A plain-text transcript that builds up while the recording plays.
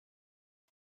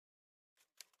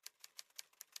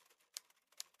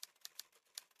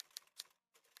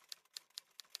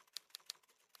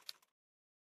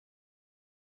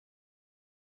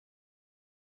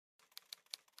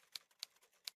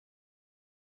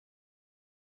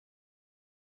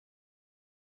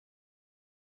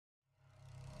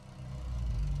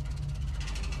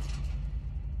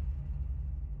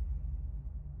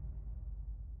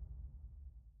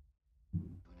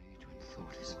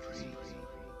what is free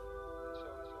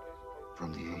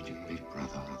from the age of Big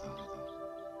Brother,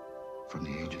 from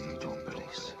the age of the dog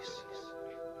police,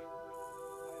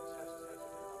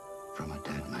 from a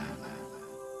dead man.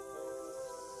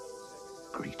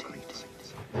 Greetings.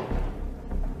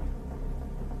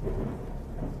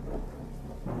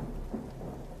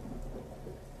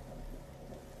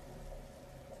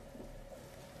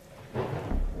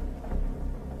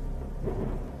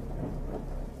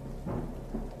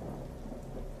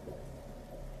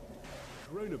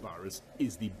 Coronavirus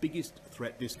is the biggest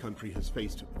threat this country has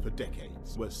faced for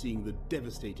decades. We're seeing the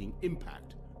devastating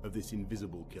impact of this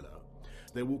invisible killer.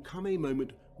 There will come a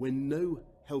moment when no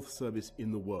health service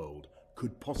in the world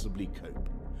could possibly cope,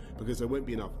 because there won't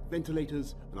be enough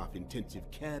ventilators, enough intensive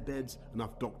care beds,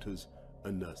 enough doctors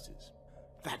and nurses.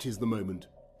 That is the moment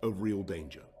of real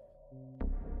danger.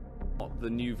 The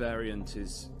new variant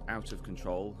is out of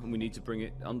control and we need to bring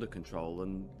it under control,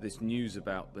 and this news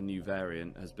about the new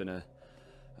variant has been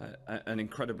an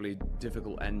incredibly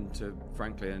difficult end to,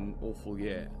 frankly, an awful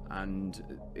year, and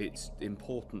it's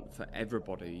important for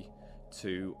everybody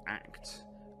to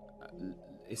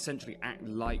essentially act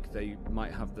like they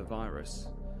might have the virus,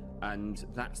 and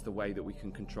that's the way that we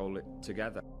can control it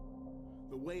together.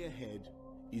 The way ahead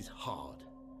is hard,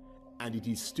 and it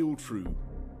is still true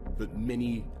that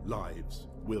many lives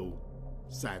will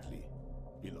sadly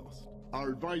be lost. Our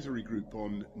advisory group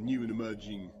on new and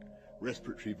emerging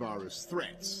respiratory virus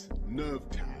threats,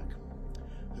 NERVTAG,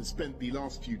 has spent the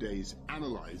last few days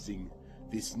analysing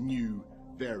this new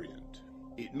variant.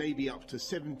 It may be up to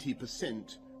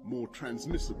 70% more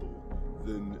transmissible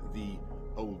than the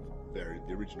old variant,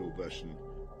 the original version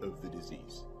of the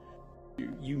disease.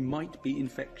 You might be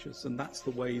infectious, and that's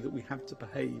the way that we have to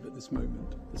behave at this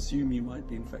moment. Assume you might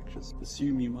be infectious.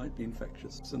 Assume you might be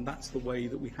infectious. And that's the way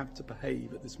that we have to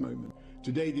behave at this moment.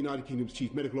 Today, the United Kingdom's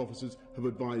chief medical officers have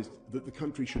advised that the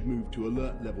country should move to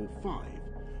alert level 5,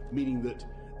 meaning that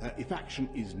if action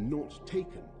is not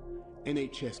taken,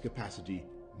 NHS capacity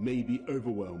may be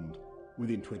overwhelmed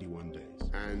within 21 days.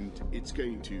 And it's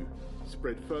going to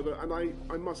spread further, and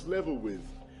I must level with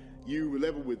you,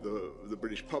 level with the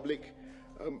British public.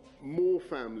 More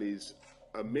families,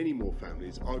 many more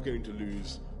families, are going to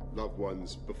lose loved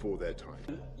ones before their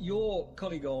time. Your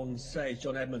colleague on Sage,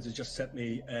 John Edmonds, has just sent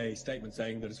me a statement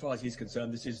saying that as far as he's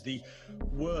concerned, this is the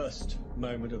worst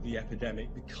moment of the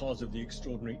epidemic because of the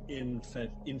extraordinary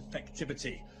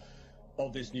infectivity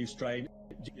of this new strain.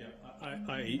 Yeah,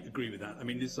 I agree with that. I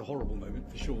mean, this is a horrible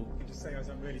moment for sure. To say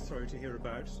I'm really sorry to hear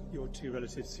about your two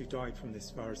relatives who died from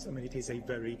this virus. I mean, it is a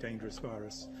very dangerous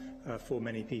virus for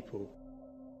many people.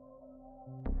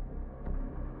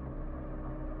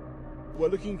 We're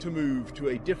looking to move to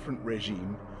a different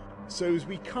regime, so as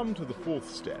we come to the fourth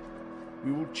step,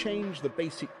 we will change the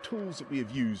basic tools that we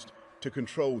have used to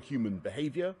control human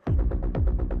behaviour.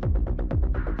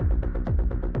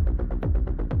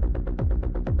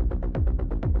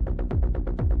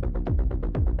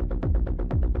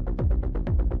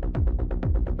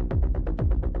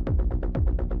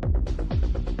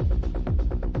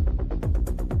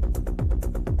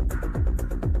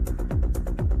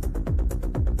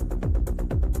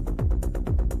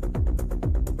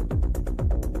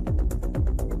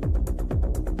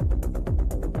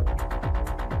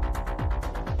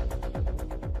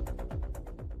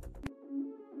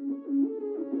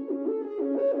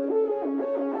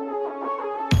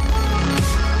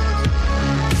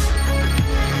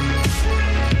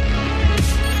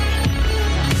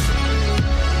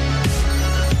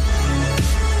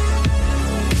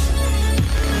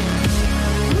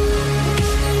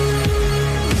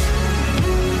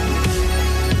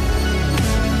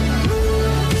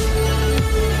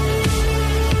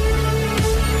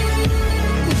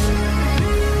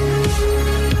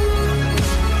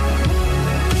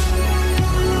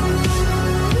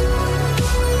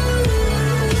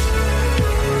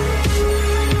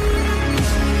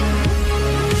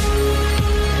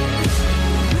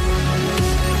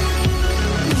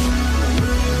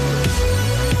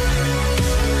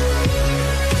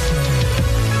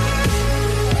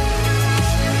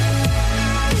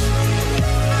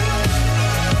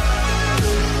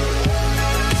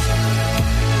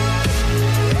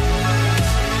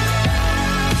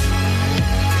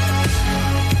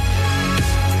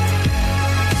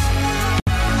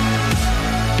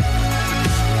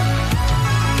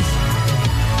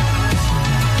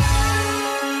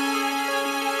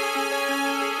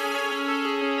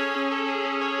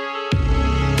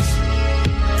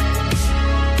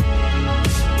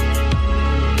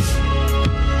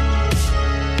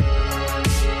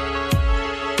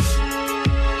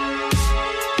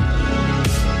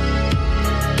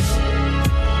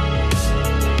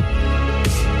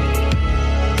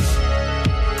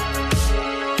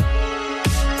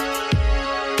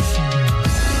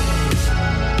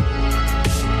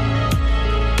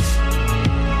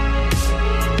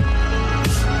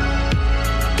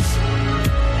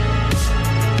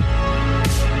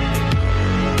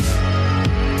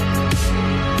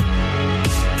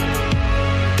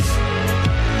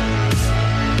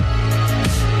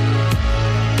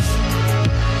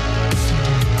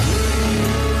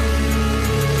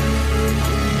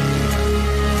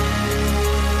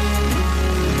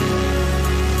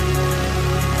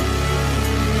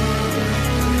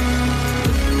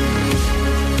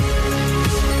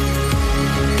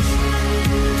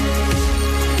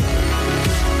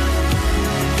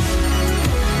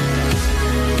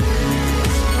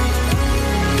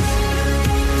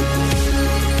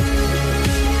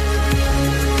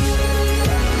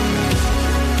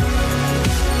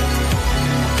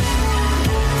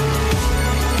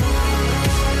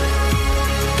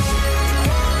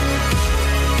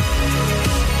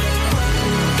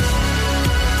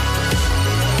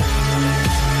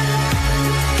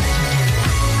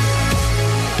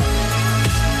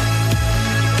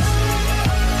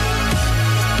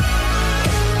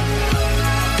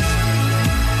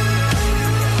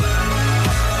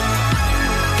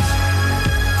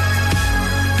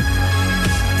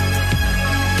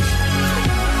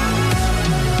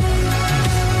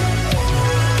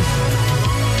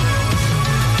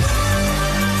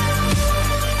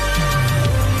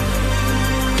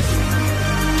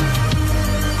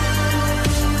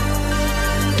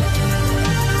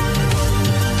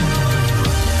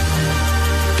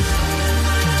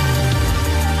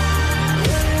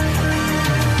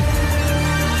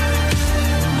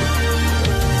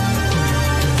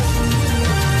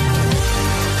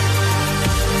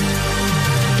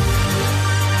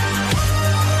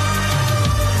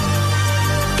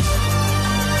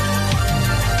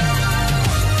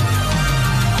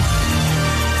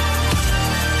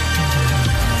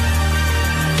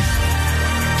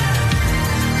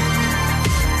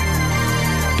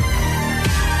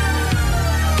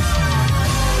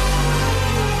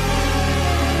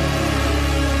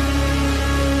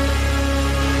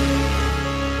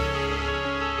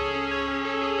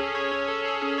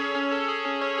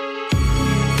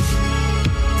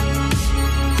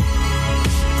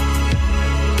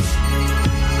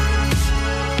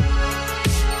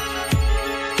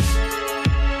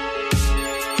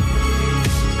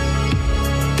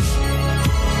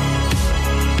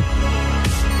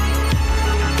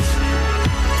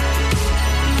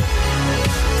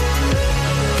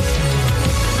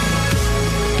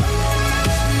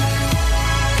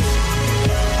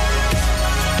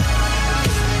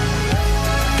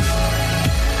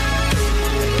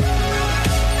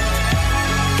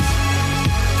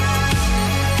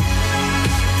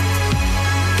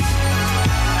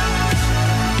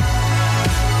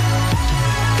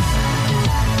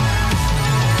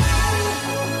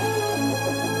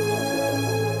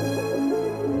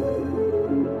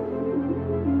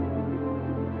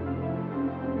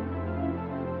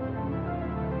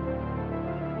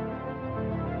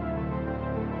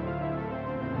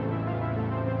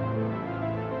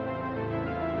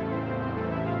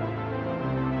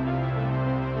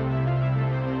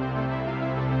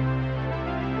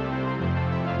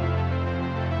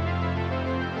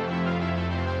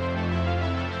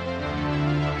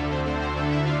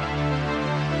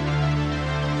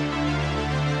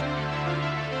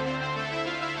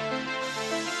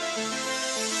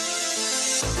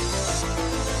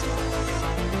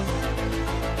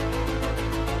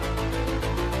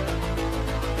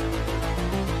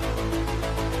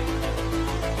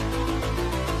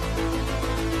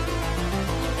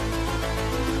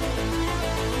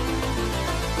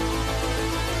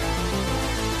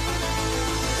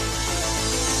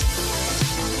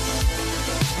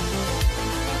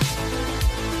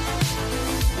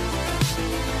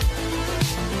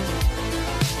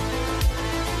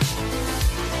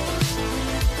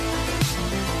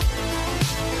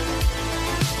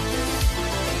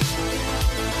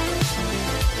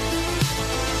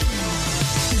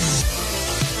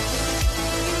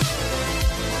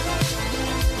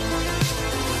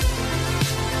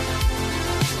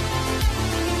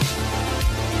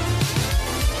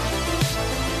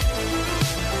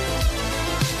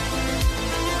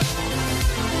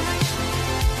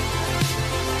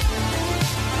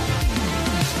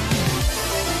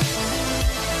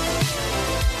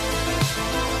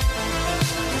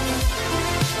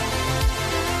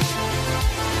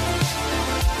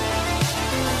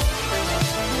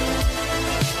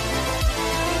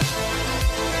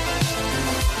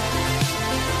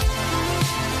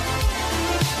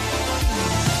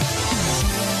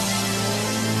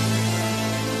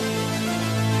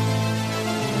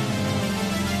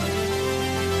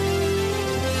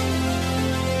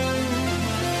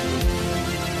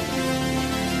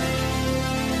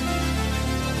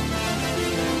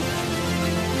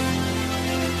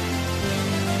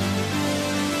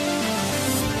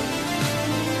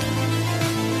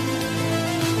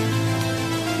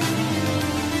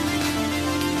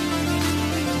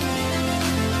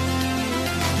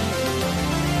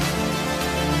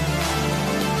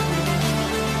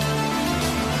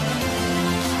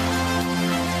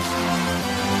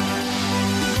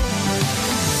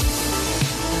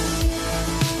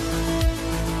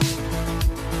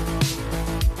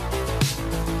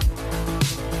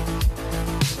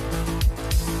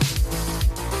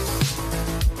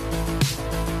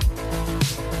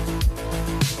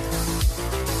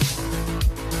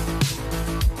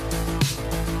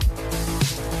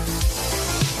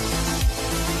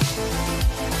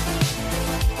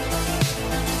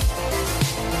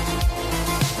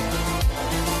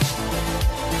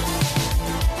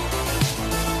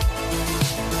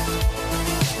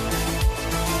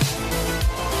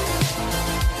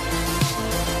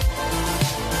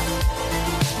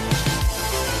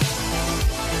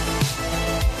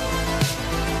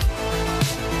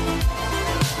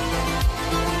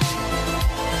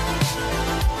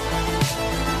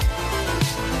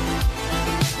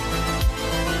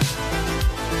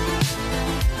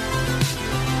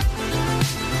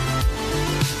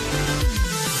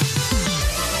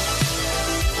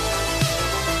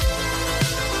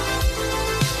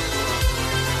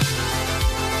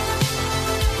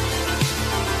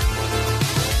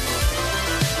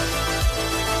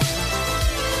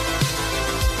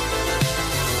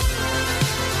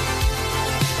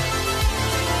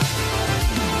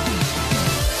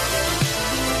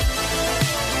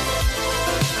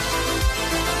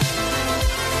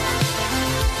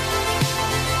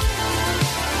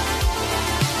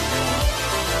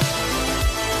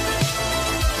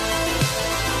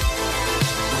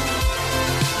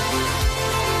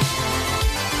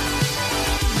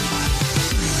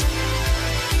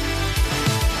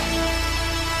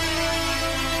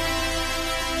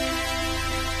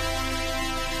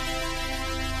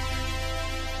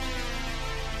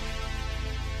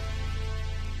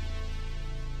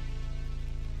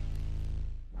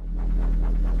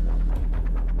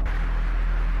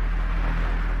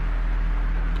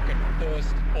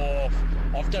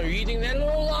 after reading that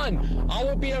little line, I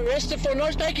will be arrested for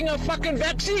not taking a fucking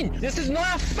vaccine. This is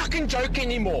not a fucking joke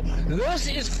anymore. This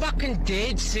is fucking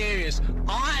dead serious.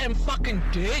 I am fucking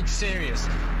dead serious.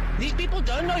 These people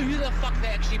don't know who the fuck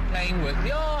they're actually playing with.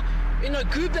 Yeah, in a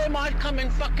group they might come and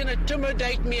fucking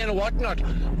intimidate me and whatnot,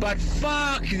 but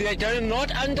fuck, they do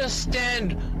not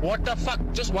understand what the fuck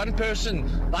just one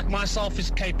person like myself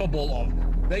is capable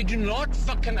of. They do not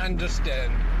fucking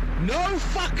understand. No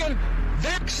fucking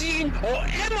vaccine or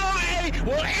mRNA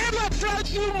will ever flow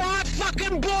through my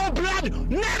fucking blood.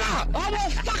 Never! I will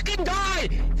fucking die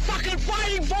fucking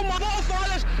fighting for my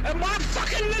forefathers and my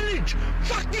fucking lineage.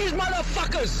 Fuck these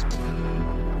motherfuckers!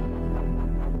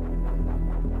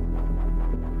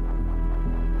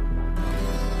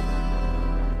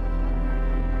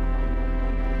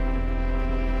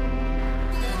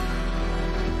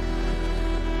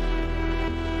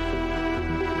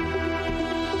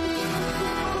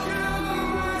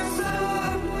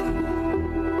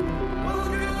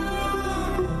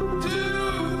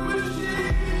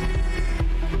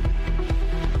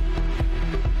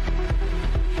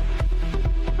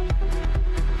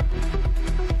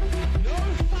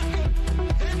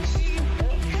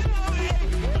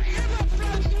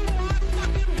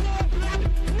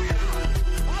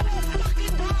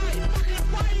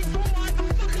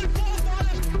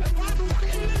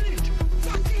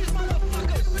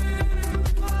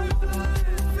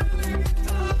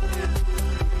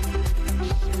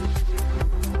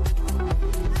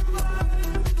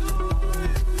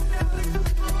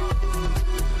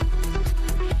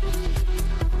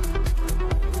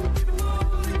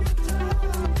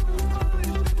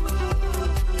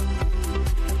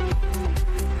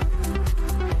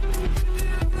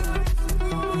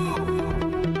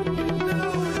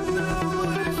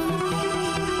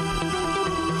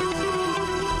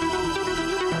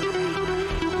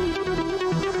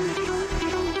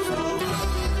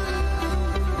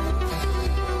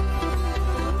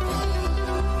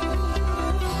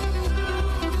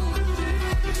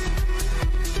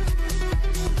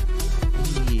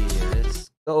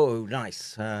 Oh,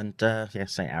 nice. And yeah,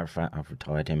 St. Arafat, I've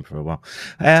retired him for a while.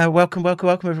 Welcome,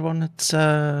 everyone. It's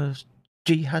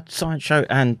Jihad Science Show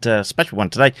and special one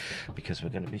today because we're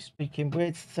going to be speaking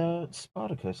with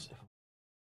Spartacus.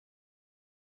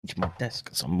 My desk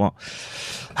somewhat.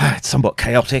 It's somewhat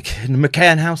chaotic in the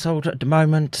McCann household at the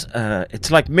moment.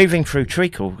 It's like moving through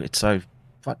treacle. It's so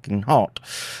fucking hot.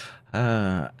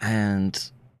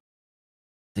 And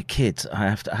the kids, I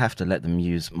have to let them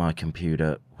use my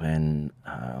computer when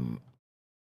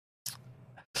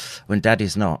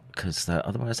Daddy's not, because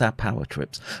otherwise our power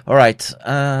trips. All right,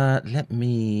 let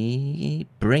me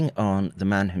bring on the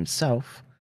man himself,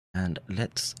 and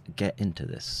let's get into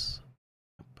this.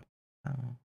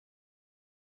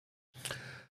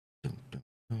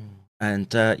 And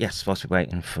yes, whilst we're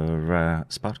waiting for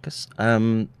Spartacus.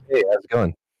 Hey, how's it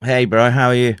going? Hey, bro, how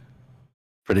are you?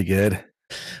 Pretty good.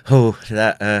 Oh,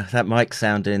 that mic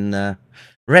sounding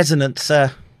resonant,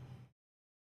 sir.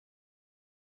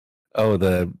 Oh,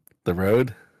 the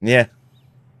Rode? Yeah.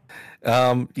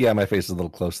 Yeah, my face is a little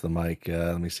close to the mic.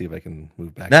 Let me see if I can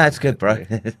move back. No, it's good, bro.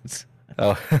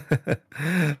 Oh,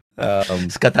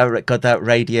 it's got that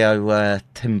radio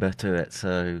timbre to it,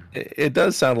 so it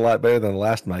does sound a lot better than the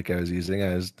last mic I was using.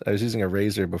 I was using a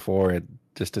Razer before. It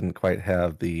just didn't quite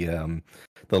have the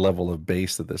level of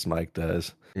bass that this mic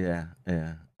does. Yeah.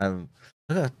 I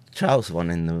got Charles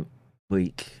one in the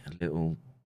week, a little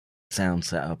sound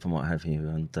setup and what have you,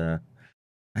 and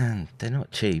man, they're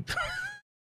not cheap.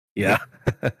 Yeah.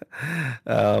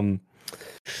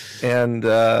 And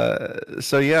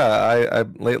so yeah, I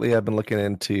lately I've been looking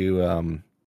into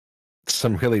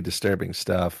some really disturbing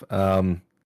stuff. And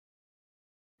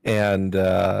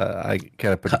I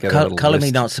kind of put together a little color list.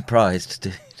 me not surprised,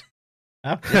 dude.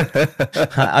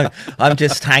 I'm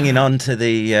just hanging on to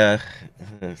the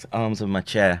arms of my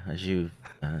chair as you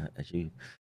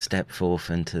step forth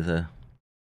into the.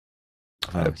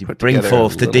 You bring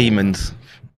forth the demons.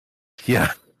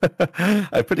 Yeah,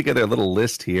 I put together a little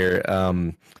list here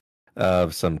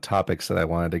of some topics that I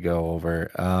wanted to go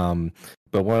over.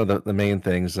 But one of the main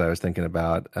things I was thinking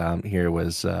about here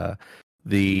was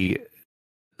the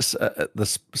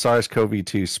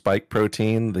SARS-CoV-2 spike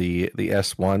protein, the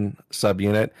S1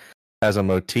 subunit, has a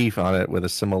motif on it with a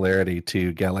similarity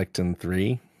to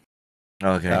Galectin-3.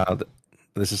 Okay.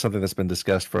 This is something that's been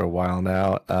discussed for a while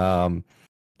now.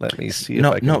 Let me see if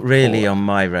I can not really on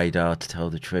my radar, to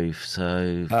tell the truth.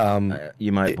 So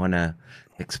you might want to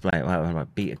explain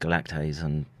what beta galactase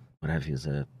and what have you as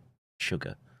a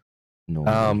sugar.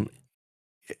 Normally.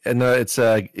 No, it's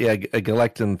a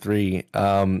galectin 3. It's So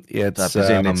I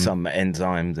presume it's some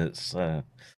enzyme that's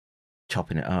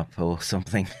chopping it up or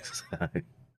something. So.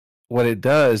 What it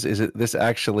does is this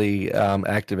actually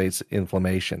activates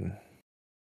inflammation.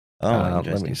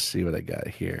 Let me see what I got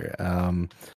here.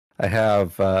 I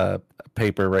have a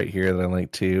paper right here that I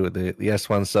linked to. The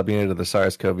S1 subunit of the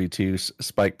SARS-CoV-2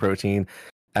 spike protein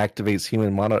activates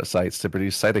human monocytes to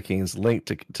produce cytokines linked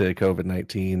to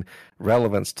COVID-19,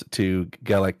 relevance to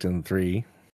galectin 3.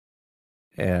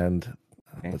 And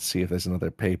let's see if there's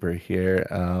another paper here.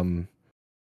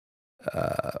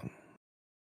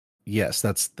 Yes,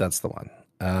 that's the one.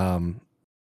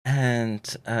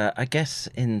 And I guess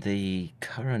in the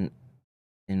current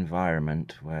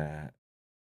environment where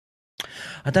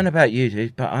I don't know about you,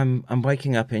 dude, but I'm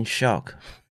waking up in shock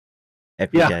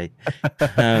every day.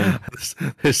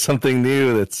 There's something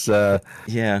new that's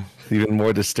even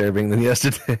more disturbing than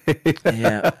yesterday.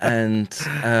 Yeah, and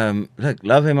look,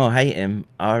 love him or hate him,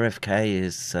 RFK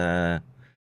is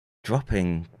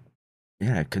dropping,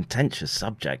 contentious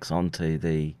subjects onto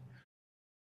the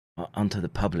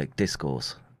public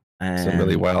discourse. And some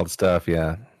really wild stuff,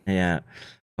 yeah. Yeah.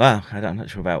 Well, I'm not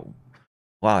sure about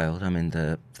wild. I mean,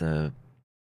 the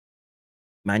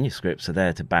manuscripts are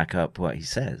there to back up what he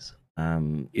says.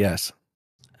 Yes.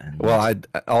 Well, I've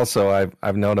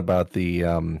known about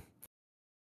the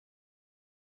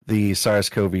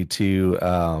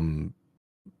SARS-CoV-2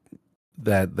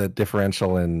 that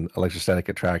differential in electrostatic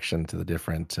attraction to the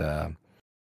different so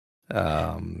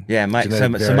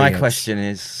my question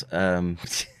is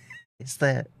is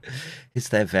there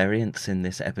variance in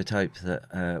this epitope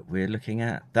that we're looking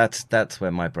at? That's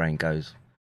where my brain goes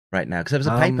right now, because there was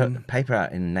a paper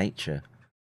out in Nature,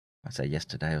 I'd say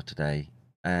yesterday or today,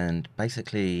 and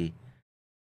basically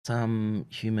some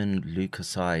human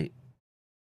leukocyte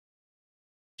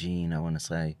gene, I want to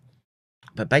say,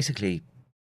 but basically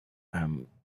in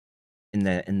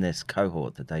this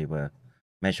cohort that they were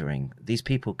measuring, these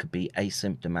people could be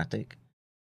asymptomatic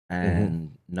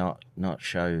and not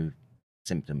show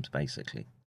symptoms, basically.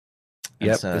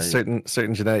 Yep, so, it's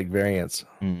certain genetic variants.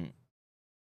 And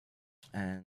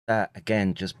that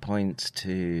again just points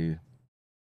to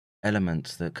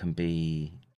elements that can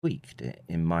be tweaked,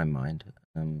 in my mind,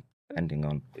 depending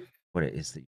on what it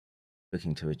is that you're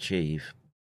looking to achieve.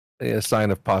 A sign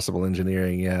of possible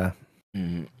engineering, yeah.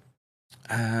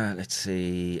 Let's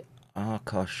see.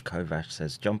 Arkosh Kovash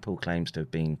says John Paul claims to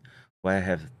have been way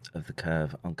ahead of the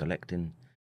curve on galectin.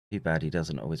 Too bad he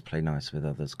doesn't always play nice with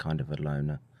others, kind of a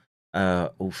loner.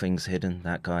 All things hidden,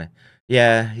 that guy.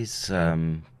 Yeah, he's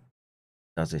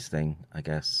does his thing, I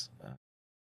guess.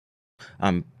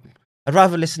 I'd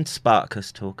rather listen to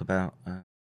Spartacus talk about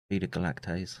beta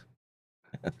galactase.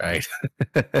 Right.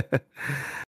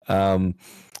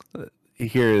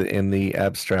 Here in the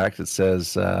abstract, it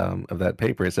says of that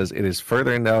paper, it says it is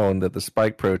further known that the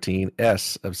spike protein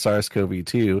S of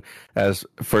SARS-CoV-2, as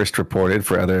first reported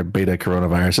for other beta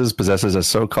coronaviruses, possesses a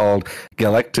so-called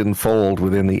galectin fold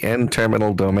within the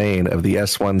N-terminal domain of the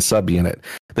S1 subunit.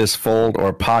 This fold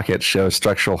or pocket shows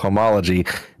structural homology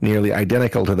nearly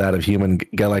identical to that of human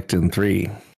galectin 3.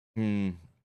 Oh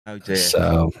dear.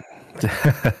 So...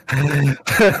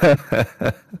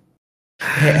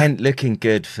 It ain't looking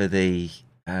good for the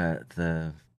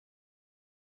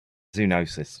zoonosis,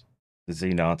 the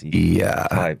Zunati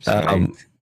types, right?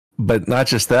 But not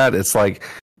just that, it's like,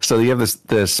 so you have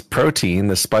this protein,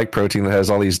 the spike protein that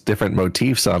has all these different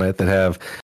motifs on it that have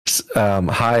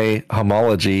high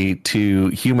homology to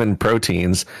human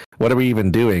proteins. What are we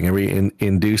even doing? Are we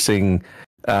inducing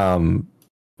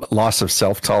loss of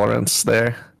self-tolerance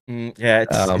there? Yeah,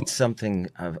 it's something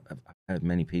I've heard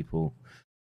many people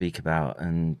speak about,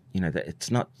 and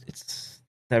that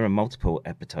there are multiple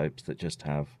epitopes that just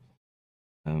have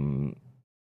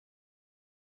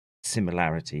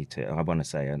similarity to, I want to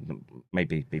say, and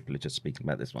maybe people are just speaking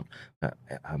about this one, but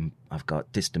I've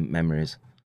got distant memories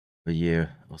a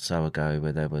year or so ago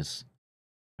where there was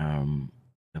a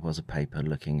paper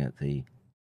looking at the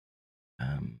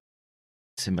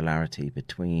similarity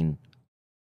between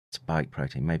spike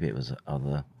protein, maybe it was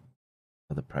other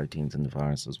proteins in the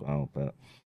virus as well, but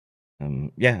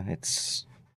yeah, it's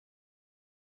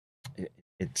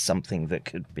something that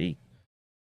could be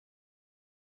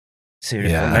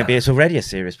serious. Yeah. Maybe it's already a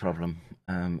serious problem.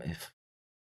 If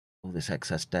all this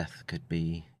excess death could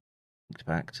be linked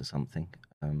back to something.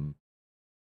 I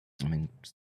mean,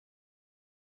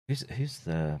 who's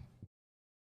that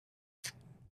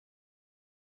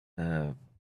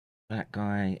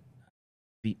guy?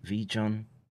 V John.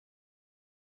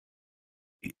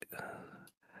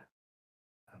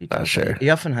 Not sure.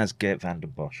 He often has Geert van der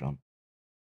Bosch on.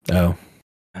 Oh.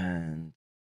 and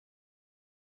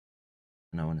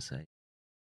I want to say his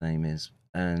name is,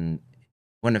 and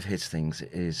one of his things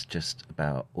is just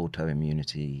about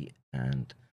autoimmunity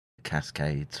and the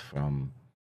cascades from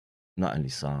not only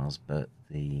SARS but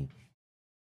the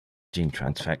gene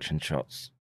transfection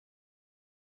shots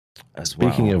as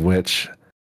Speaking well. of which,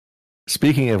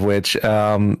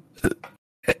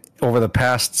 over the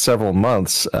past several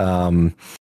months, Kevin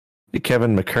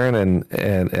McKernan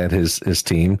and his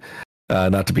team,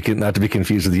 not to be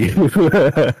confused with you.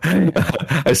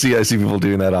 I see people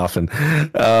doing that often.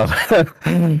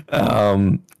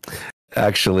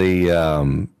 Actually,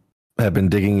 have been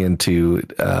digging into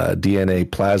DNA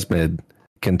plasmid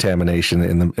contamination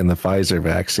in the Pfizer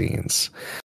vaccines.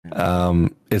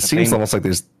 It seems almost like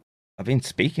there's. I've been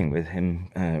speaking with him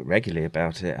regularly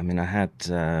about it. I mean, I had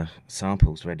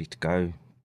samples ready to go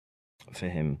for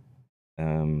him.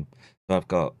 So I've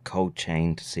got cold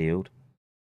chained, sealed.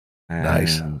 And,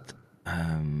 nice.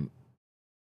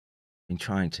 Been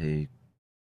trying to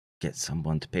get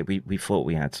someone to pick. We thought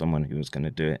we had someone who was going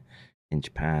to do it in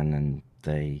Japan, and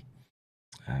they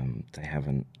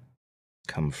haven't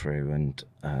come through. And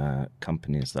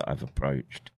companies that I've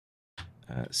approached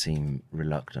seem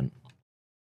reluctant.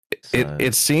 So,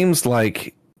 it seems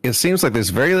like there's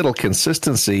very little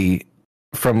consistency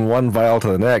from one vial to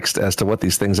the next as to what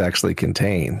these things actually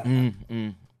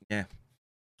contain. Yeah.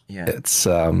 It's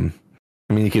I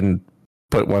mean, you can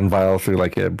put one vial through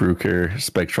like a Bruker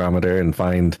spectrometer and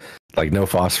find like no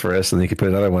phosphorus, and then you can put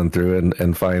another one through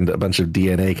and find a bunch of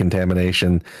DNA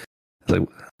contamination. Like,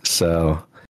 so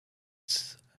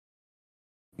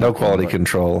no quality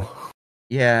control.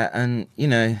 Yeah, and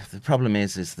the problem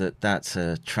is that that's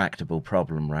a tractable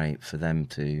problem, right? For them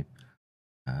to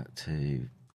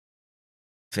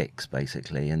fix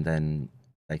basically, and then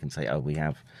they can say, "Oh, we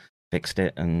have fixed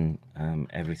it," and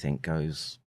everything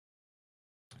goes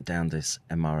down this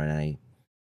mRNA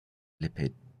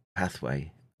lipid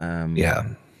pathway.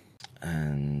 Yeah,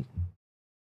 and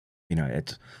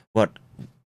it's what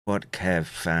Kev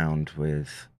found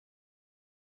with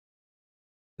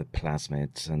the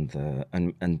plasmids and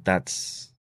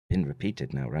that's been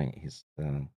repeated now, right? His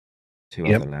two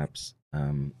other labs.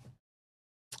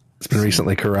 It's been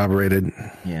recently corroborated.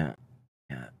 Yeah,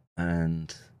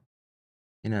 and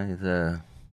look,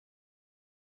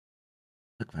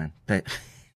 man,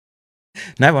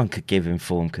 no one could give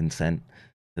informed consent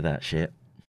to that shit,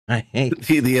 right? The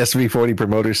SV40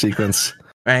 promoter sequence,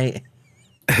 right?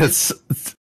 This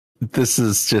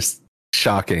is just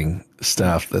shocking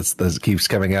stuff that keeps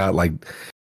coming out like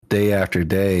day after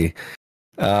day.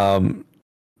 And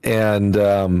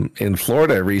in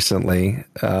Florida recently,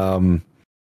 a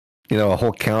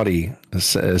whole county is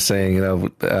saying,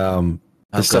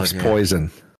 this stuff's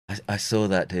poison. I saw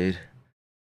that, dude.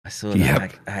 I saw that.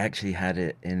 Yep. I actually had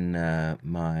it in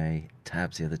my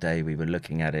tabs the other day. We were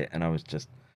looking at it, and I was just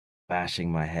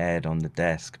bashing my head on the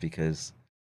desk because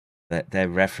their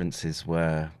references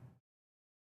were.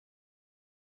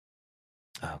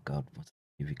 Oh God, what's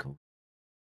the movie called?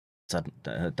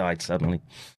 Died Suddenly,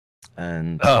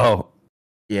 and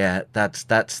yeah,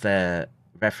 that's their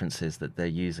references that they're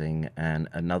using, and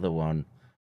another one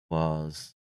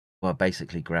was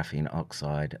basically graphene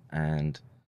oxide and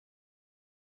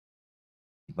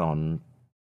Ivan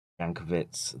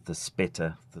Yankovic's the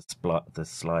spitter, the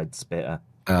slide spitter.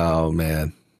 Oh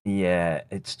man, yeah,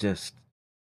 it's just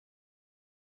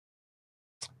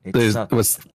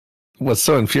what's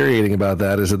so infuriating about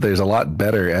that is that there's a lot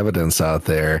better evidence out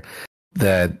there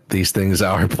that these things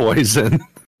are poison.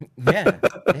 Yeah.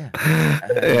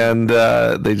 And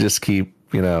they just keep,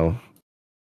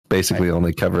 basically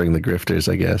only covering the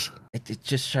grifters, I guess. It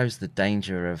just shows the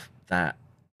danger of that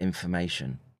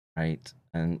information, right?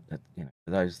 And for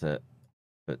those that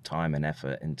put time and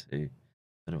effort into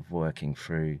sort of working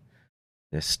through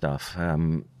this stuff,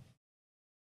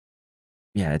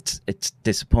 it's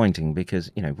disappointing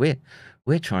because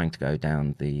we're trying to go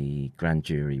down the grand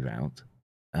jury route,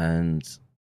 and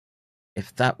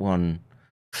if that one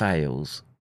fails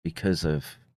because of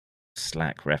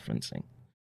Slack referencing,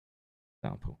 for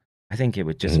example, I think it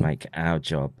would just make our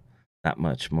job that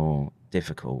much more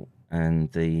difficult.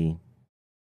 And the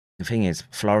thing is,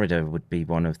 Florida would be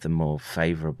one of the more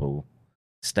favorable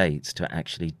states to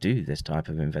actually do this type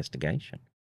of investigation.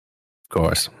 Of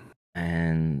course.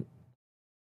 And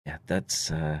yeah,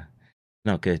 that's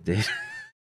not good, dude.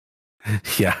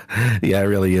 Yeah, it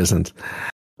really isn't.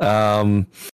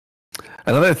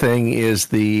 Another thing is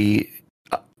the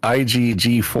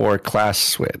IgG4 class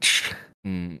switch.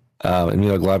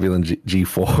 Immunoglobulin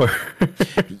G4.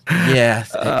 Yeah.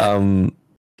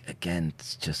 Again,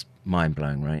 it's just mind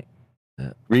blowing, right?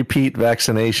 Repeat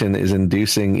vaccination is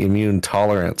inducing immune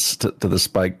tolerance to the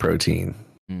spike protein.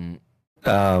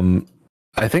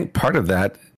 I think part of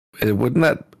that, wouldn't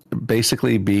that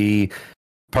basically be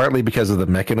partly because of the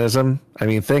mechanism? I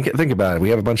mean, think about it. We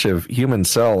have a bunch of human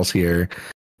cells here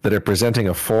that are presenting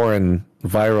a foreign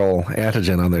viral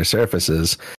antigen on their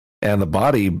surfaces, and the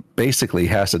body basically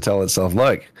has to tell itself,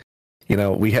 look,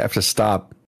 we have to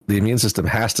stop. The immune system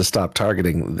has to stop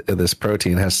targeting this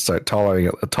protein, has to start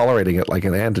tolerating it like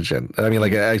an antigen. I mean,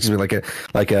 like an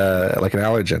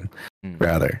allergen,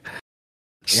 rather.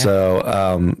 Yeah.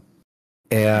 So,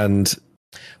 and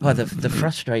well, the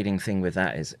frustrating thing with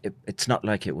that is it's not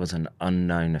like it was an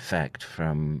unknown effect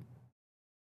from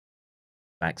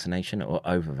vaccination or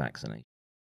over vaccination.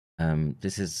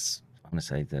 This is, I want to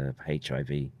say, the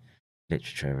HIV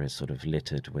literature is sort of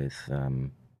littered with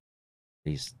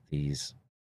these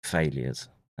failures,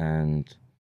 and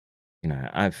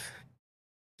I've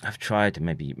tried.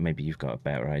 Maybe you've got a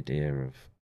better idea of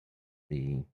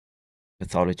the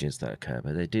pathologies that occur,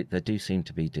 but they do seem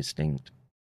to be distinct.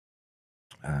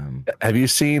 Have you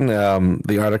seen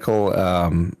the article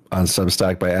on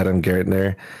Substack by Adam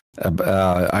Gertner,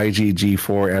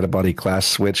 IgG4 antibody class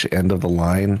switch, end of the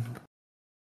line?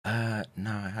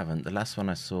 No, I haven't. The last one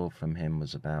I saw from him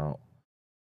was about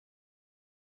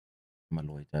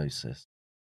amyloidosis.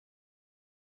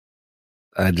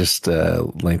 I just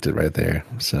linked it right there.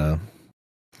 So,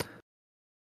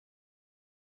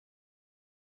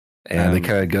 and it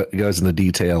kind of goes into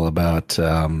detail about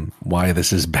why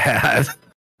this is bad.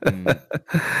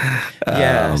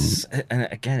 Yes, and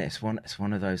again, it's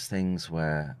one of those things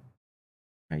where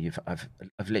I've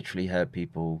literally heard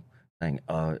people saying,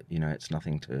 "Oh, it's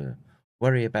nothing to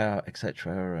worry about,"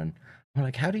 etc. And I'm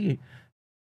like, how do you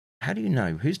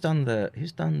know who's done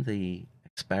the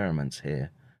experiments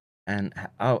here? And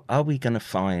are we going to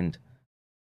find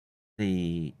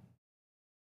is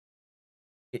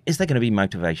there going to be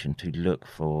motivation to look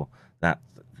for that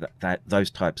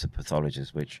those types of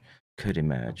pathologies which could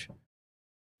emerge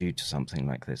due to something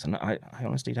like this? And I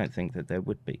honestly don't think that there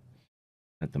would be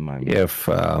at the moment. If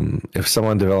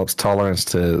someone develops tolerance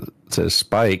to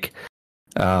spike,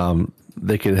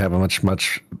 they could have a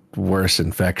much worse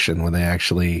infection when they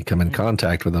actually come in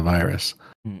contact with the virus.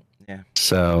 Yeah.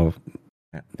 So.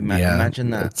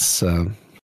 Imagine that. It's,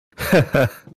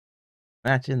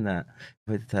 imagine that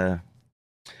with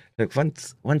look,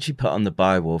 once you put on the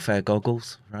biowarfare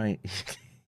goggles, right?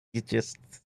 You just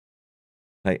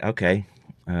like, okay,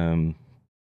 I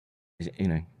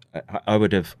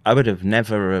would have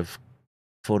never have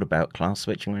thought about class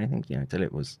switching or anything, till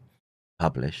it was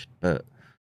published. But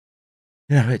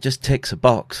it just ticks a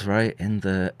box, right, in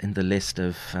the list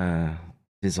of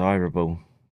desirable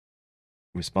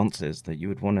responses that you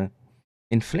would want to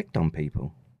inflict on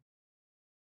people.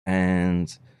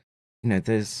 And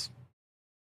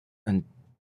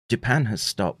Japan has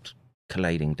stopped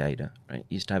collating data, right? It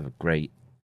used to have a great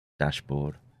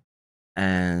dashboard,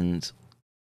 and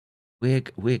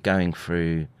we're going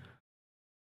through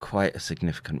quite a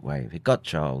significant wave. It got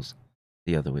Charles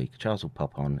the other week. Charles will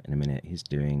pop on in a minute. He's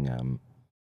doing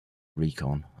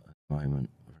recon at the moment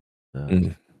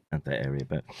at that area,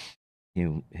 but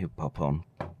he'll pop on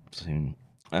soon.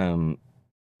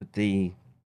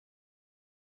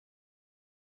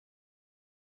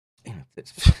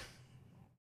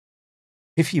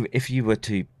 If you were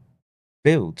to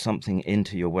build something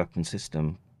into your weapon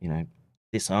system,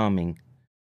 disarming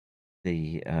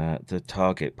the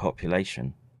target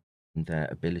population and their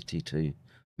ability to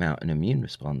mount an immune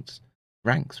response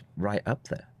ranks right up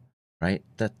there, right?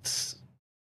 That's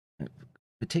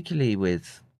particularly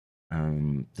with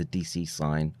the DC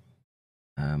sign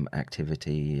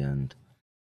activity and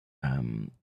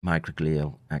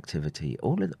microglial activity.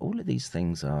 All of these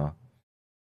things are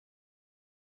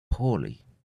poorly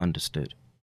understood,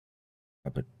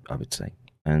 I would say,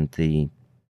 and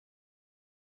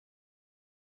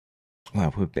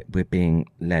we're being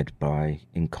led by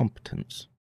incompetence.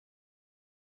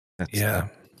 That's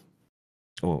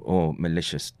or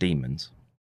malicious demons.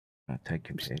 Take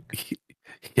your pick.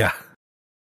 Yeah.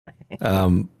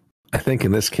 I think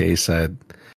in this case,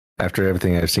 after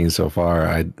everything I've seen so far,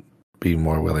 I'd be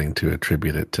more willing to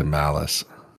attribute it to malice.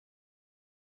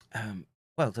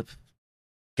 Well, the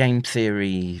game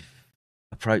theory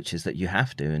approach is that you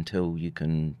have to until you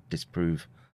can disprove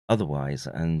otherwise,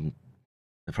 and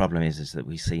the problem is that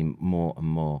we see more and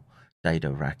more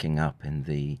data racking up in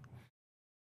the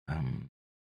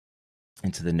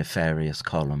into the nefarious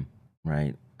column,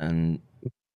 right? And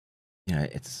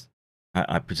it's.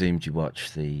 I presumed you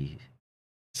watched the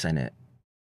Senate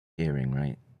hearing,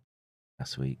 right,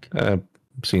 last week? I've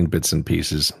seen bits and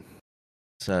pieces.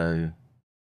 So,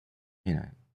 you know,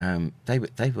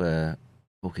 they were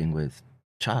talking with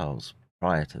Charles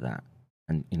prior to that,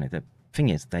 and you know the thing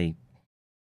is they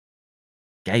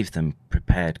gave them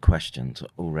prepared questions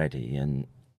already, and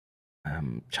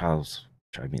Charles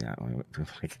showed me that.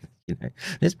 You know,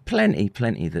 there's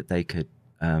plenty that they could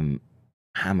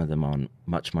hammer them on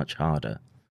much harder,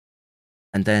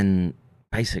 and then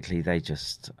basically they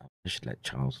just should let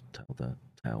Charles tell the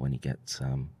tale when he gets.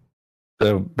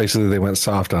 So basically, they went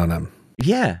soft on him.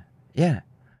 Yeah,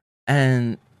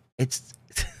 and it's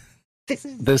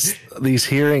these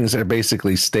hearings are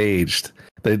basically staged.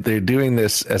 They're doing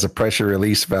this as a pressure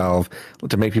release valve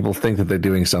to make people think that they're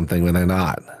doing something when they're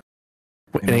not.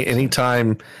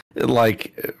 Anytime,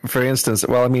 like for instance,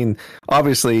 well, I mean,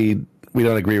 obviously we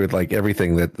don't agree with like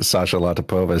everything that Sasha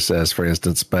Latapova says, for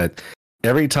instance, but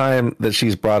every time that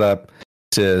she's brought up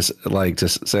to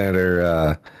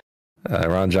Senator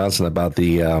Ron Johnson about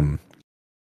the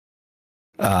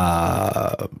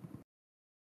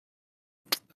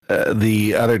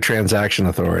other transaction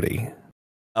authority.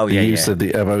 Oh the use of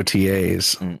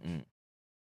OTAs. Mm-mm.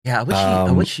 Yeah, I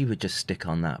wish she would just stick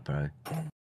on that, bro.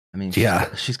 I mean,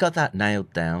 she's got that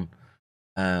nailed down.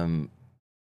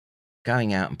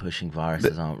 Going out and pushing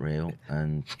viruses aren't real,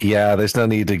 and there's no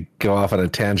need to go off on a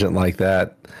tangent like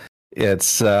that.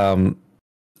 It's the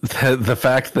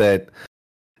fact that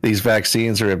these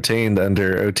vaccines are obtained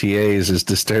under OTAs is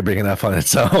disturbing enough on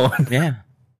its own. Yeah.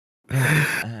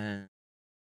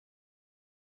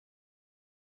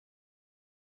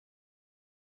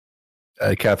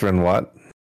 Catherine Watt.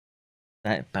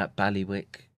 That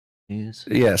Ballywick news.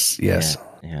 Yes. Yeah.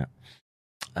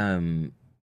 The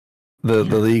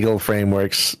legal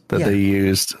frameworks that they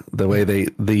used, the way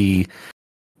the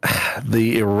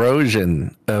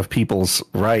erosion of people's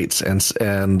rights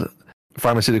and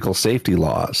pharmaceutical safety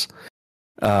laws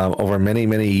over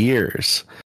many years,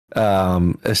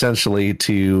 essentially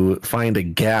to find a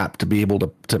gap to be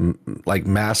able to like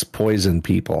mass poison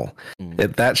people.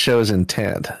 That shows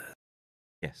intent.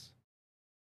 Yes.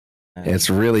 It's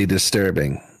really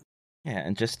disturbing. Yeah,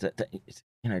 and just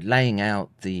laying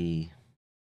out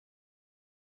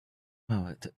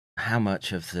how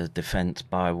much of the defense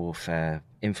biowarfare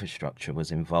infrastructure was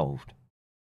involved.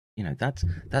 You know, that's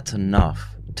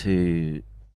enough to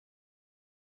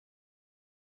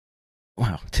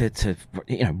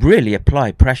really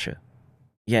apply pressure.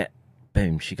 Yet,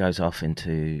 boom, she goes off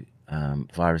into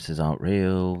viruses aren't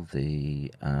real.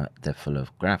 They're full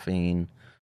of graphene,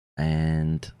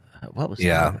 and what was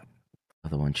the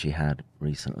other one she had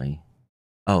recently?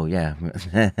 Oh yeah,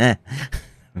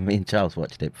 me and Charles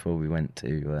watched it before we went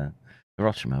to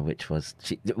Hiroshima, which was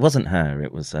it wasn't her,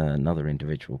 it was another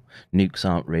individual. Nukes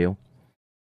aren't real.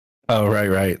 Oh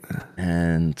right.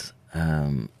 And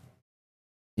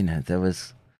there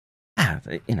was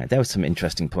some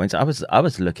interesting points. I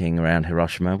was looking around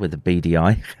Hiroshima with a beady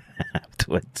eye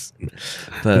afterwards.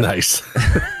 But nice.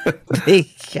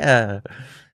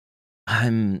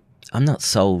 I'm not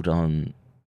sold on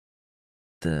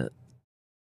that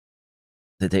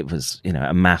it was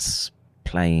a mass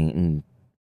playing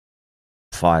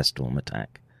firestorm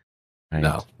attack. Right?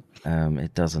 No,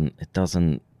 it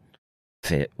doesn't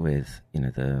fit with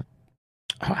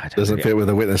doesn't fit with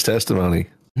the witness testimony.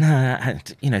 No,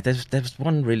 there's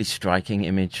one really striking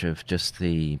image of just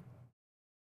the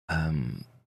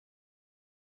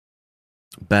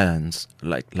burns,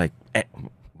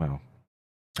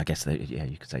 I guess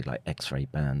you could say like X-ray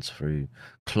burns through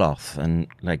cloth, and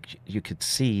like you could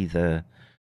see in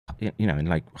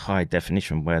like high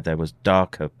definition where there was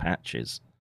darker patches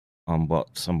on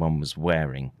what someone was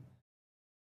wearing.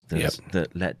 Firebomb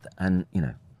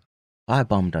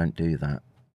don't do that.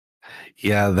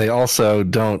 Yeah, they also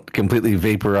don't completely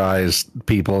vaporize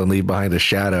people and leave behind a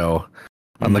shadow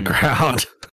on the ground.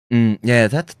 Yeah,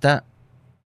 that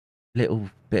little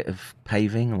bit of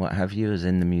paving or what have you is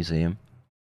in the museum.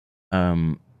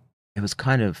 It was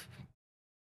kind of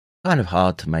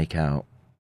hard to make out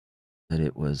that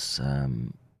it was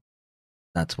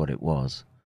that's what it was.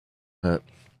 But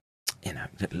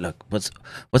look, was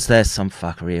there some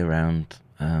fuckery around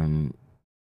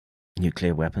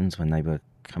nuclear weapons when they were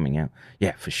coming out?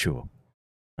 Yeah, for sure.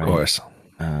 Right? Of course.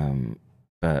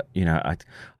 But I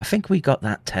think we got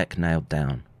that tech nailed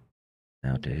down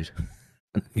now, dude.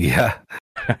 Yeah.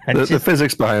 The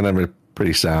physics behind them are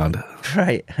pretty sound.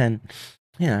 Right. And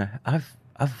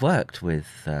I've worked with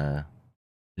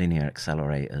linear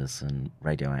accelerators and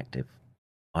radioactive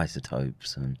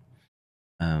isotopes, and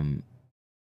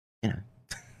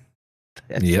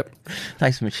yep,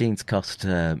 those machines cost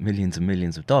millions and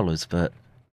millions of dollars, but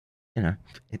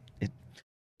it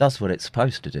does what it's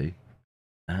supposed to do.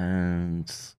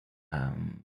 and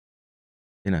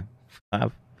you know, I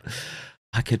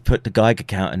could put the Geiger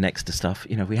counter next to stuff.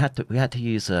 You know, we had to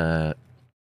use a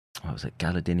what was it,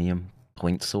 gallium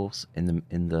point source in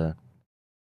the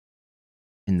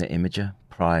imager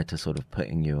prior to sort of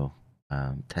putting your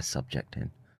test subject in,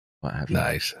 what have you.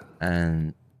 Nice.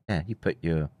 And yeah, you put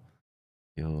your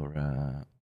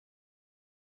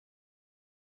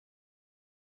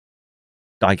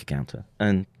Geiger counter,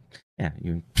 and yeah,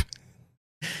 you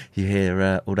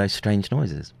hear all those strange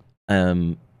noises.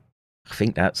 I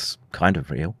think that's kind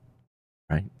of real,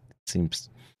 right? It seems.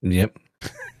 Yep.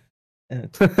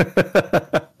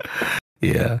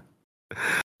 Yeah.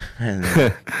 And,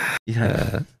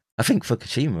 I think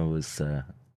Fukushima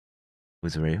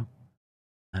was real.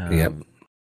 Yep.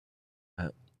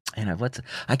 You know,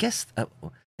 I guess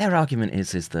their argument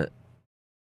is that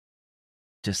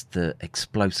just the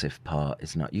explosive part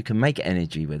is not. You can make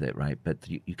energy with it, right? But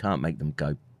you can't make them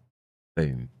go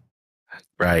boom.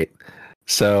 Right.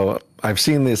 So I've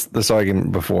seen this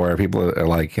argument before. People are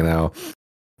like,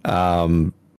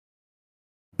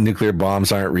 nuclear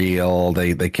bombs aren't real.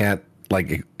 They can't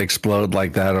like explode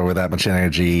like that or with that much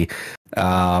energy.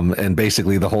 And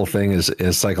basically the whole thing is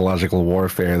psychological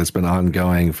warfare that's been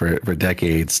ongoing for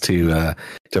decades to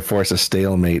force a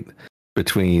stalemate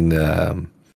between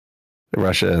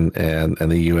Russia and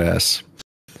the U.S.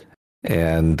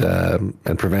 and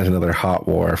prevent another hot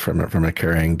war from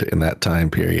occurring in that time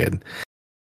period.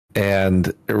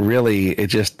 And really,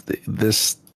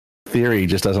 this theory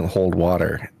just doesn't hold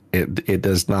water. It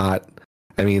does not.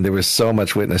 I mean, there was so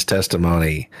much witness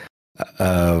testimony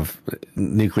of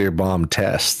nuclear bomb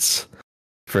tests,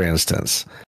 for instance.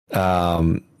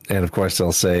 And of course,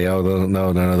 they'll say, "Oh,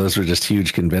 no, those were just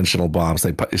huge conventional bombs."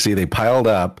 They piled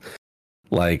up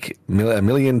like a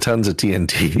million tons of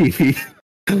TNT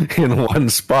in one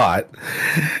spot,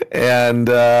 and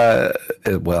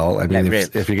well, I mean,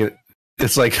 if you get,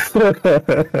 it's like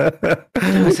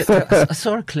I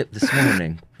saw a clip this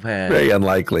morning where very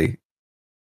unlikely.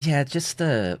 Yeah, just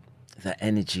the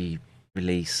energy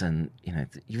release, and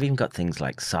you've even got things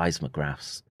like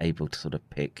seismographs able to sort of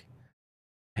pick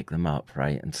them up,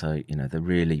 right? And so the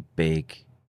really big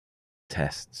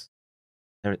tests,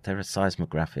 there are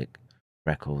seismographic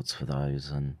records for those,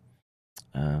 and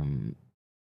I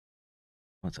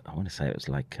want to say it was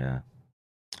like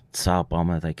Tsar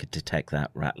bomber. They could detect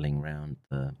that rattling around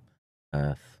the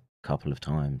Earth a couple of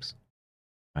times,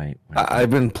 right? I've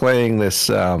been playing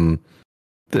this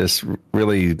this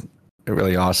really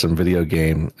awesome video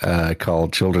game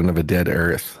called Children of a Dead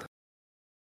Earth,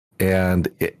 and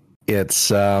it's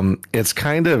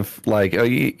kind of like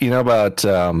about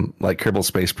like Kerbal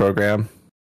Space Program.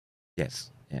 Yes.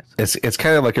 It's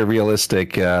kind of like a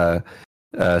realistic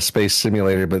space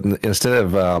simulator, but instead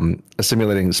of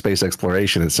simulating space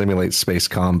exploration, it simulates space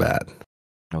combat.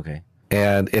 Okay.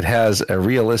 And it has a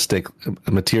realistic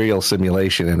material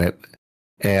simulation in it,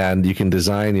 and you can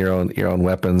design your own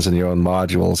weapons and your own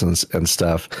modules and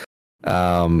stuff.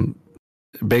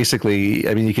 Basically,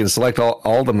 I mean, you can select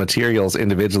all the materials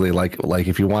individually. Like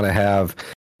if you want to have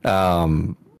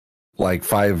like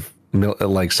 5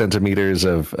 centimeters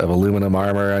of aluminum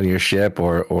armor on your ship,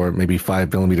 or maybe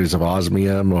 5 millimeters of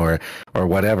osmium, or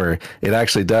whatever. It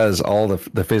actually does all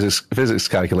the physics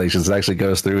calculations. It actually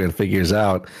goes through and figures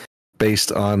out,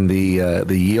 based on the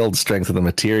yield strength of the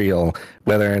material,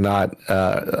 whether or not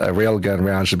a railgun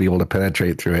round should be able to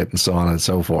penetrate through it, and so on and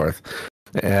so forth.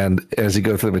 And as you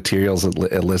go through the materials,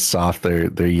 it lists off their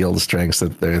yield strengths,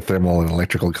 their thermal and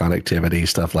electrical conductivity,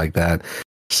 stuff like that.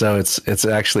 So it's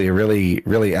actually a really,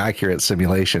 really accurate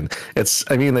simulation. It's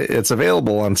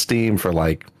available on Steam for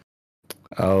like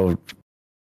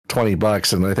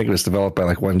 $20, and I think it was developed by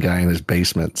like one guy in his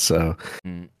basement. So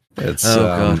it's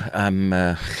God,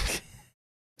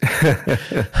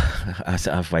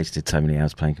 I've wasted so many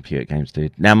hours playing computer games,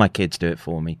 dude. Now my kids do it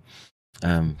for me.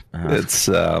 It's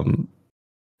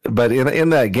but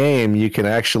in that game you can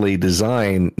actually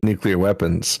design nuclear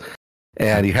weapons.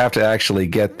 And you have to actually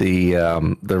get the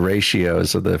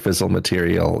ratios of the fissile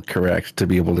material correct to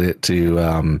be able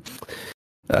to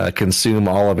consume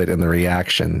all of it in the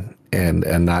reaction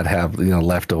and not have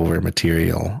leftover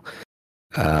material.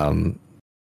 And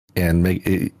make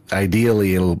it,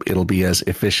 ideally it'll be as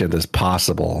efficient as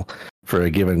possible for a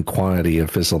given quantity of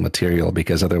fissile material,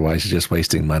 because otherwise you're just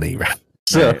wasting money, right?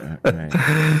 So right.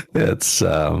 It's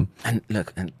and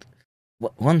look, and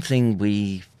one thing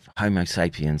we Homo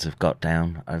sapiens have got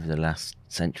down over the last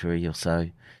century or so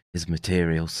is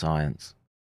material science,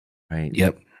 right?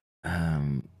 Yep.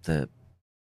 The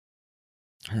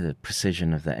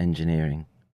precision of the engineering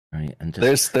right? And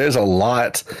just, there's a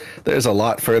lot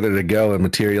further to go in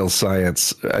materials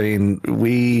science. I mean,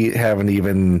 we haven't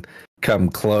even come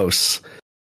close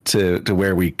to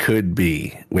where we could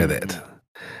be with it.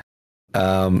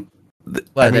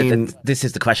 This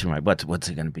is the question, right? What's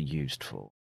it going to be used for?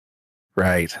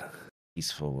 Right.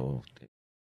 It's for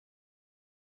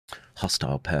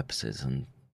hostile purposes, and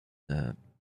the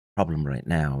problem right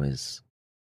now is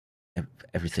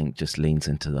everything just leans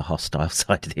into the hostile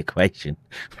side of the equation.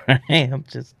 Right?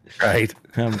 Right.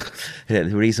 The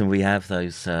reason we have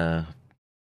those ion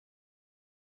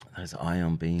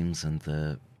beams and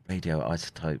the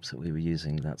radioisotopes that we were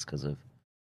using, that's because of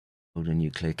all the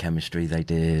nuclear chemistry they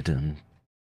did, and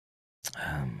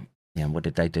what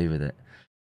did they do with it?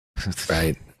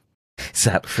 Right.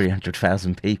 Zap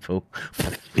 300,000 people.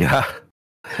 Yeah.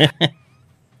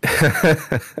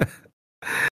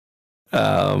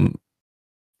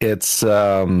 It's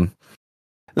the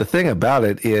thing about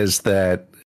it is that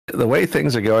the way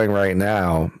things are going right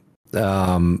now,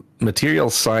 material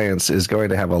science is going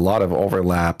to have a lot of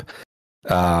overlap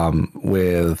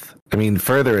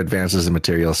further advances in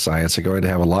material science are going to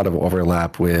have a lot of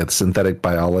overlap with synthetic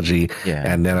biology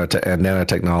and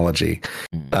nanotechnology.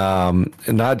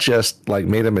 Not just like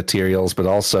metamaterials, but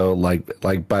also like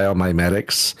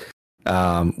biomimetics,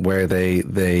 where they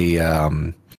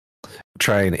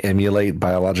try and emulate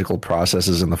biological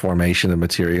processes in the formation of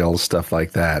materials, stuff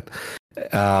like that.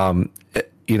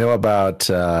 You know about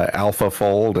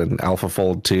AlphaFold and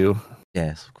AlphaFold 2?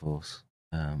 Yes, of course.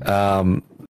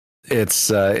 It's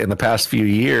in the past few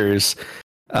years,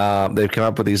 they've come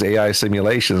up with these AI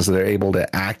simulations that are able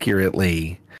to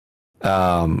accurately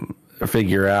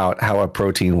figure out how a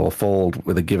protein will fold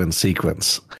with a given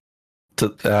sequence, to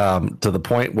the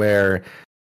point where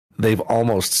they've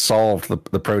almost solved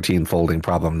the protein folding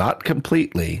problem. Not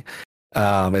completely.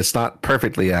 It's not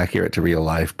perfectly accurate to real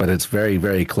life, but it's very,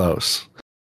 very close.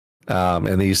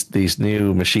 And these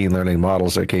new machine learning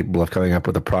models are capable of coming up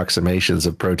with approximations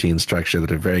of protein structure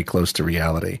that are very close to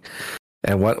reality.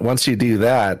 And once you do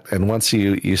that, and once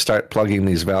you start plugging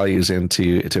these values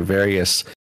into various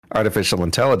artificial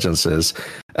intelligences,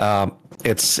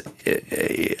 it's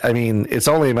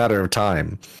only a matter of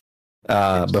time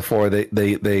before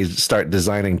they start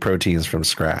designing proteins from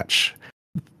scratch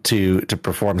to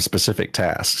perform specific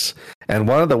tasks. And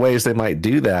one of the ways they might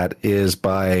do that is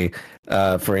by,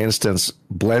 for instance,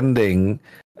 blending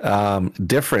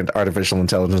different artificial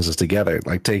intelligences together,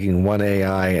 like taking one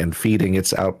AI and feeding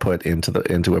its output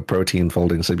into a protein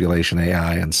folding simulation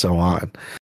AI, and so on.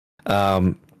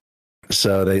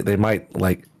 So they might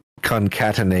like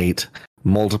concatenate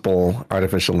multiple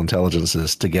artificial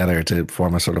intelligences together to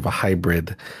form a sort of a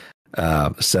hybrid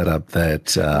setup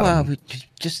that we've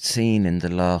just seen in the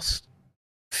last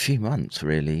few months,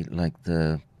 really, like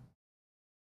the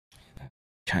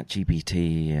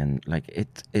ChatGPT and like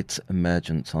its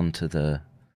emergence onto the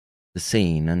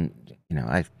scene. And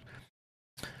I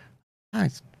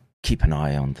keep an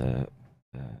eye on the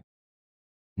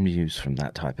news from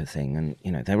that type of thing,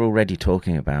 and they're already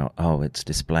talking about it's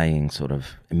displaying sort of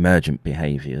emergent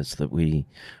behaviors that we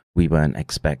weren't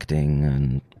expecting,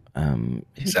 and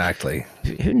exactly.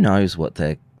 Who knows what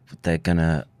they're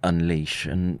gonna unleash?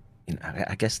 And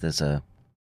I guess there's a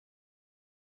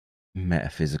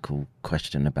metaphysical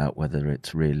question about whether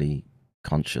it's really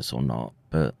conscious or not.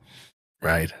 But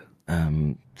right,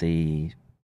 the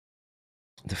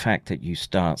fact that you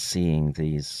start seeing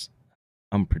these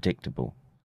unpredictable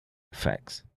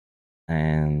effects,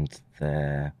 and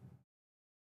there's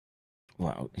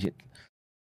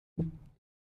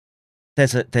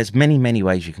many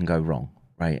ways you can go wrong,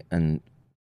 right? And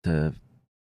the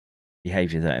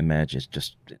behavior that emerges,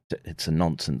 it's a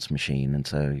nonsense machine, and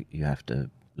so you have to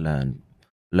learn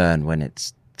when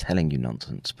it's telling you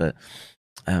nonsense. But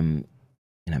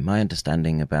my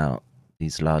understanding about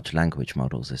these large language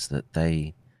models is that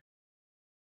the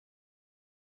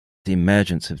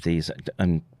emergence of these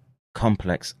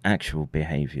complex actual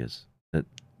behaviors that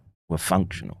were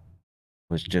functional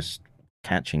was just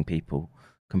catching people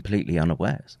completely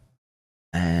unawares.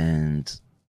 And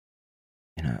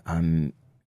I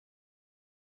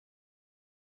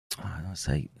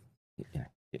say,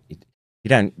 you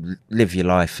don't live your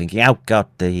life thinking, oh God,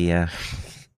 the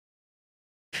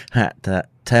that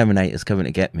Terminator's coming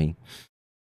to get me.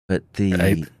 But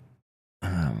it's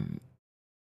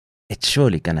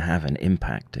surely going to have an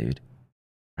impact, dude.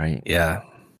 Right? Yeah.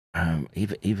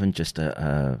 Even just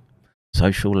a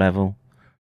social level,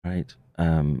 right?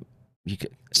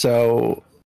 So,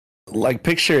 like,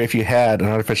 picture if you had an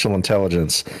artificial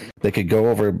intelligence that could go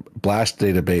over blast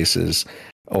databases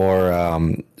or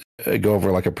go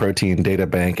over like a protein data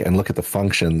bank and look at the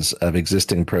functions of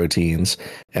existing proteins,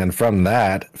 and from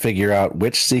that figure out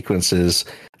which sequences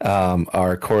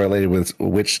are correlated with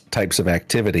which types of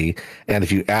activity. And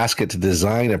if you ask it to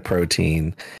design a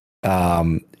protein,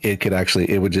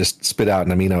 it would just spit out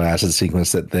an amino acid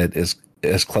sequence that is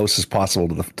as close as possible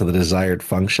to the desired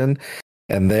function,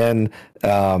 and then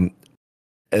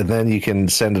you can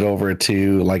send it over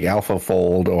to like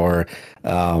AlphaFold or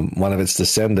one of its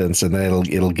descendants, and then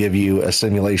it'll give you a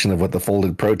simulation of what the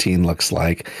folded protein looks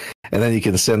like, and then you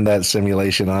can send that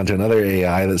simulation onto another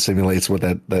AI that simulates what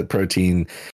that protein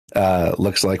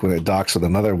looks like when it docks with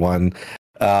another one.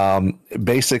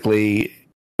 Basically,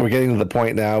 we're getting to the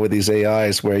point now with these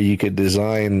AIs where you could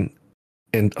design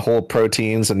whole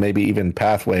proteins and maybe even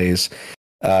pathways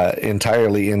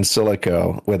entirely in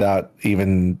silico without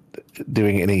even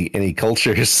doing any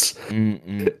cultures.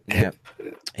 Yeah.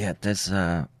 There's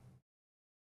well,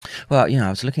 I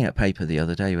was looking at a paper the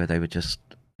other day where they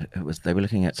were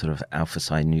looking at sort of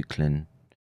alpha-synuclein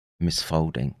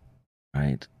misfolding,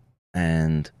 right?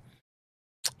 And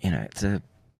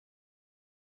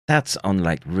that's on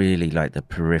like really like the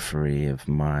periphery of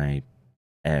my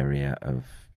area of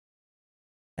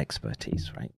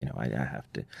expertise, right? I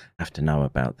have to know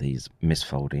about these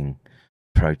misfolding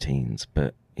proteins,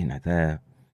 but they're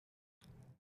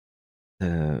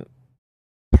the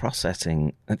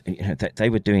processing. They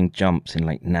were doing jumps in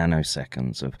like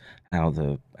nanoseconds of how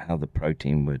the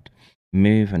protein would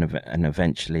move and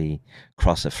eventually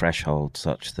cross a threshold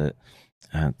such that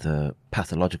the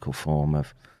pathological form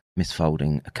of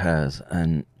misfolding occurs.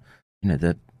 And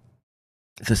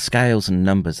the scales and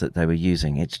numbers that they were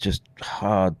using, it's just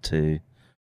hard to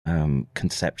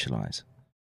conceptualize,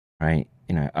 right?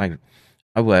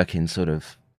 I work in sort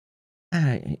of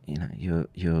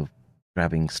you're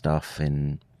grabbing stuff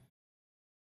in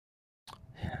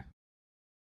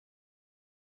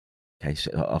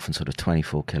so often sort of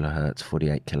 24 kilohertz,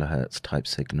 48 kilohertz type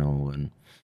signal, and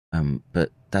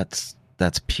but that's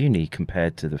puny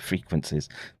compared to the frequencies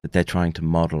that they're trying to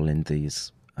model in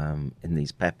these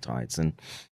peptides. And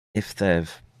if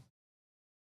they've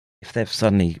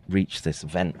suddenly reached this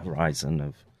event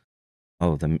horizon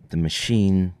of the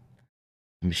machine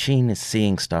is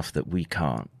seeing stuff that we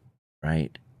can't,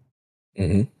 right?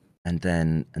 Mm-hmm. And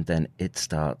then it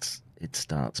starts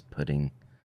putting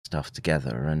stuff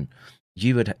together, and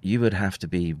you would have to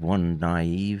be one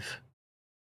naive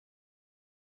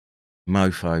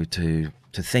mofo to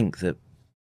think that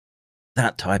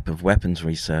type of weapons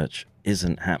research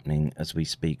isn't happening as we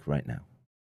speak right now.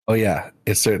 Oh yeah,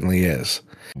 it certainly is.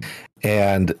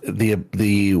 And the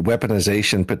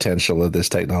weaponization potential of this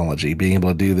technology, being able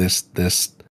to do this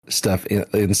stuff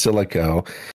in silico,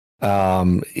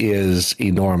 is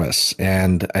enormous.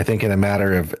 And I think in a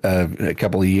matter of a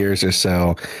couple of years or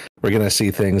so, we're going to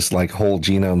see things like whole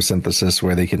genome synthesis,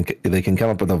 where they can come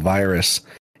up with a virus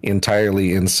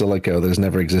entirely in silico that has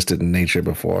never existed in nature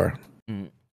before.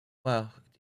 Well,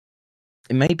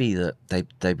 it may be that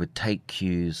they would take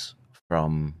cues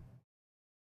from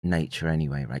nature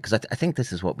anyway, right? Because I think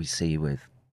this is what we see with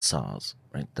SARS,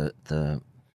 right? The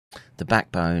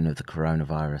backbone of the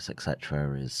coronavirus,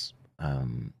 etc., is I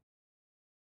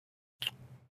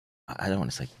don't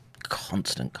want to say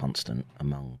constant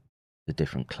among the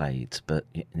different clades, but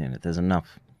there's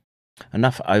enough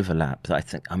overlap that I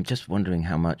think I'm just wondering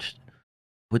how much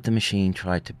would the machine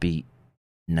try to beat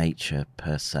nature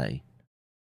per se.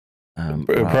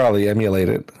 Probably emulate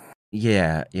it.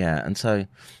 Yeah, and so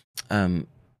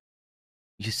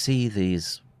you see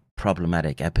these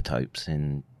problematic epitopes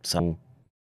in some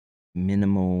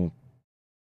minimal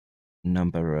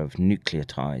number of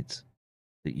nucleotides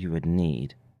that you would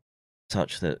need,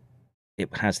 such that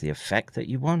it has the effect that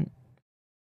you want,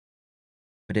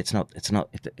 but it's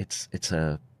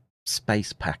a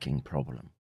space packing problem,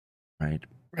 right?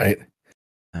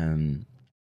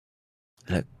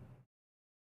 Look,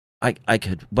 I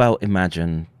could well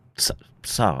imagine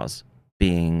SARS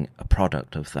being a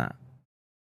product of that.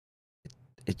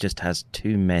 It just has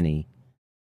too many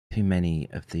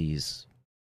of these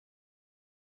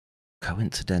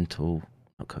toxic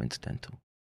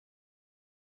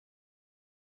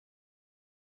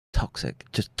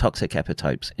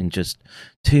epitopes in just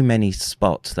too many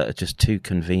spots that are just too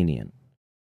convenient.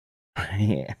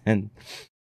 And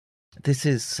this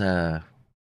is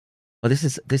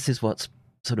what's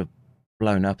sort of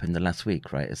blown up in the last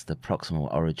week, right? It's the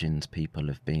proximal origins people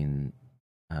have been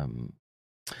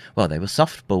they were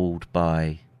softballed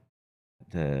by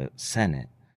the Senate,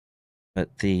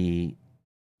 but did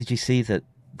you see that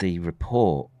the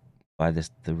report by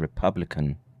the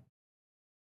Republican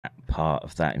part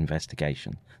of that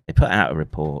investigation, they put out a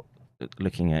report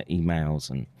looking at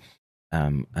emails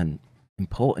and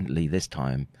importantly this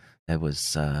time there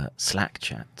was Slack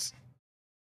chats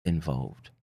involved.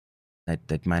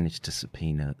 They'd managed to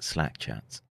subpoena Slack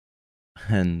chats,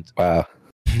 and wow,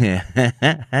 yeah,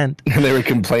 and they were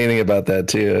complaining about that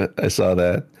too. I saw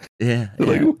that. Yeah, they're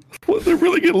like, "What? They're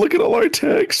really going to look at all our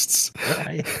texts."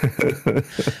 Right.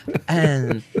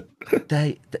 And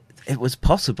it was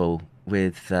possible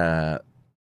with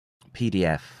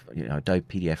PDF, Adobe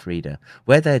PDF Reader,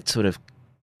 where they'd sort of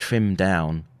trimmed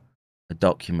down a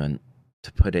document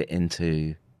to put it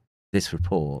into this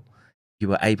report. You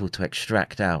were able to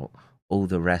extract out all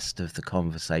the rest of the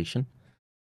conversation.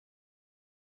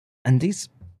 And these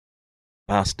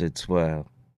bastards were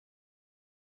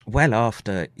well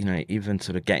after, even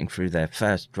sort of getting through their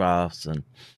first drafts and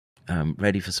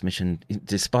ready for submission,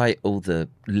 despite all the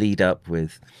lead up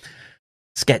with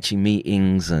sketchy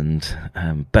meetings and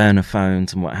burner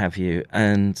phones and what have you.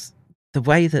 And the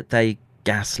way that they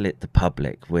gaslit the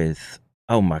public with,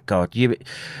 oh my God, you've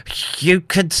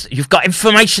got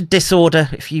information disorder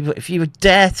if you would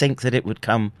dare think that it would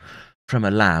come from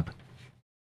a lab.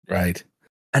 Right.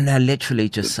 And they're literally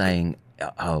just saying,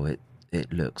 oh, it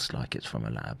looks like it's from a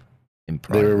lab.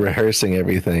 They were rehearsing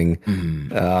everything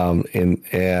and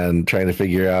trying to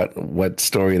figure out what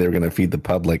story they were going to feed the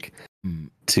public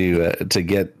to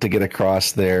get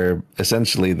across their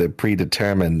essentially the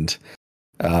predetermined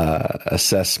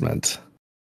assessment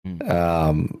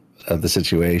of the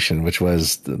situation, which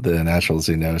was the natural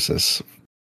zoonosis.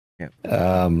 Yeah.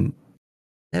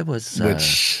 There was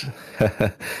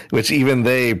which even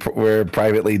they were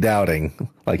privately doubting,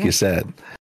 like you said.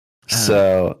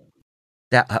 So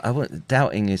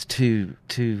doubting is too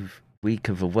weak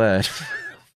of a word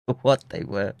for what they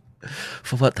were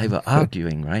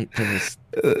arguing, right? They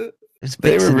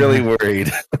were really worried.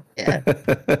 Yeah,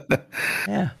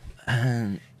 yeah,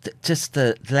 and just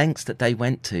the lengths that they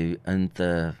went to and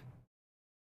the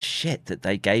shit that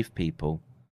they gave people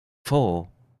for,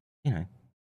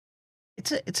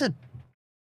 it's a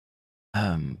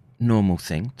normal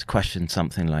thing to question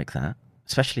something like that,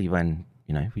 especially when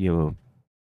you're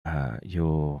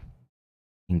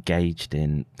engaged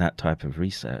in that type of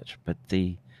research. But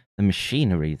the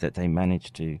machinery that they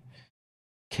managed to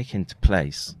kick into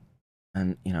place,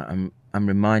 and I'm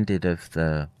reminded of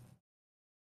the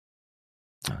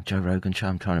Joe Rogan show.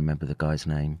 I'm trying to remember the guy's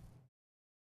name.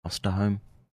 Osterholm.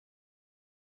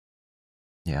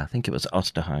 Yeah, I think it was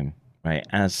Osterholm. Right,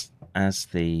 as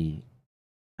the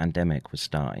pandemic was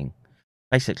starting,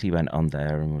 basically went on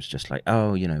there and was just like,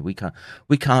 oh, we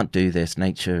can't do this.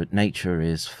 Nature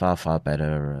is far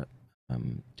better at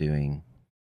doing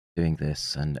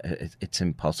this, and it's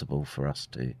impossible for us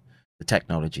to. The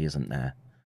technology isn't there,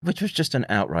 which was just an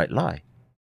outright lie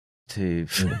to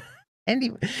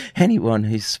anyone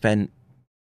who's spent.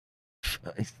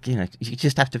 You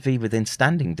just have to be within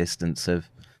standing distance of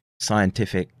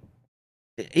scientific,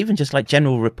 even just like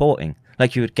general reporting,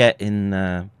 like you would get in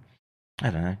I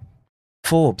don't know,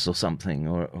 Forbes or something,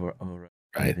 or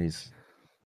right. These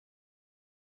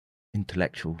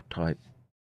intellectual type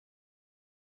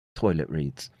toilet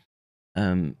reads.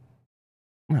 Well,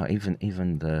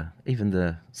 even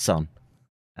the Sun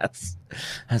has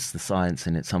the science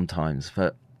in it sometimes,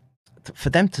 but for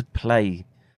them to play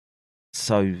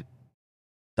so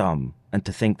dumb and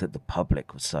to think that the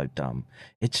public was so dumb,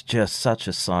 it's just such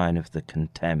a sign of the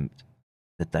contempt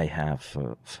that they have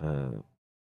for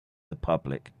the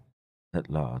public at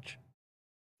large.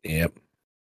 Yep.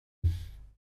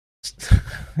 It's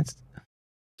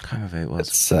kind of it was.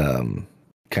 It's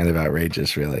kind of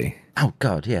outrageous, really. Oh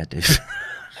God, yeah, dude.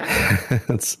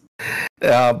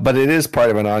 But it is part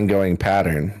of an ongoing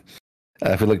pattern.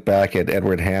 If we look back at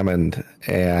Edward Hammond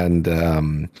and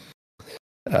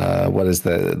what is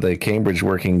the Cambridge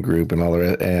Working Group and all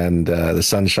the and the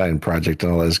Sunshine Project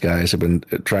and all those guys have been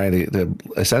trying to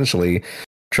essentially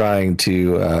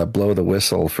blow the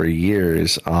whistle for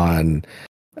years on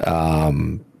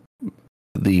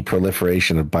the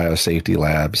proliferation of biosafety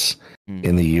labs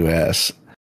in the U.S.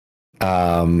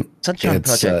 Sunshine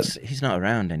Project. He's not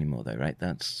around anymore, though, right?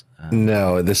 That's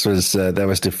no. This was that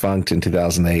was defunct in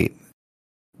 2008.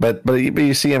 But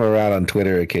you see him around on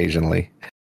Twitter occasionally.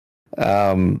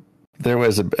 There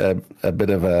was a bit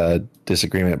of a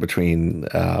disagreement between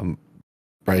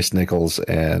Bryce Nichols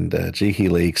and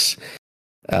GHeLeaks,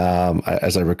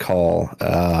 as I recall,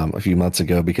 a few months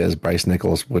ago, because Bryce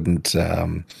Nichols wouldn't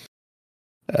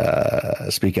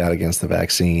speak out against the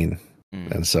vaccine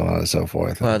and so on and so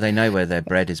forth. Well, they know where their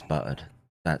bread is buttered.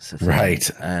 That's the thing. Right.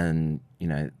 And,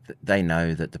 they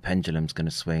know that the pendulum's going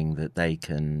to swing, that they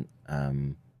can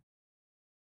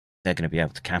they're going to be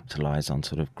able to capitalize on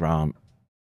sort of grant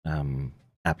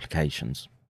applications,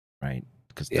 right?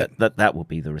 Because that will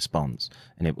be the response,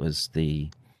 and it was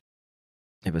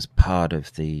part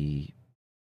of the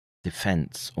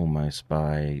defense almost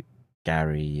by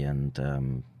Gary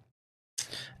and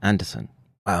Anderson.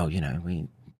 Well,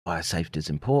 biosafety is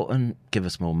important. Give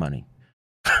us more money.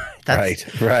 Right.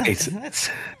 That's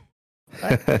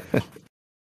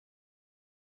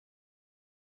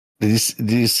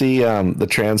Did you see the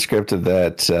transcript of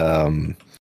that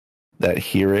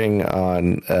hearing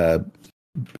on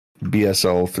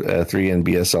BSL 3 and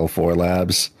BSL 4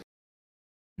 labs?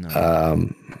 no.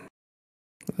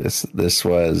 This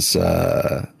was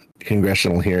a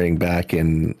congressional hearing back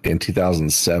in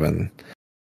 2007.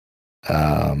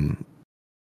 I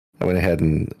went ahead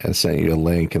and sent you a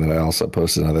link, and then I also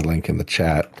posted another link in the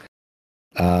chat.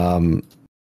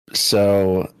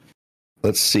 So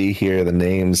let's see here the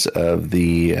names of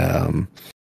the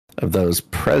of those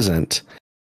present.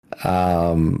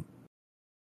 So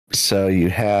you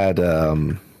had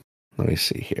let me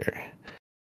see here.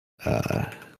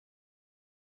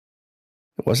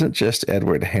 It wasn't just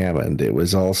Edward Hammond. It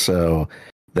was also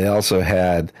they also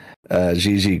had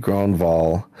Gigi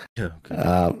Gronval.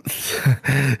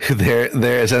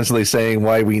 They're essentially saying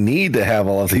why we need to have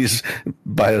all of these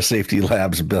biosafety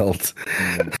labs built,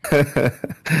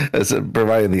 as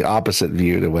providing the opposite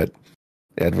view to what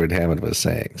Edward Hammond was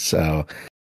saying. So,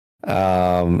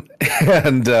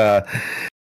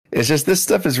 it's just this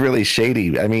stuff is really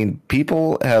shady. I mean,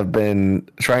 people have been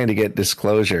trying to get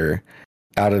disclosure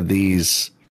out of these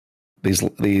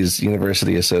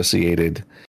university associated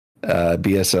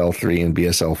BSL 3 and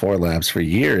BSL 4 labs for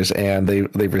years, and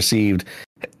they've received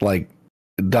like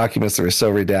documents that were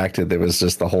so redacted that was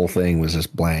just the whole thing was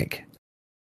just blank.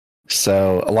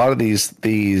 So a lot of these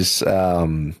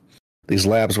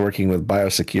labs working with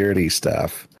biosecurity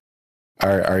stuff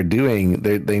are doing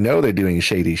they know they're doing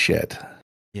shady shit.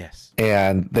 Yes.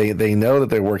 And they know that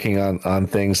they're working on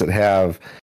things that have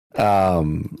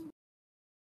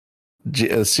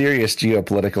serious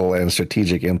geopolitical and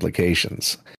strategic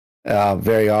implications,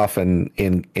 very often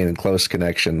in close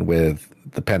connection with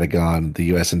the Pentagon, the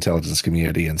U.S. intelligence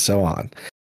community, and so on.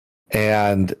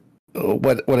 And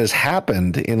what has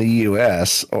happened in the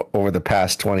U.S. over the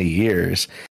past 20 years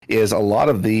is a lot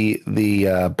of the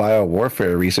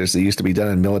biowarfare research that used to be done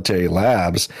in military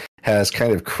labs has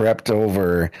kind of crept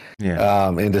over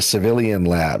into civilian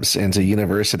labs, into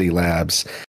university labs.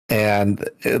 And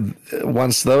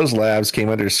once those labs came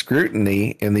under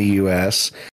scrutiny in the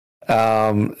U.S.,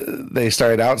 they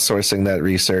started outsourcing that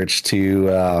research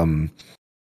to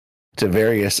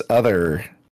various other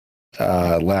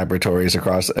laboratories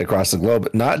across the globe,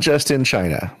 not just in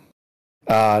China,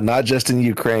 not just in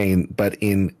Ukraine, but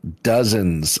in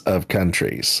dozens of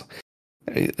countries.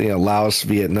 Laos,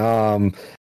 Vietnam,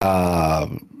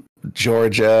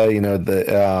 Georgia,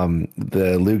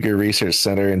 the Luger Research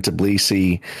Center in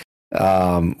Tbilisi,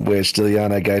 which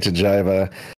Dilyana Gaitajeva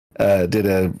did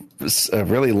a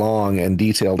really long and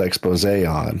detailed expose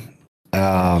on.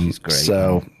 She's great,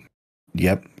 so,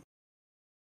 yep.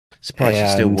 Surprised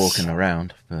she's still walking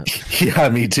around, but yeah,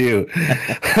 me too.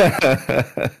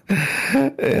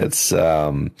 It's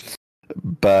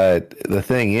but the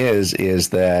thing is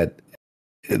that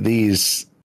these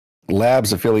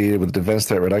labs affiliated with the Defense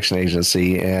Threat Reduction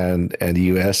Agency and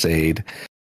USAID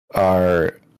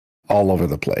are all over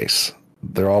the place.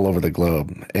 They're all over the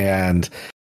globe, and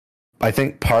I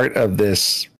think part of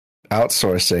this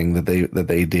outsourcing that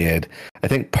they did, I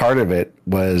think part of it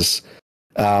was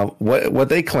what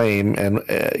they claim, and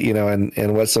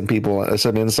and what some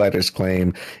insiders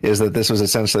claim is that this was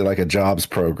essentially like a jobs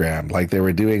program. Like they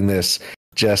were doing this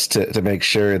just to make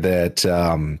sure that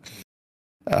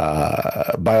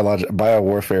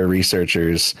biowarfare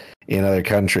researchers in other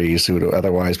countries who would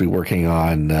otherwise be working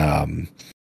on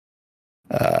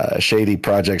shady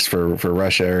projects for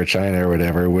Russia or China or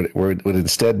whatever would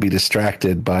instead be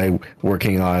distracted by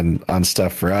working on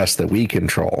stuff for us that we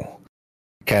control,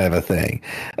 kind of a thing.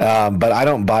 But I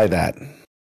don't buy that.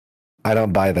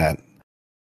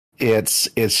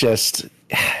 It's just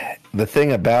the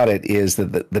thing about it is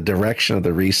that the direction of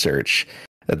the research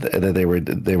that they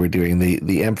were doing,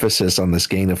 the emphasis on this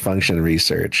gain of function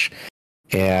research,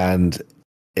 and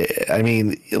I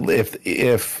mean,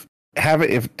 if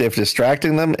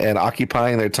distracting them and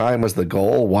occupying their time was the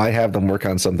goal, why have them work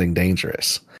on something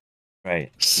dangerous?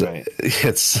 Right. So right.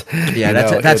 It's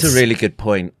that's a really good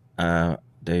point,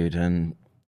 dude. And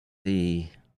why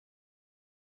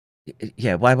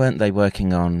weren't they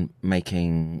working on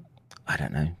making, I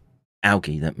don't know,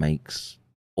 algae that makes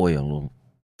oil or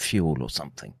fuel or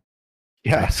something?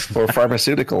 Yes, or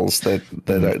pharmaceuticals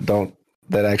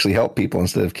that actually help people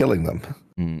instead of killing them.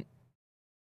 Mm.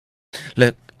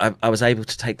 Look, I was able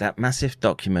to take that massive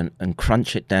document and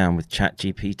crunch it down with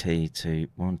ChatGPT to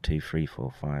 1, 2, 3,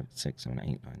 4, 5, 6, 7, 8,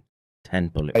 9, 10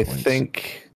 bullet points. I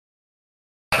think.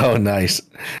 Oh, nice.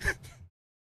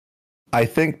 I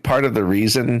think part of the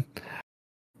reason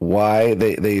why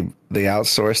they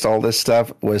outsourced all this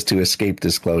stuff was to escape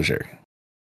disclosure,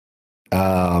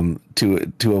 to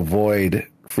avoid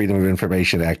Freedom of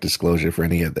Information Act disclosure for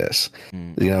any of this.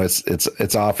 You know,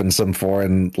 it's often some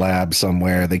foreign lab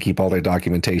somewhere. They keep all their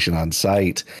documentation on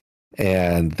site,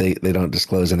 and they don't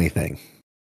disclose anything.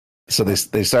 So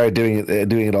they started doing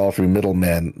it all through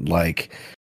middlemen like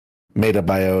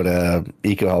Metabiota,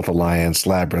 EcoHealth Alliance,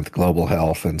 Labyrinth Global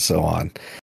Health, and so on.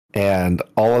 And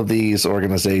all of these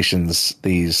organizations,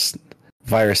 these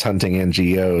virus hunting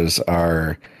NGOs,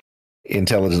 are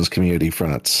intelligence community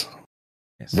fronts.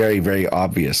 Yes. Very, very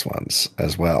obvious ones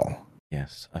as well.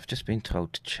 Yes, I've just been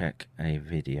told to check a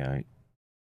video.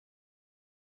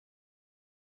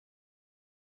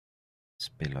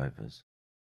 Spillovers.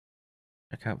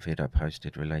 Check out video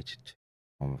posted related to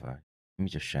convo. Let me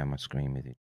just share my screen with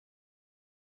you.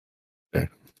 Okay.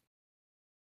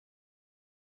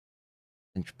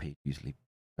 Entropy usually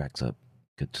backs up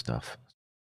good stuff.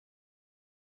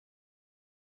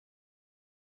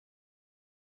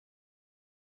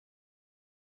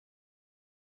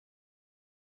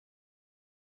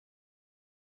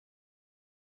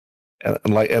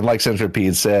 And like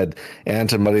Centipede said, and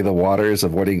to muddy the waters,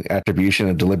 avoiding attribution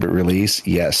and deliberate release.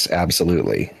 Yes,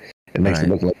 absolutely. It makes it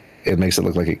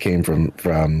look like it came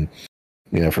from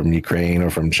Ukraine or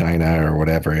from China or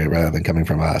whatever, rather than coming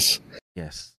from us.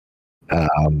 Yes.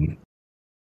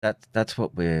 That's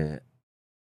what we're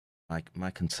like. My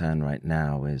concern right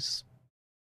now is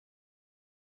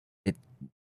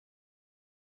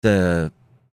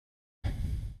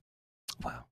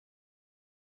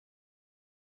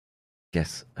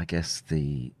I guess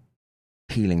the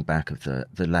peeling back of the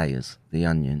layers, the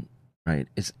onion, right,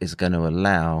 is going to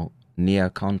allow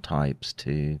neocon types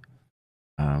to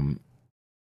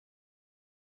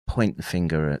point the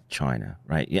finger at China,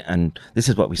 right? Yeah, and this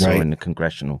is what we saw in the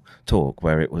congressional talk,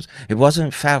 where it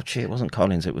wasn't Fauci, it wasn't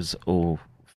Collins, it was all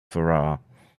Farrar.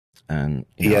 And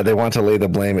they want to lay the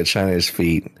blame at China's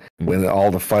feet when all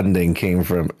the funding came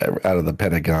from out of the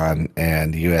Pentagon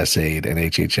and USAID and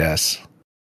HHS.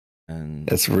 And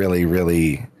it's really,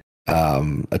 really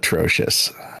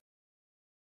atrocious.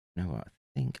 You know what? I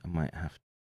think I might have to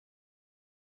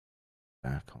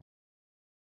back on.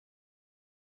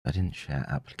 I didn't share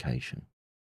application.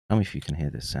 Tell me if you can hear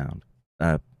this sound.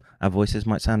 Our voices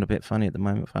might sound a bit funny at the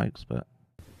moment, folks, but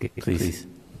please.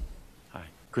 Hi,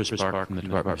 Chris Bark from the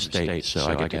Department of State. So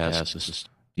I get to ask this.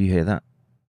 Do you hear that?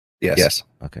 Yes.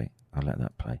 Okay, I'll let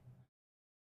that play.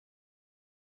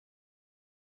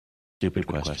 Stupid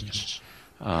questions,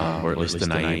 or at least the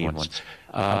naive ones.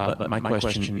 But my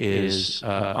question is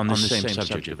on the same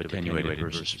subject of attenuated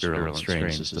versus virulent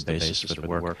strains as the basis for the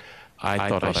work. I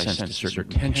thought I sensed a certain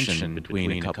tension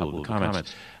between a couple of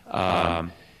comments.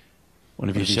 One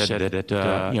of you said that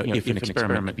if an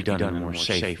experiment be done in a more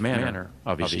safe manner,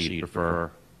 obviously you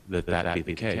prefer that be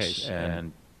the case,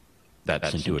 and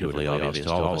that's intuitively obvious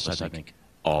to all of us, I think,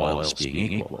 all else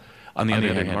being equal. On the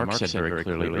other hand, Mark said very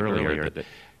clearly earlier that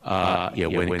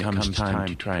when it comes time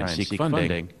to try and seek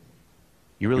funding,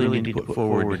 you really need to put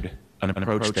forward an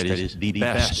approach that is the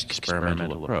best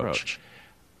experimental approach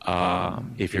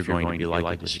if you're going to be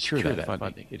likely to secure that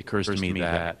funding. It occurs to me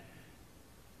that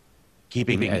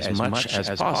keeping as much as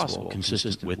possible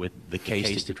consistent with the case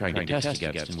that you're trying to test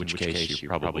against, in which case you're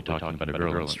probably talking about a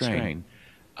virulent strain,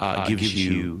 gives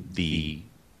you the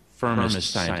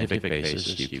firmest scientific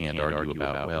basis. You can't argue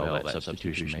about, well, that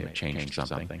substitution may have changed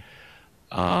something.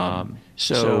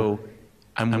 So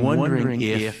I'm wondering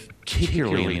if,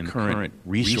 particularly in the current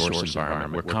resource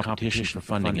environment where competition for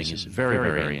funding is very,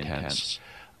 very intense,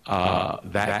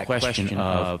 that question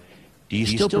of, do you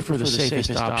still prefer the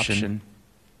safest option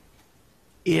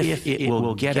if it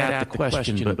will get at the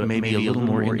question, but maybe a little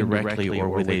more indirectly or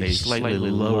with a slightly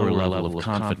lower level of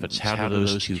confidence? How do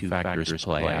those two factors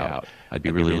play out? I'd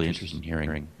be really interested in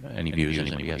hearing any views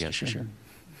anybody has to share.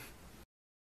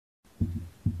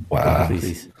 Wow.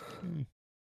 Please.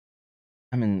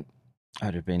 I mean,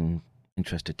 I'd have been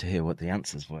interested to hear what the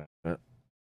answers were, but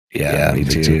yeah, me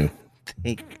too.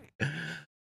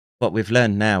 What we've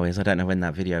learned now is, I don't know when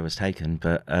that video was taken,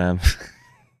 but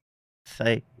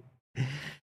they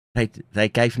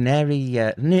gave nary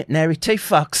two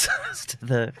fucks as to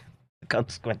the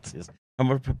consequences, and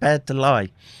were prepared to lie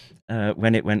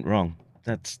when it went wrong.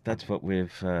 That's what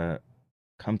we've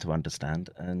come to understand.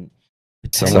 And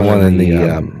someone in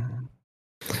the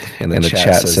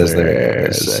chat says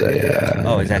there's a,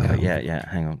 oh, exactly. Yeah.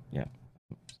 Hang on. Yeah.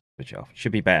 Switch it off.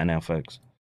 Should be better now, folks.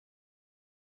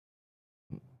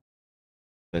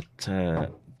 But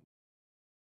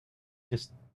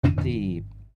just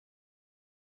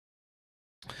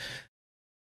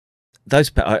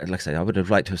those, like I say, I would have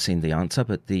liked to have seen the answer,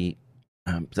 but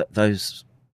those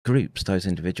groups, those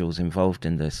individuals involved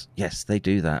in this, yes, they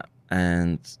do that,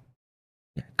 and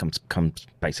it comes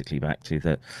basically back to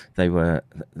that they were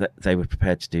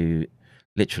prepared to do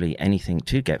literally anything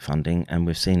to get funding, and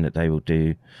we've seen that they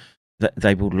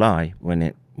will lie when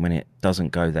it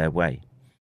doesn't go their way.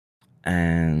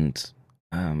 And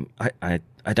I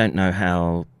don't know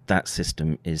how that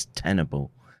system is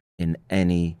tenable in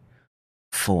any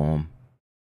form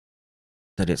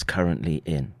that it's currently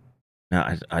in.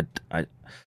 Now, I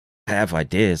have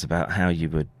ideas about how you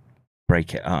would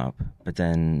break it up, but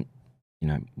then,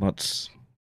 what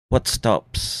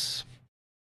stops,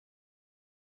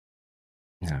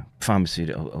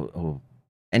 pharmaceutical or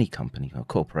any company or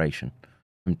corporation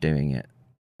from doing it,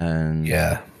 and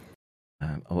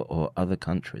or other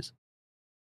countries,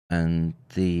 and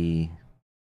there's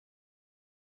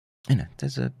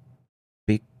a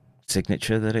big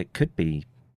signature that it could be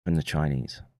from the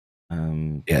Chinese.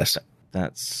 Yes,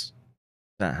 that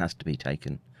has to be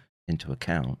taken into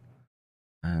account.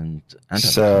 And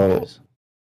so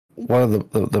one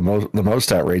of the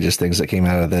most outrageous things that came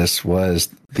out of this was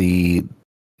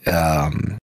how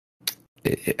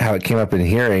it came up in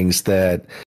hearings that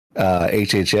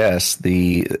HHS,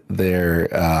 their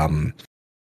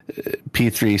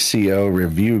P3CO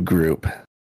review group,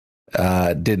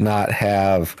 did not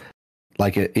have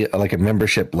like a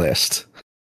membership list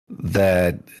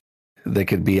that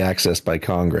could be accessed by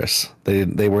Congress.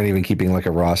 They weren't even keeping like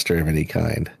a roster of any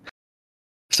kind.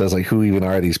 So it's like, who even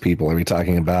are these people? Are we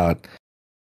talking about,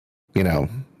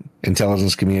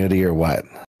 intelligence community or what?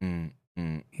 And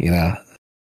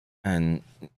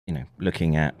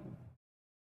looking at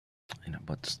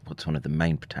what's one of the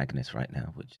main protagonists right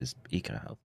now, which is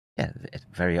EcoHealth. Yeah, it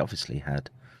very obviously had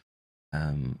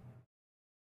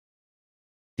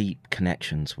deep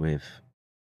connections with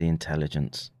the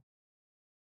intelligence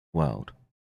world,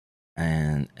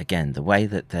 and again, the way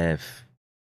that they're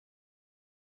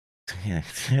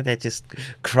just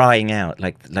crying out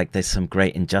like there's some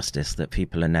great injustice, that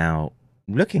people are now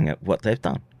looking at what they've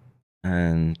done,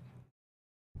 and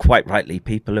quite rightly,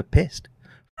 people are pissed.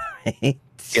 Right?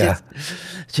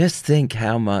 Just think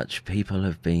how much people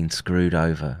have been screwed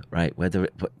over, right?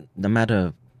 No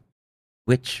matter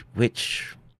which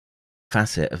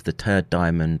facet of the turd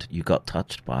diamond you got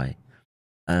touched by,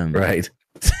 right?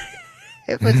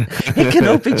 It can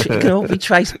all be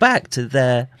traced back to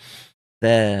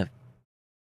their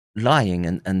lying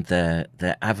and their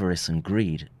avarice and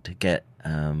greed to get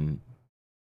the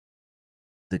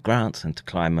grants and to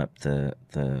climb up the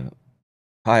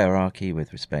hierarchy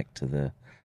with respect to the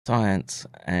science,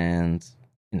 and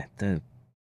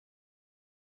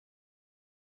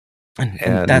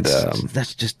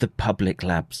that's just the public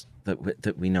labs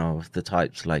that we know of, the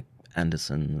types like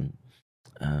Anderson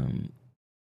and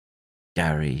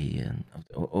Gary and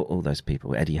all those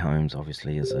people. Eddie Holmes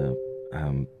obviously is a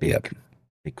big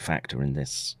factor in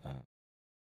this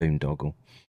boondoggle.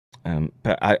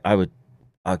 But I would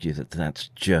argue that that's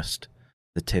just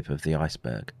the tip of the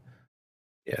iceberg.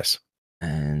 Yes.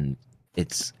 And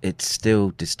it's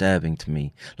still disturbing to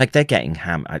me. Like, they're getting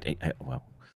hammered. Well,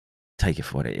 take it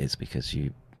for what it is, because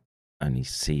you only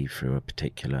see through a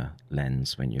particular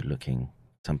lens when you're looking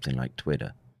something like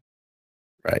Twitter.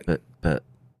 Right. But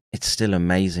it's still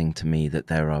amazing to me that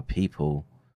there are people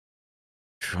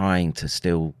trying to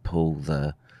still pull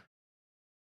the,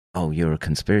 you're a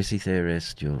conspiracy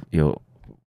theorist, you're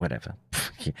whatever.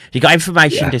 You got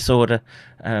information disorder.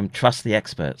 Trust the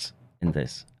experts in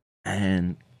this.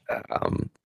 And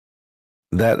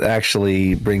that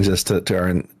actually brings us to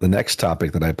the next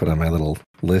topic that I put on my little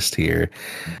list here.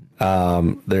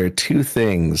 There are two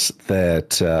things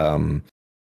that I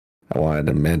wanted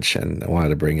to mention. I wanted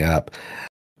to bring up.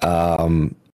 A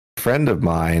friend of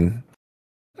mine,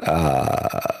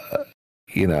 kind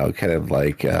of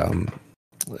like, you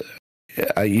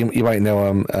might know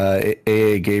him,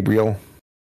 A.A. Gabriel.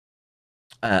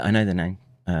 I know the name.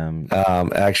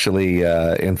 Actually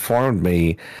informed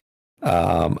me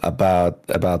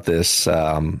about this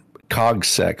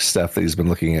CogSec stuff that he's been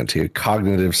looking into,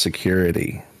 cognitive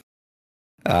security.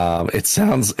 It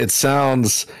sounds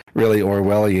really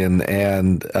Orwellian,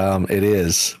 and it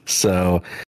is. So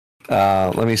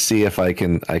let me see if I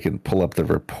can pull up the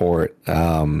report.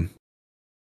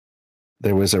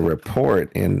 there was a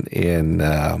report in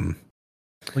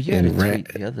Well, you had a tweet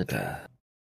the other day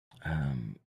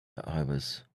that I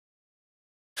was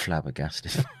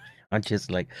flabbergasted. I'm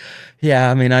just like, yeah,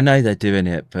 I mean, I know they're doing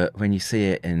it, but when you see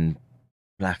it in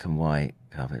black and white,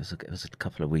 God, it was a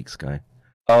couple of weeks ago.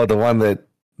 Oh, the one that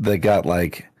got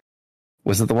like,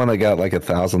 was it the one that got like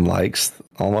 1,000 likes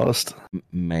almost?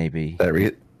 Maybe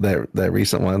that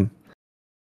recent one.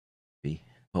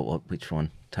 What? Which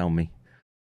one? Tell me.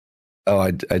 Oh,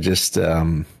 I just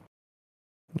let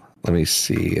me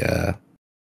see.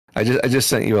 I just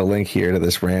sent you a link here to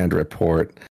this Rand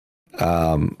report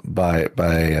by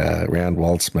Rand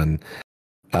Waltzman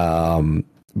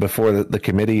before the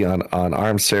Committee on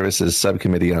Armed Services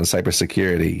Subcommittee on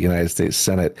Cybersecurity, United States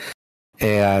Senate,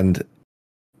 and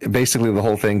basically the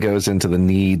whole thing goes into the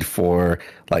need for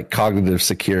like cognitive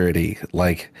security.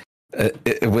 Like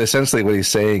essentially what he's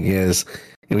saying is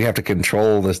we have to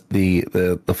control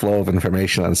the flow of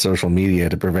information on social media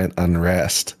to prevent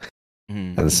unrest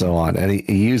and so on. And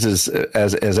he uses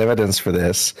as evidence for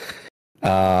this,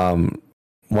 one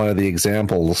of the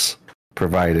examples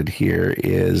provided here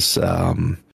is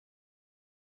let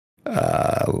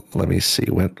me see,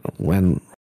 when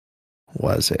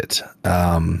was it?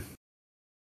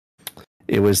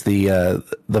 It was the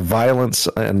violence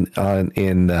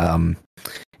in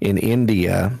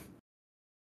India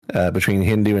between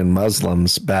Hindu and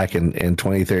Muslims back in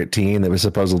 2013 that was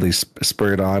supposedly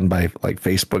spurred on by like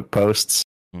Facebook posts.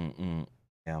 That's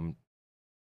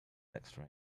right.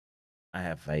 I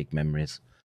have vague memories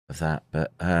of that,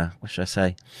 but what should I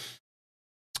say?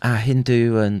 Our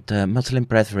Hindu and Muslim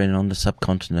brethren on the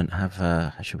subcontinent have,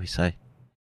 how should we say,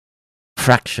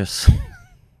 fractious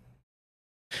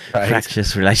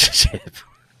relationship.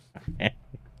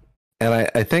 And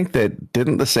I think that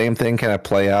didn't the same thing kind of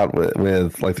play out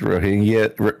with like the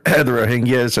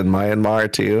Rohingyas in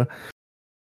Myanmar too?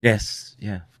 Yes,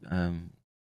 yeah.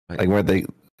 Like where they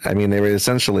were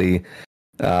essentially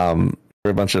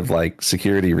a bunch of like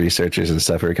security researchers and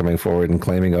stuff who are coming forward and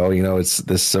claiming, oh, it's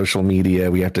this social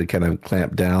media, we have to kind of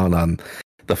clamp down on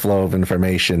the flow of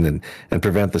information and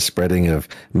prevent the spreading of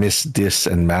dis,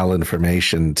 and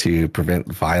malinformation to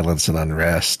prevent violence and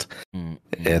unrest.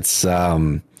 It's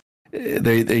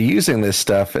they're using this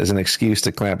stuff as an excuse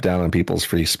to clamp down on people's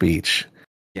free speech.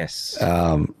 Yes.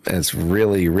 It's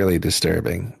really, really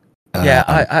disturbing.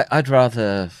 Yeah, I'd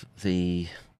rather the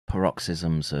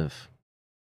paroxysms of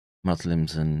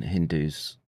Muslims and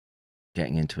Hindus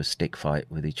getting into a stick fight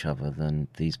with each other than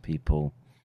these people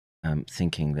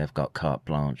thinking they've got carte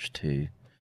blanche to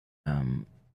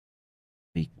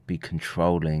be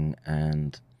controlling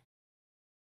and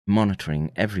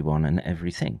monitoring everyone and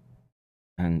everything.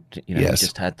 And we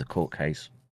just had the court case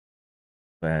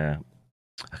where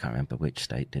I can't remember which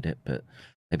state did it, but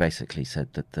they basically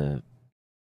said that the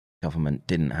government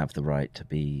didn't have the right to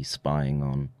be spying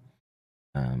on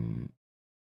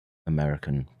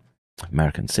American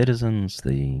citizens.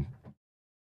 It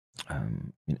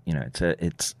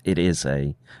is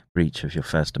a breach of your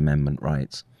First Amendment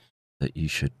rights that you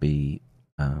should be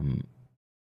that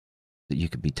you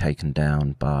could be taken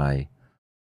down by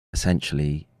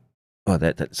essentially. Well,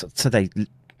 so they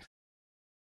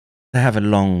have a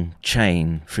long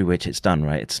chain through which it's done,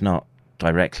 right? It's not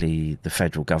directly the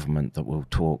federal government that will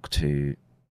talk to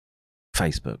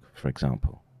Facebook, for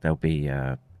example. There'll be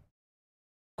a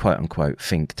quote-unquote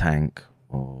think tank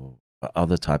or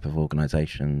other type of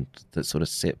organization that sort of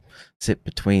sit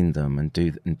between them and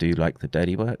do like the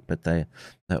dirty work, but they're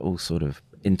all sort of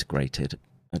integrated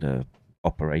at a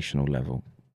operational level.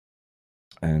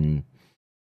 And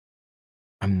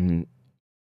I'm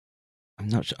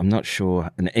not sure,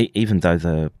 and even though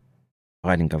the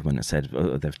Biden government has said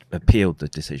they've appealed the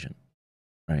decision,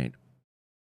 right?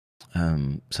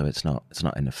 So it's not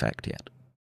in effect yet.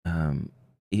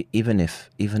 Even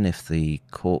if the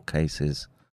court cases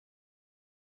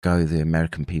go the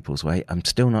American people's way, I'm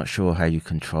still not sure how you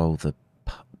control the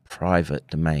private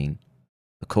domain,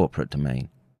 the corporate domain,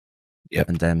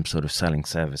 and them sort of selling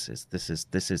services. This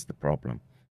is the problem.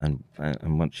 And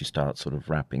once you start sort of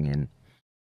wrapping in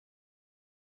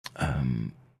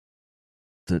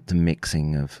the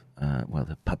mixing of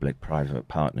the public-private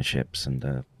partnerships and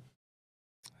the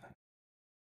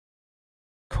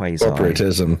quasi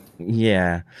corporatism,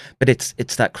 but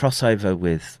it's that crossover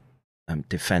with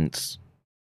defense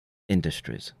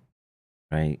industries,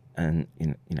 right? And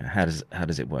how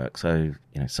does it work? So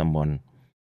someone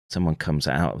comes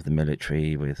out of the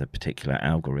military with a particular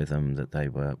algorithm that they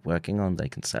were working on. They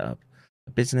can set up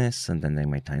a business, and then they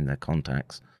maintain their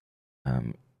contacts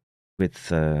with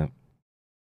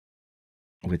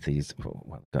these.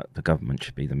 Well, the government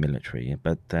should be the military,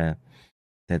 but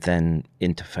they're then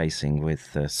interfacing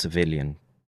with the civilian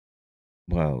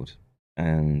world.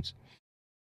 And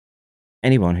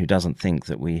anyone who doesn't think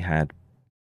that we had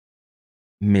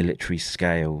military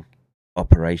scale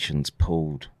operations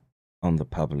pulled on the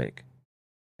public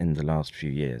in the last few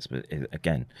years, but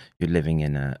again, you're living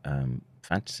in a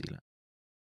fantasy land.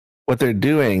 What they're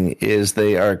doing is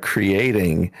they are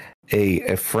creating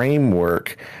a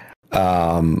framework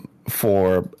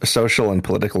for social and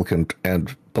political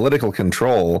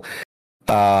control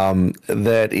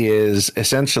that is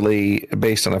essentially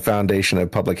based on a foundation of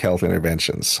public health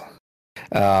interventions.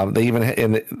 They even,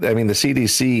 the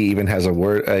CDC even has an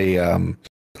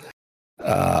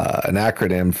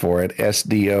acronym for it,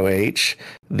 SDOH,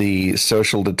 the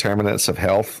social determinants of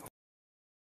health.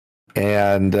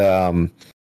 And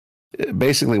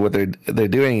basically what they're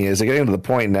doing is they're getting to the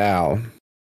point now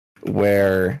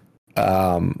where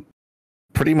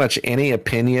pretty much any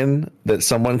opinion that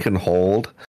someone can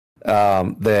hold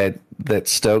that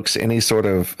stokes any sort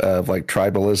of like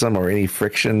tribalism or any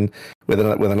friction with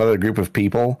another group of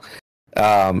people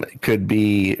could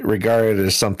be regarded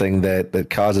as something that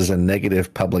causes a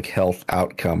negative public health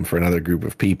outcome for another group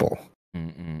of people.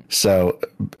 Mm-mm. So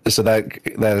that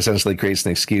essentially creates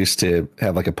an excuse to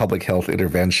have like a public health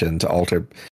intervention to alter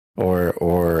or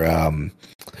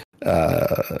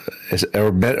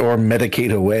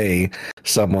medicate away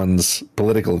someone's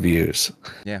political views.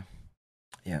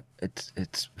 Yeah,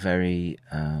 it's very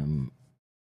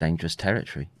dangerous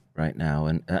territory right now,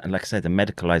 and like I said, the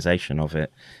medicalization of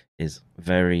it is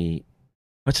very.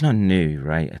 Well, it's not new,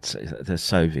 right? It's the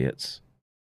Soviets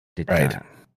did that,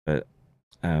 but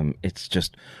it's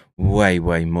just way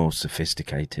more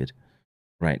sophisticated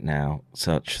right now,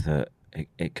 such that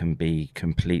it can be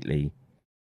completely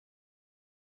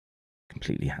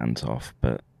hands off.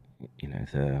 But you know,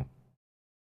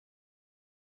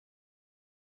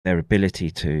 their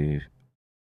ability to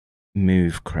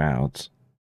move crowds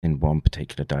in one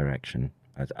particular direction,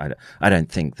 I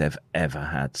don't think they've ever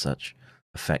had such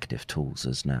effective tools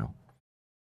as now.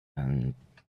 And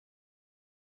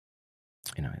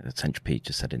you know, the Centipede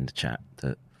just said in the chat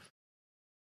that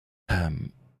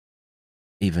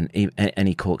even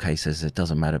any court cases, it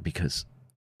doesn't matter because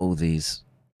all these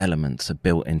elements are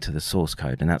built into the source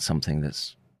code, and that's something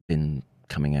that's been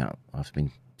coming out. I've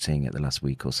been seeing it the last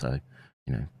week or so.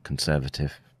 You know,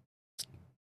 conservative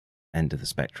end of the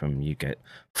spectrum, you get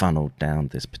funneled down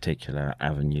this particular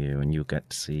avenue, and you'll get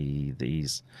to see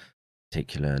these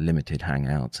particular limited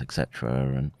hangouts,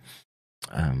 etc.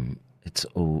 And it's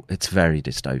very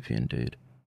dystopian, dude.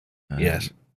 Yes.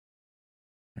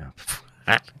 Yeah.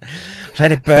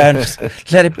 Let it burn.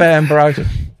 Let it burn, bro.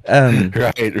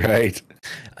 Right.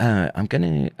 I'm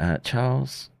gonna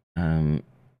Charles.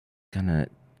 Gonna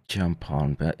jump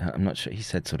on, but I'm not sure. He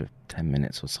said sort of 10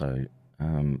 minutes or so.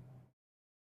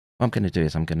 What I'm gonna do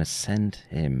is I'm gonna send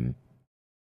him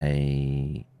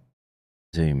a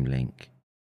Zoom link,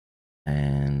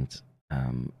 and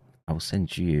I will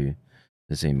send you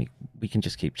the Zoom. We can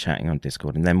just keep chatting on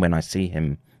Discord, and then when I see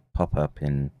him pop up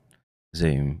in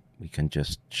Zoom, we can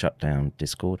just shut down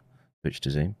Discord, switch to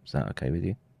Zoom. Is that okay with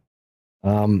you?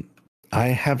 I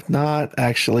have not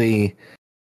actually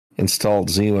installed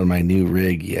Zoom on my new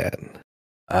rig yet.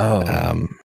 Oh.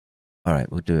 All right,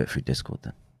 we'll do it through Discord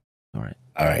then. All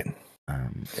right.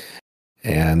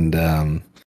 And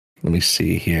let me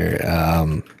see here.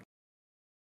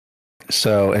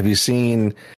 So have you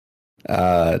seen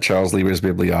Charles Lieber's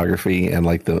bibliography and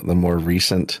like the more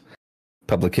recent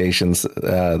publications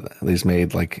he's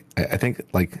made? Like I think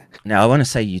like. Now I want to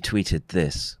say you tweeted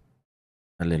this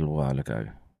a little while ago.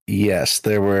 Yes,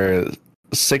 there were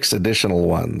 6 additional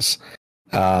ones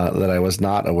that I was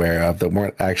not aware of that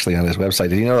weren't actually on his website.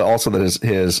 Did you know also that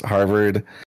his Harvard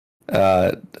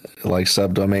like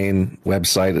subdomain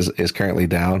website is currently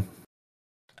down?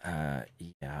 Yeah,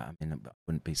 I mean, I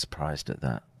wouldn't be surprised at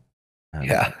that.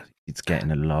 Yeah, it's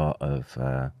getting a lot of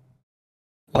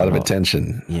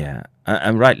attention. Yeah,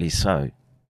 and rightly so.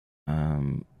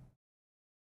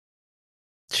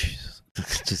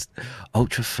 Just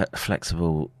ultra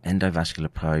flexible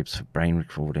endovascular probes for brain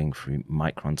recording through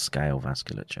micron scale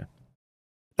vasculature.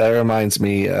 That reminds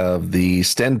me of the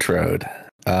Stentrode.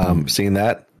 Seen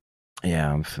that? Yeah,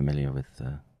 I'm familiar with.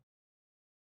 Let's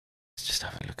just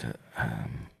have a look at.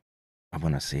 I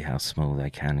want to see how small they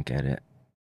can get it.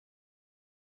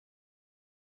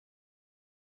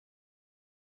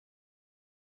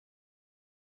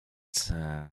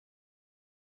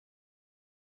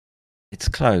 It's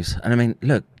close, and I mean,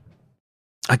 look,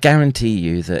 I guarantee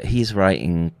you that he's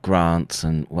writing grants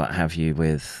and what have you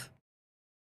with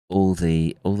all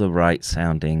the right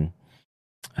sounding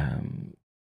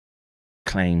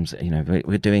claims,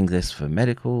 we're doing this for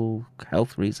medical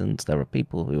health reasons. There are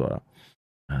people who are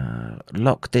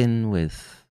locked in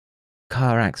with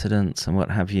car accidents and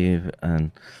what have you,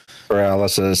 and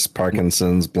paralysis,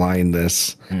 Parkinson's,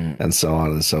 blindness, and so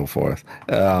on and so forth.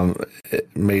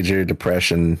 Major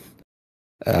depression.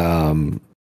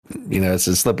 It's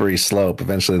a slippery slope.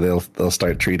 Eventually, they'll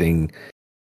start treating,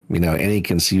 any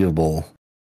conceivable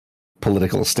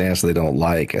political stance they don't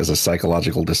like as a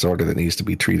psychological disorder that needs to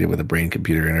be treated with a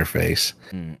brain-computer interface.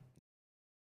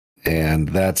 And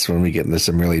that's when we get into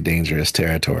some really dangerous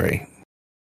territory.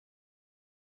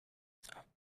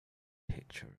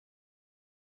 Picture.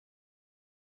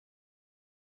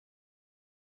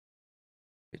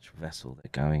 Which vessel they're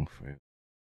going through.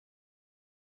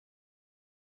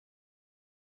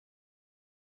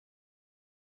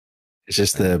 It's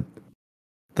just the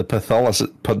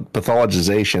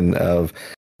pathologization of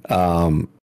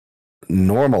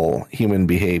normal human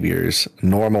behaviors,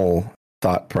 normal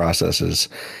thought processes,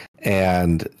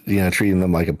 and treating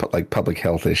them like public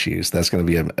health issues. That's going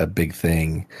to be a big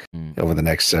thing over the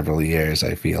next several years,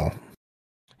 I feel.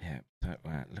 Yeah,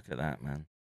 look at that, man.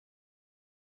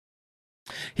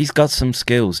 He's got some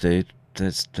skills, dude.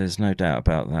 There's no doubt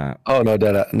about that. Oh, no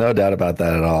doubt about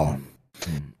that at all.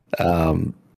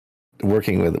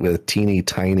 Working with teeny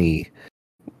tiny,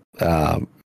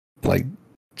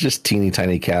 just teeny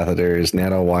tiny catheters,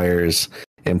 nanowires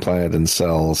implanted in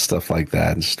cells, stuff like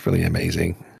that. It's just really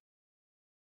amazing.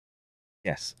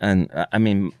 Yes, and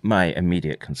my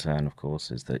immediate concern, of course,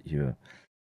 is that you're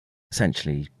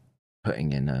essentially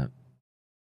putting in a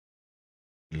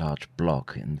large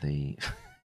block in the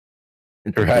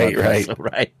right. Vessel,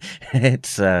 right.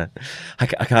 It's I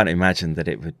can't imagine that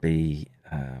it would be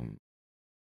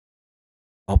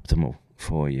optimal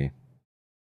for you.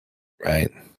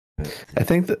 Right. I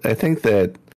think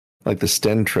that like the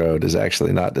stentrode is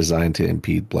actually not designed to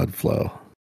impede blood flow.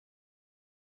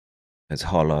 It's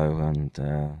hollow and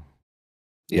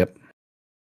yep.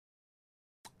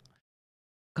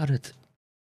 God,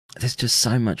 there's just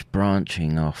so much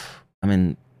branching off.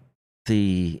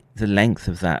 The length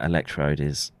of that electrode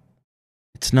it's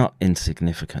not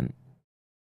insignificant.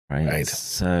 Right.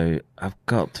 So I've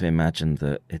got to imagine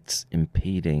that it's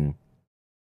impeding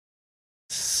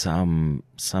some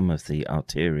of the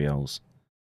arterioles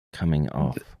coming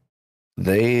off.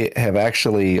 They have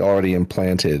actually already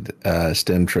implanted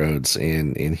stentrodes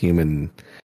in human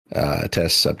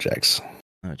test subjects.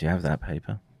 Oh, do you have that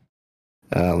paper?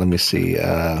 Let me see.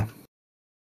 And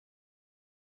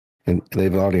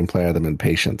they've already implanted them in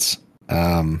patients.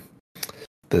 The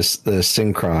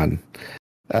Synchron.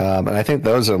 And I think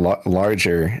those are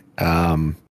larger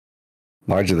than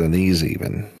these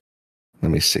even.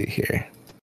 Let me see here.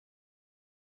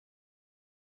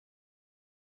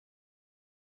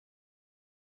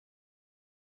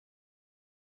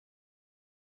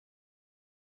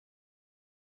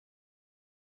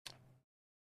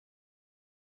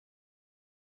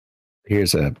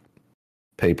 Here's a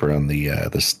paper on the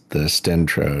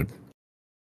stentrode.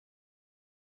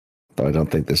 Though I don't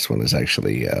think this one is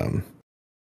actually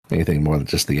anything more than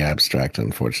just the abstract,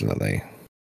 unfortunately.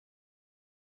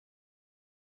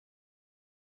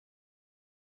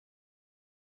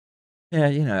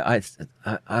 Yeah, I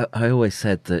always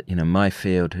said that my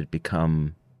field had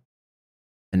become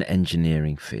an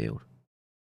engineering field,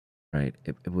 right?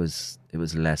 It was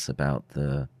less about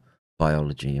the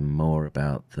biology and more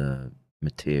about the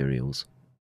materials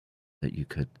that you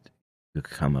could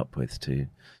come up with to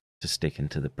stick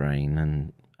into the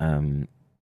brain, and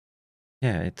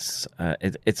it's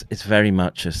very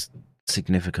much a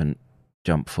significant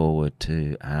jump forward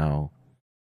to how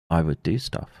I would do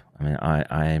stuff.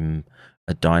 I'm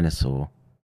a dinosaur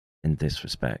in this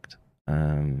respect.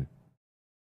 I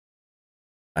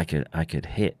could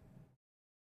hit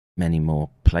many more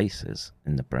places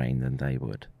in the brain than they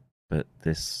would, but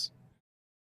it's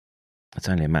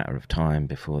only a matter of time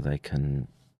before they can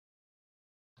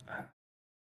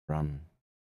run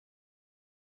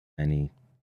any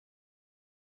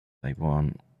they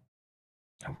want.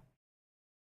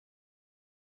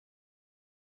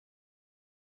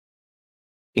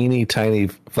 Teeny tiny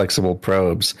flexible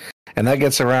probes, and that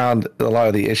gets around a lot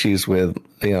of the issues with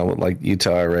like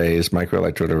Utah arrays,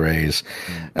 microelectrode arrays,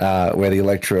 where the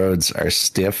electrodes are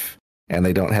stiff and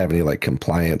they don't have any like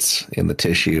compliance in the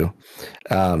tissue.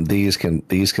 These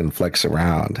can flex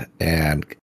around, and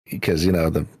because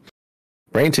the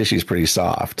brain tissue is pretty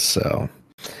soft, so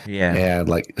yeah, and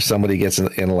like somebody gets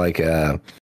in like a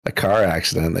car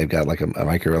accident, they've got like a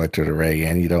microelectrode array,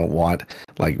 and you don't want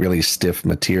like really stiff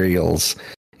materials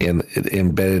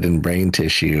embedded in brain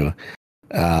tissue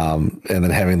and then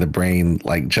having the brain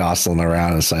like jostling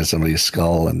around inside somebody's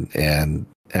skull and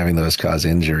having those cause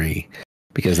injury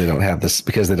because they don't have the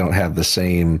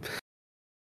same,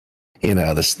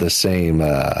 the same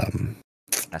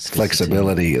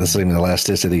flexibility, the same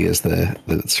elasticity as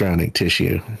the surrounding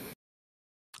tissue.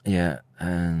 Yeah,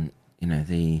 and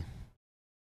it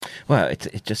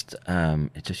just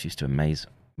used to amaze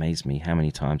me how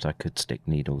many times I could stick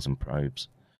needles and probes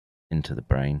into the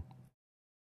brain.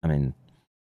 I mean,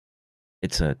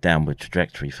 it's a downward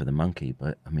trajectory for the monkey,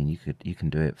 but I mean, you can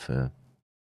do it for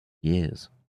years.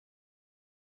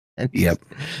 And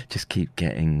just keep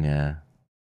getting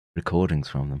recordings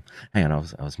from them. Hang on, I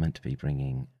was meant to be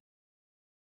bringing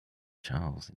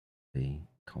Charles into the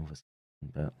conversation,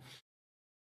 but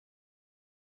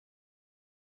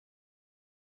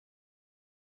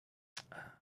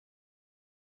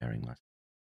very much.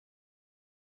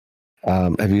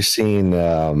 Have you seen?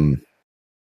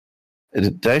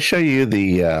 Did I show you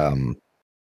the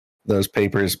those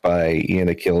papers by Ian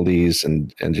Achilles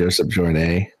and Joseph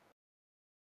Journet?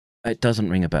 It doesn't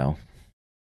ring a bell.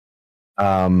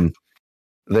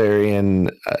 They're in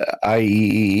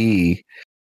IEEE,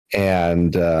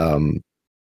 and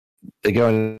they go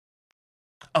in.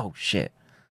 Oh shit!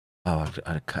 Oh,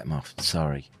 I cut him off.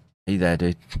 Sorry. Are you there,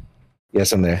 dude?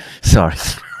 Yes, I'm there. Sorry.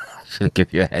 Should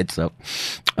give you a heads up.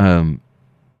 You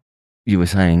were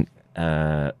saying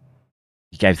you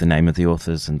gave the name of the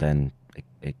authors and then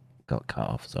it got cut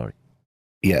off. Sorry.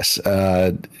 Yes,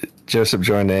 Joseph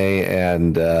Journet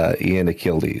and Ian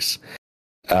Achilles.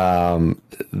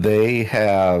 They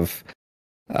have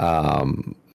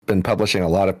been publishing a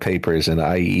lot of papers in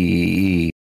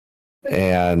IEEE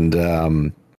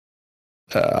and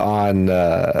on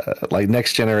like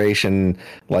next generation,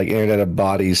 like Internet of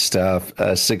Bodies stuff,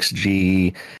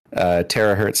 6G,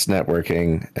 terahertz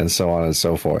networking, and so on and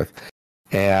so forth.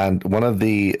 And one of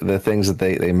the things that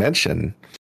they mention,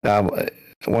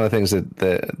 one of the things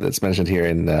that's mentioned here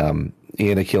in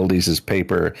Ian Achilles'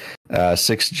 paper,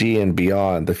 6G and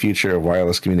Beyond, the Future of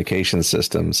Wireless Communication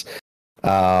Systems,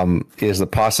 is the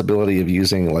possibility of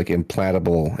using like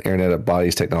implantable Internet of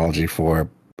Bodies technology for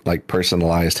like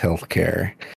personalized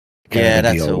healthcare. Yeah,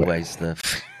 that's always the.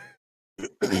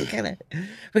 We're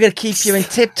gonna keep you in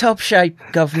tip-top shape,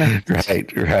 Governor.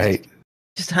 Right.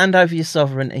 Just hand over your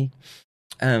sovereignty.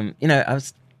 I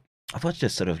was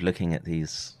just sort of looking at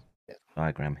these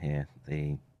diagram here,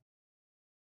 the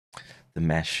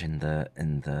mesh in the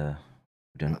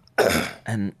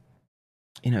and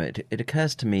it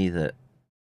occurs to me that.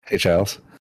 Hey, Charles.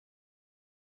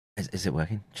 Is it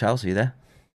working? Charles, are you there?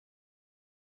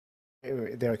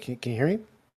 There, can you hear me?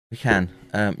 We can.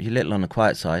 You're a little on the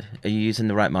quiet side. Are you using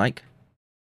the right mic?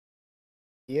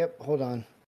 Yep. Hold on.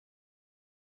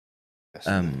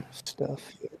 Stuff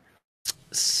here.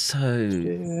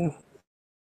 So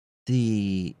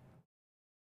the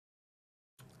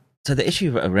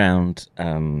issue around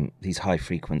these high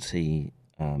frequency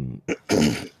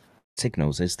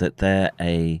signals is that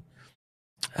they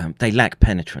lack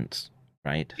penetrance,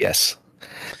 right? Yes.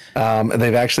 And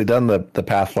they've actually done the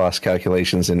path loss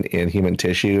calculations in human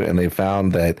tissue, and they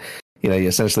found that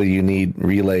essentially you need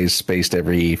relays spaced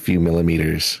every few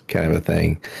millimeters, kind of a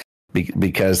thing,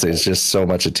 because there's just so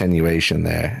much attenuation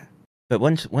there. But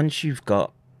once you've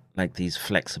got like these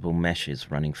flexible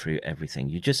meshes running through everything,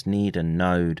 you just need a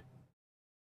node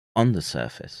on the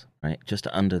surface, right, just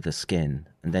under the skin,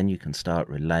 and then you can start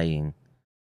relaying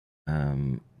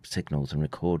signals and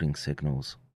recording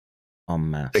signals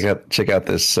en masse. Check out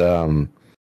this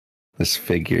this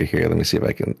figure here. Let me see if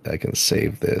I can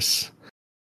save this.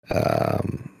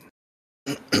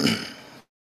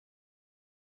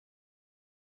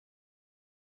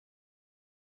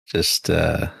 Just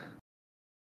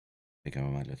what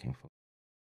am I looking for?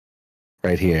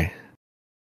 Right here.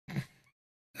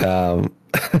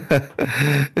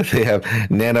 They have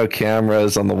nano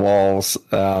cameras on the walls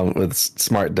with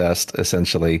smart dust,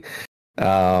 essentially.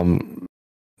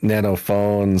 Nano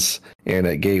phones,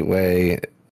 internet gateway,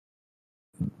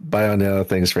 bio-nano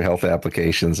things for health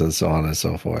applications, and so on and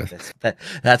so forth.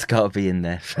 That's got to be in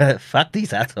there. Fuck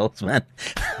these assholes, man.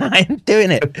 I ain't doing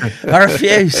it. I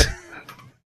refuse.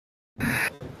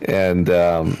 And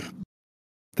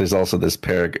there's also these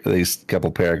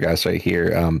couple paragraphs right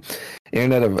here.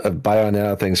 Internet of Bio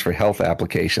Nano Things for health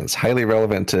applications, highly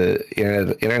relevant to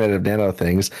Internet of Nano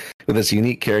Things with its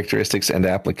unique characteristics and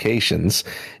applications,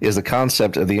 is the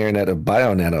concept of the Internet of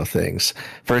Bio Nano Things.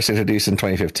 First introduced in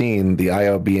 2015, the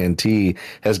IOBNT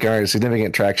has garnered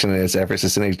significant traction in its efforts to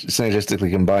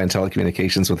synergistically combine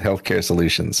telecommunications with healthcare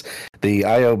solutions. The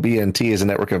IOBNT is a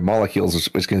network of molecules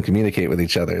which can communicate with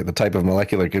each other. The type of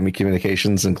molecular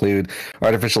communications include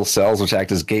artificial cells, which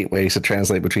act as gateways to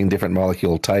translate between different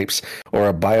molecule types, or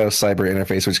a biocyber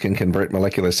interface, which can convert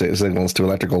molecular signals to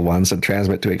electrical ones and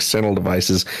transmit to external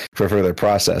devices for further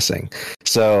processing.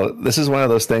 So this is one of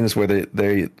those things where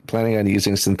they're planning on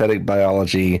using synthetic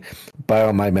biology,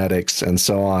 biomimetics, and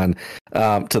so on,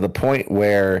 to the point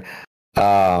where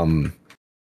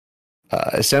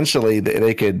essentially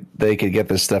they could get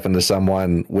this stuff into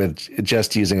someone with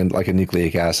just using like a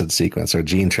nucleic acid sequence or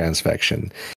gene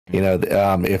transfection. You know,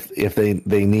 if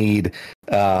they need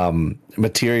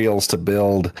materials to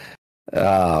build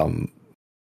organic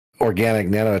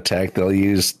nanotech, they'll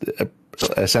use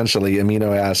essentially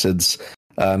amino acids,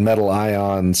 metal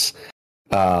ions,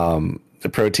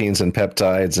 proteins and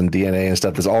peptides and DNA and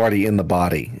stuff that's already in the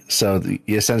body. So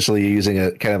essentially you're using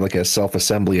a kind of like a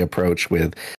self-assembly approach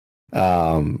with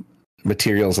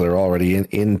materials that are already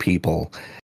in people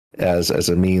as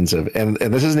a means of, and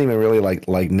this isn't even really like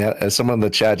as someone in the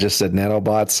chat just said,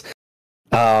 nanobots.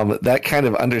 That kind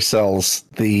of undersells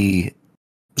the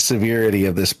severity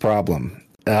of this problem.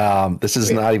 This is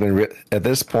not even at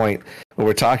this point. What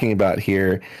we're talking about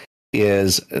here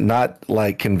is not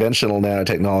like conventional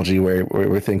nanotechnology, where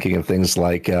we're thinking of things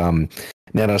like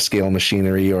nanoscale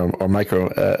machinery or micro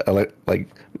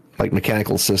like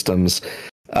mechanical systems.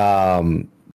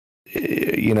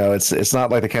 You know, it's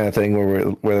not like the kind of thing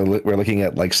where we're looking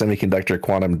at like semiconductor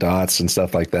quantum dots and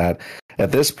stuff like that.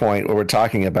 At this point, what we're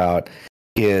talking about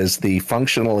is the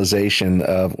functionalization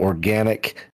of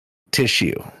organic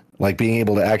tissue, like being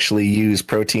able to actually use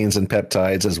proteins and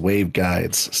peptides as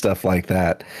waveguides, stuff like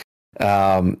that.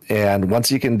 And once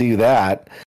you can do that,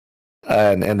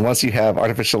 and once you have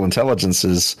artificial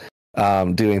intelligences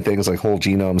doing things like whole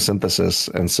genome synthesis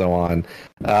and so on,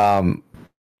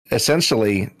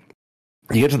 essentially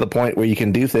you get to the point where you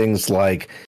can do things like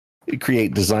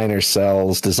create designer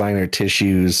cells, designer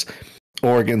tissues,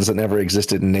 organs that never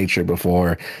existed in nature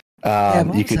before.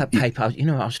 That paper? You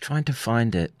know, I was trying to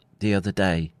find it the other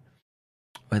day,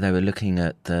 where they were looking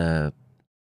at the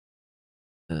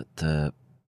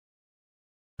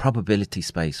probability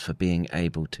space for being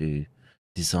able to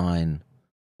design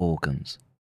organs.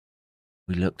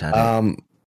 We looked at it.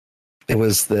 It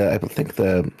was let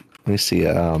me see.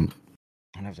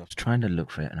 And I was trying to look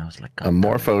for it, and I was like,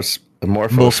 amorphous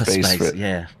space for,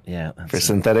 for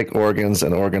synthetic organs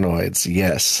and organoids.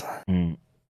 Yes,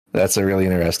 that's a really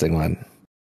interesting one.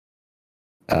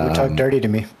 You talk dirty to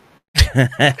me.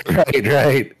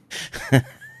 Right. I'm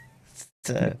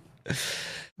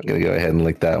gonna go ahead and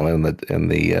link that one in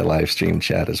the live stream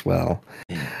chat as well.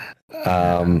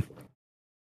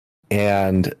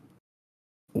 And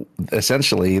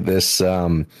essentially, this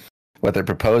what they're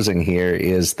proposing here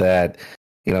is that,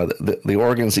 you know, the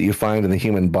organs that you find in the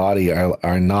human body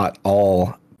are not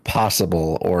all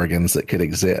possible organs that could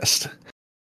exist.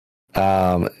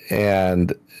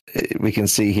 And we can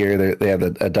see here they have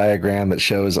a diagram that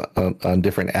shows on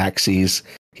different axes.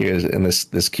 Here in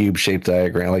this cube-shaped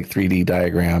diagram, like 3D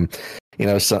diagram, you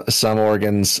know, some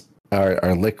organs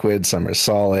are liquid, some are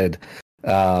solid.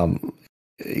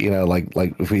 You know, like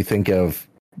if we think of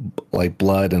like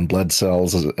blood and blood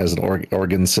cells as an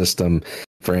organ system,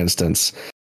 for instance,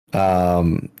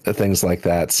 things like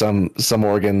that. Some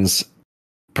organs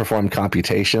perform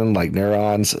computation, like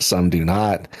neurons. Some do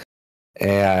not.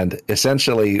 And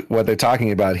essentially, what they're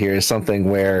talking about here is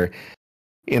something where,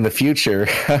 in the future,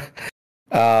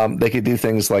 they could do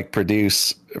things like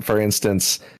produce, for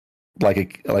instance,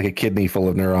 like a kidney full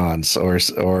of neurons, or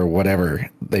whatever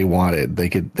they wanted. They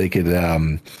could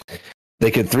 3D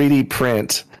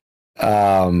print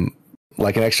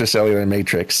like an extracellular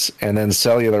matrix and then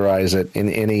cellularize it in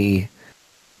any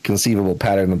conceivable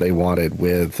pattern that they wanted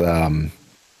with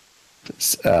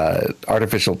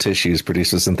artificial tissues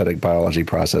produced with synthetic biology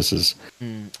processes.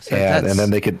 And then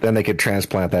they could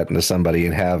transplant that into somebody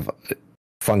and have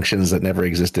functions that never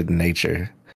existed in nature.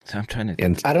 So I'm trying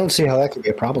to. I don't see how that could be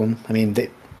a problem. I mean,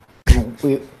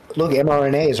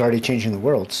 mRNA is already changing the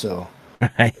world, so.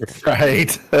 Right.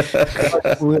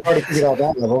 We already figured out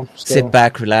that level. So. Sit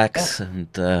back, relax, and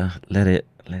let it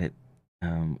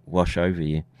wash over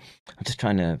you. I'm just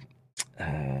trying to.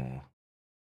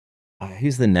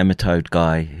 Who's the nematode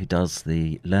guy who does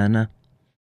the learner?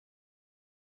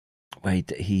 where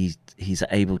he's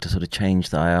able to sort of change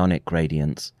the ionic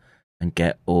gradients and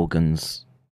get organs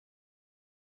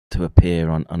to appear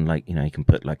on like, you know, you can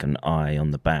put like an eye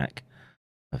on the back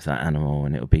of that animal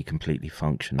and it'll be completely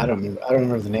functional. I don't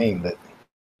remember the name, but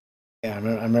yeah, I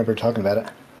remember talking about it.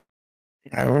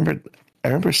 I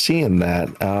remember seeing that.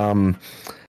 I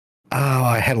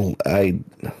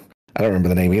don't remember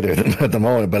the name either at the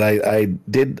moment, but I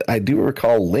do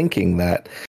recall linking that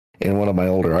in one of my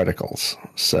older articles.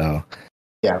 So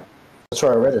yeah, that's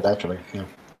where I read it actually. Yeah.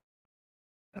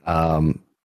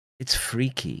 It's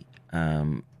freaky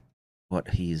what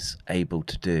he's able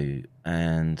to do,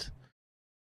 and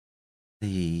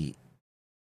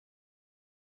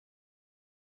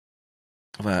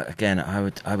well, again, I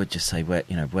would just say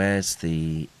where's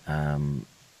the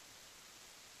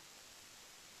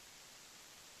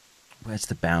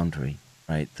boundary,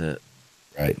 right? That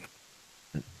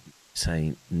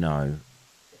say no,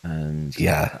 and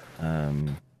the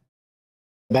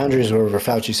boundary is wherever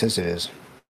Fauci says it is.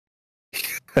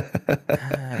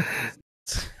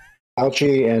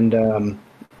 Fauci and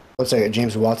let's say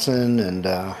James Watson and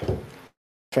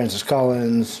Francis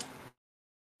Collins,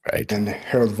 right, and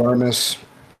Harold Varmus.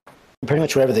 Pretty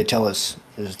much wherever they tell us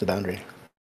is the boundary.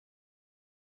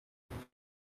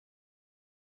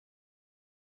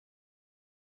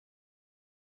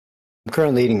 I'm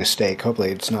currently eating a steak.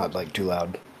 Hopefully, it's not like too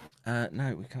loud.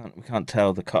 No, we can't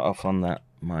tell. The cutoff on that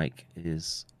mic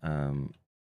is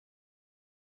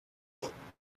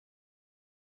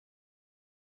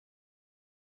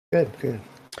Good.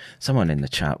 Someone in the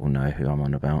chat will know who I'm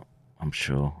on about, I'm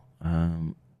sure. I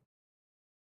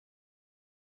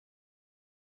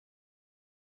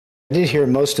did hear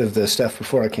most of the stuff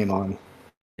before I came on.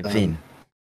 Levin.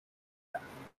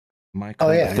 Michael.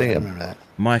 Oh yeah, I remember that.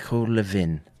 Michael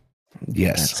Levin.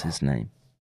 Yes, that's his name.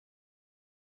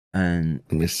 And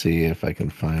let me see if I can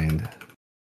find.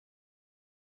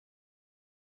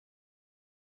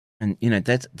 And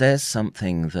there's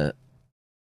something that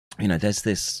there's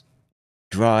this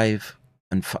drive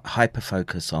and hyper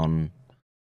focus on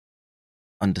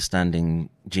understanding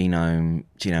genome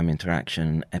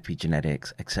interaction,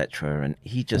 epigenetics, etc. And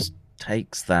he just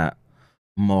takes that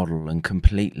model and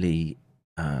completely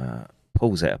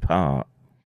pulls it apart.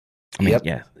 I mean,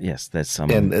 yes, there's some,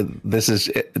 and this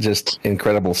is just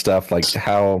incredible stuff, like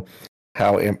how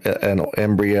an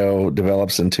embryo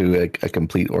develops into a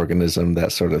complete organism,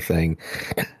 that sort of thing,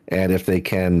 and if they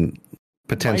can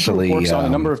potentially works on a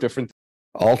number of different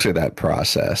alter that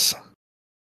process.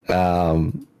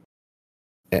 And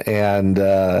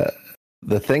the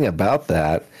thing about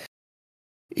that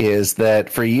is that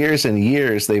for years and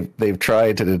years they've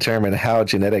tried to determine how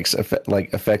genetics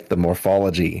affect the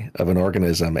morphology of an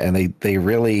organism, and they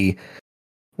really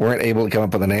weren't able to come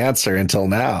up with an answer until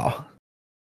now.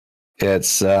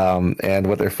 It's and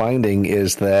what they're finding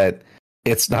is that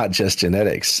it's not just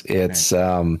genetics. It's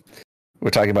we're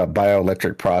talking about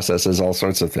bioelectric processes, all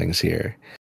sorts of things here.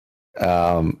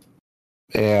 And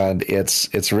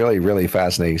it's really, really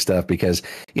fascinating stuff, because,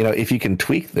 if you can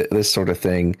tweak this sort of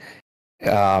thing,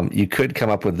 you could come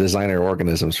up with designer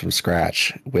organisms from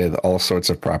scratch with all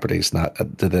sorts of properties not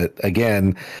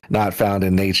found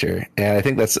in nature. And I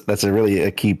think that's a really a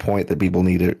key point that people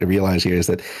need to realize here, is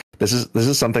that this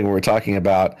is something where we're talking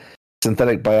about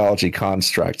synthetic biology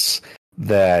constructs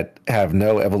that have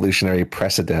no evolutionary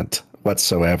precedent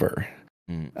whatsoever.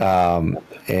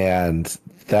 And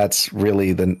that's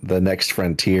really the next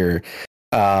frontier.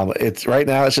 It's right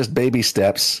now it's just baby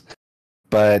steps,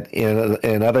 but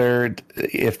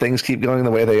if things keep going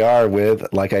the way they are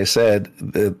with, like I said,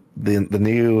 the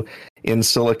new in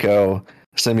silico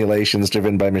simulations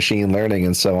driven by machine learning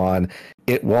and so on,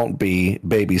 it won't be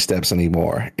baby steps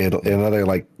anymore. Another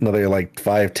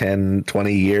 5, 10,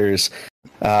 20 years,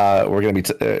 we're going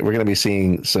to be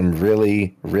seeing some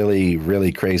really, really,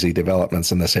 really crazy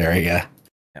developments in this area.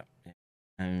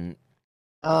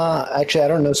 Actually, I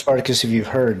don't know, Spartacus, if you've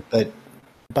heard, but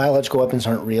biological weapons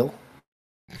aren't real.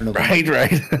 Right.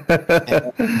 and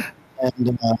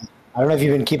I don't know if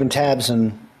you've been keeping tabs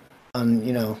on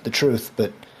the truth,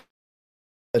 but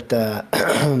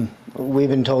we've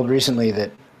been told recently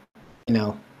that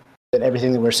that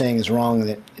everything that we're saying is wrong,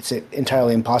 that it's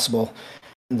entirely impossible.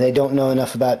 They don't know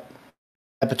enough about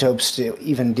epitopes to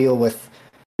even deal with,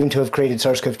 even to have created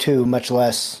SARS-CoV-2, much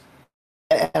less.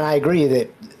 And I agree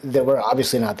that we're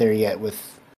obviously not there yet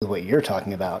with what you're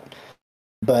talking about,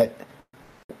 but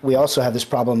we also have this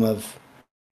problem of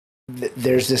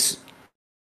there's this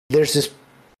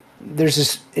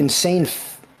insane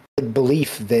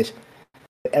belief that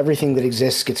everything that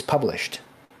exists gets published.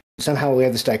 Somehow we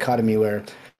have this dichotomy where,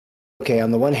 okay,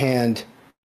 on the one hand,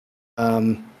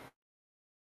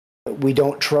 we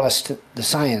don't trust the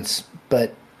science,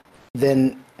 but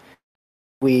then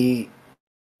we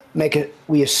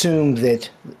assume that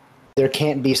there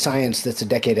can't be science that's a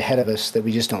decade ahead of us that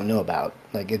we just don't know about.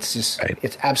 Like, it's just,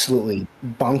 it's absolutely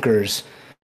bonkers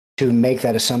to make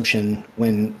that assumption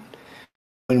when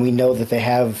we know that they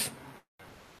have.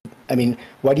 I mean,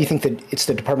 why do you think that it's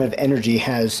the Department of Energy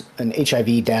has an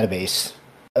HIV database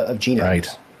of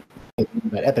genomes,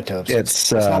 about epitopes?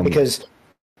 It's not because they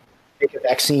make a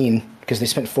vaccine, because they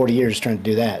spent 40 years trying to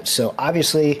do that. So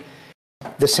obviously,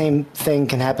 the same thing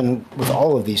can happen with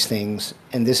all of these things,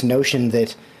 and this notion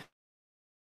that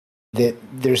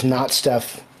there's not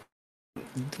stuff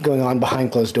going on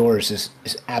behind closed doors is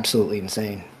absolutely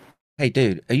insane. Hey,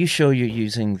 dude, are you sure you're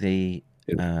using the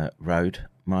Rode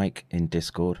mic in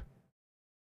Discord?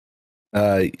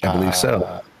 I believe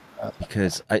so.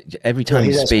 Because every time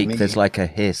you speak, there's like a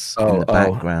hiss in the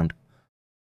background.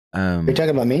 Are you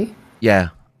talking about me? Yeah.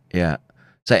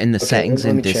 So in the settings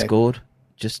in Discord,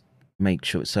 just make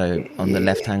sure. So on the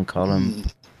left-hand column.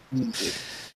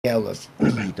 Yeah, look.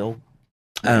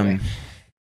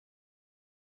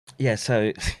 Yeah,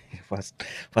 so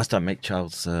whilst I make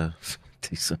Charles do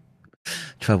some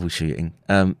troubleshooting,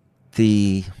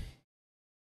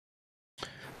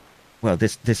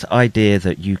 this idea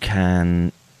that you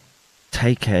can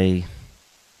take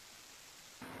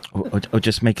or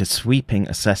just make a sweeping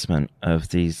assessment of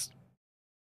these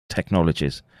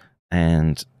technologies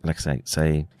and, like I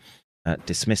say,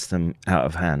 dismiss them out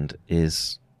of hand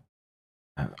is,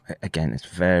 again, it's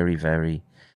very, very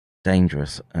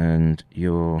dangerous, and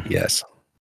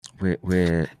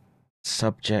we're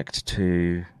subject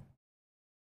to.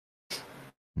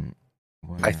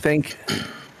 I think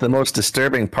the most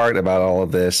disturbing part about all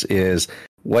of this is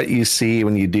what you see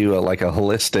when you do a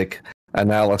holistic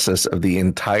analysis of the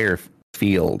entire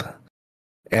field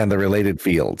and the related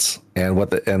fields, and what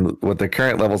the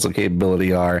current levels of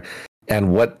capability are,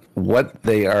 and what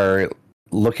they are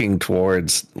looking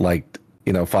towards, 5,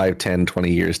 10,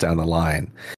 20 years down the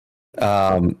line.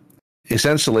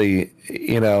 Essentially,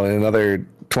 in another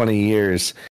 20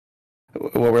 years,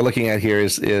 what we're looking at here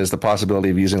is the possibility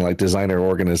of using designer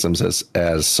organisms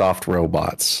as soft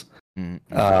robots,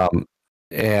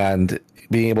 and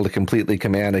being able to completely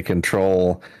command and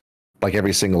control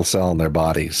every single cell in their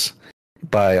bodies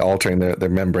by altering their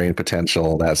membrane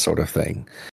potential, that sort of thing,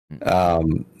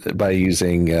 by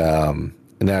using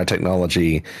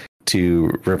nanotechnology to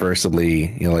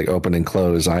reversibly, open and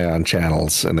close ion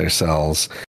channels in their cells,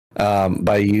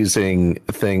 by using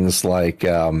things like,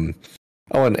 one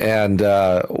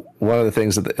of the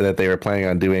things that they were planning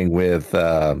on doing with,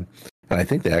 and I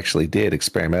think they actually did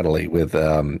experimentally with,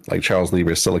 Charles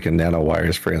Lieber's silicon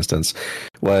nanowires, for instance,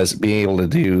 was being able to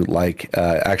do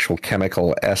actual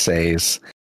chemical assays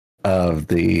of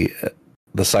the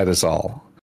cytosol.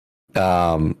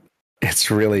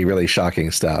 It's really, really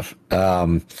shocking stuff.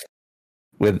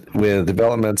 With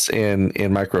developments in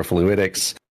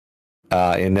microfluidics,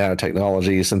 in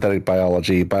nanotechnology, synthetic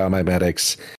biology,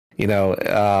 biomimetics, in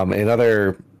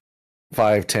other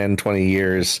 5, 10, 20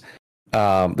 years,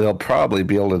 they'll probably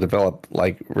be able to develop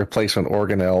replacement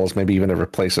organelles, maybe even a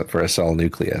replacement for a cell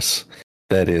nucleus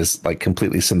that is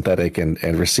completely synthetic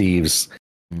and receives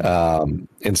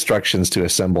instructions to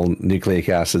assemble nucleic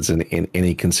acids in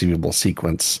any conceivable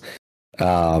sequence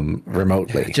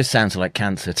remotely. It just sounds like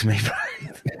cancer to me, right?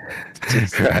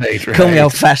 Call me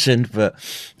old-fashioned, but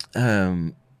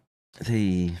the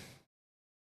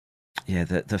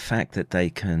fact that they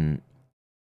can.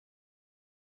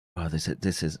 Oh, this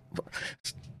is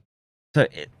so.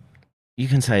 You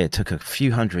can say it took a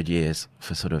few hundred years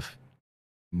for sort of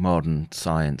modern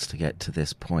science to get to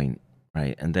this point,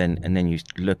 right? And then you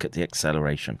look at the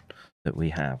acceleration that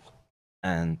we have,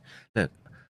 and look,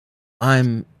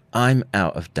 I'm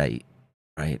out of date,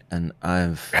 right? And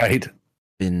I've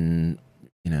been,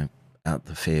 out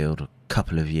the field a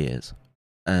couple of years,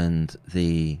 and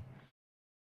I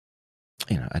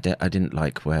didn't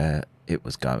like where it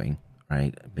was going,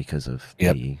 right? Because of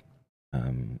the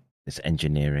this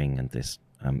engineering and this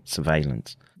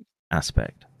surveillance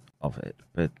aspect of it,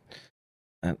 but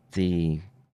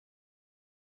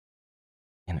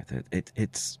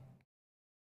it's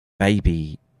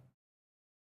baby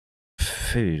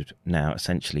food now,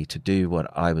 essentially, to do what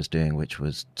I was doing, which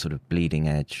was sort of bleeding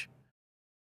edge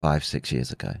 5-6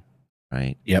 years ago,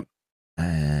 right? Yep.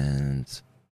 And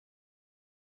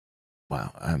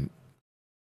wow,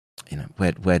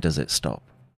 where does it stop?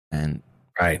 And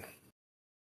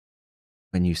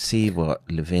when you see what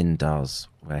Levin does,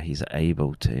 where he's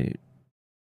able to,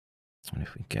 and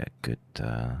if we get a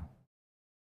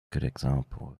good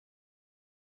example.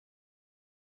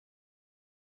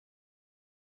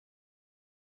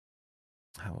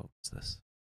 how old was this?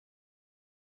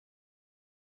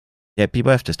 Yeah, be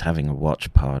worth just having a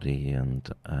watch party and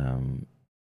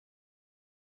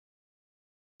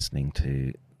listening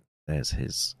to. There's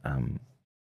his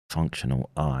functional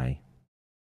eye.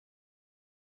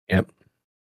 Yep.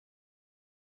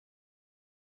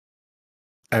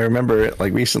 I remember,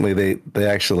 like recently, they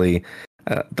actually.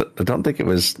 I don't think it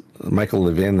was Michael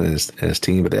Levin and his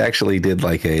team, but they actually did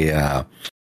like a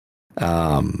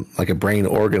brain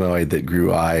organoid that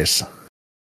grew eyes.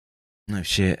 No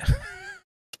shit.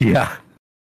 Yeah.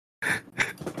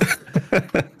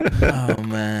 Oh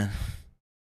man.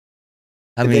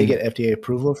 Did they get FDA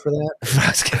approval for that?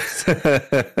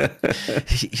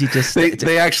 You just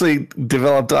they actually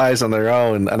developed eyes on their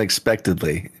own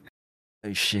unexpectedly.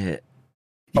 Oh shit.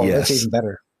 Oh, yes. That's even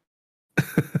better.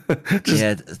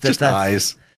 just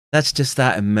eyes. That's just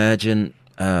that emergent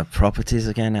properties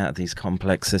again out of these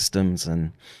complex systems.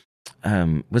 And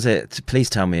was it? Please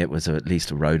tell me it was at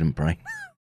least a rodent brain,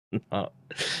 not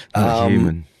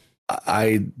human.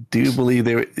 I do believe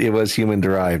it was human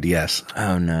derived. Yes.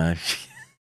 Oh no.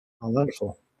 Oh,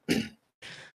 wonderful.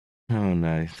 Oh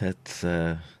no,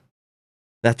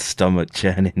 that's stomach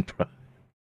churning, bro.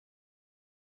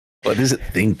 What is it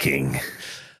thinking?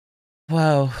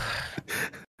 Well,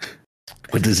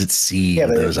 what does it see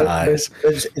with those eyes?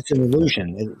 It's an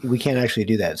illusion. We can't actually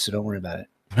do that, so don't worry about it.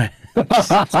 Let's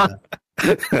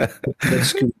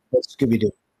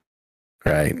Scooby-Doo.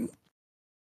 Right.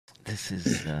 This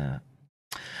is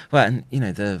well, and you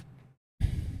know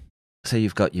so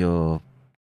you've got your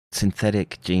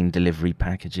synthetic gene delivery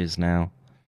packages now.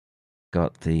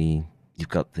 You've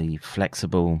got the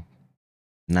flexible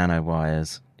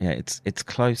nanowires. Yeah, it's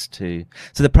close to.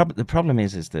 So the problem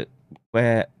is that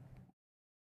where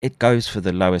it goes for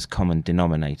the lowest common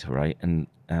denominator, right? And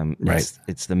right.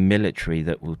 It's the military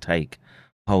that will take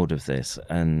hold of this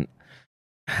and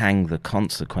hang the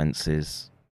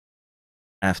consequences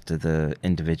after the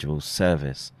individual's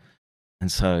service.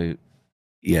 And so,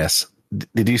 yes.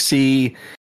 Did you see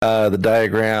the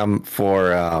diagram for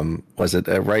was it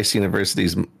Rice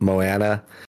University's Moana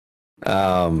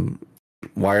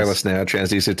wireless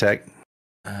nanotransducer tech?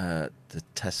 The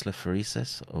Tesla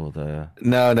phoresis or the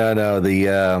no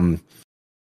the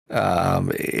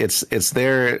it's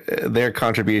their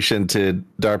contribution to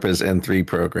DARPA's N3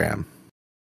 program.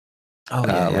 Oh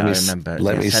yeah, I remember.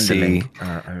 Let me see.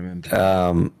 I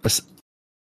remember.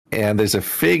 And there's a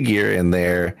figure in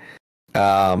there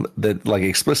that like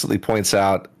explicitly points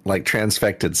out like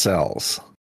transfected cells.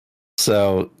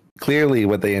 So clearly,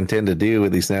 what they intend to do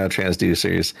with these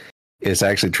nanotransducers is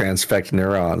actually transfect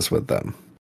neurons with them,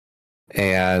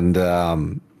 and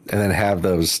then have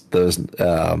those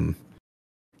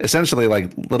essentially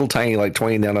like little tiny like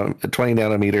 20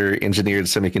 nanometer engineered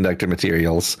semiconductor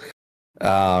materials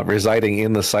residing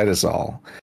in the cytosol.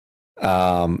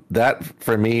 That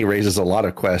for me raises a lot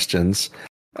of questions.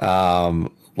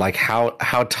 Like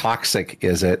how toxic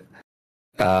is it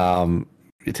to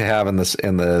have in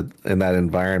that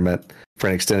environment for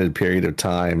an extended period of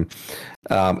time?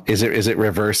 Is it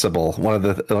reversible? One of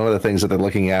the things that they're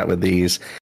looking at with these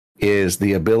is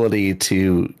the ability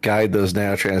to guide those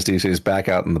nanotransducers back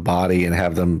out in the body and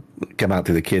have them come out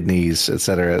through the kidneys, et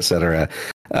cetera, et cetera.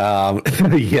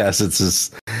 Yes, it's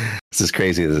as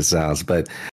crazy as it sounds, but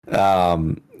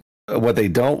what they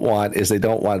don't want is like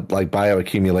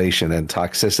bioaccumulation and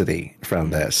toxicity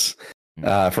from this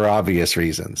for obvious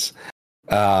reasons.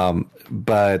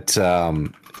 But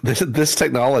this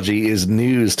technology is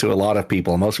news to a lot of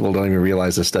people. Most people don't even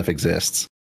realize this stuff exists.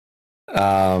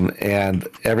 And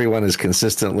everyone is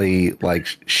consistently like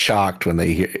shocked when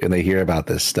they hear about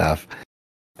this stuff.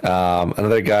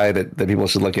 Another guy that people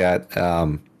should look at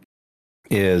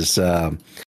is Sakrat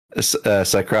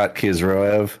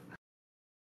Khizroev.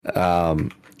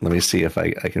 Let me see if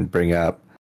I can bring up.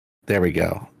 There we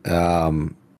go.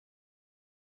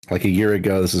 Like a year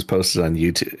ago, this was posted on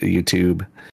YouTube.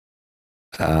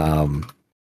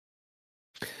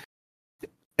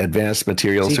 Advanced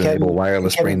materials to enable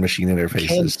wireless brain-machine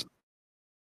interfaces.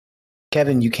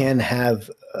 Kevin, you can have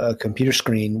a computer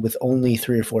screen with only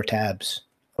 3 or 4 tabs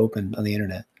open on the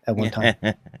internet at one time.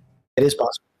 It is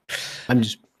possible. I'm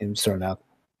just throwing it out.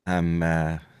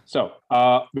 So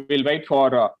we'll wait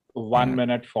for 1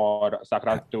 minute for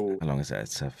Sakrat to. How long is that?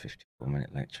 It's a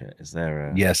 54-minute lecture. Is there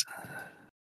a? Yes.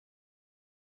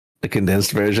 The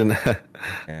condensed version.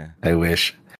 Yeah. I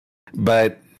wish.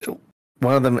 But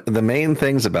one of the main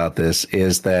things about this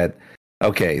is that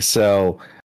so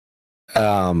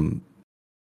nanoparticle.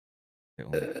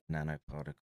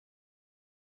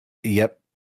 Yep.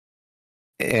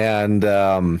 And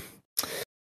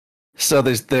So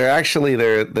there are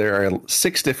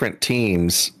 6 different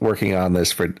teams working on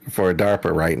this for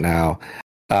DARPA right now.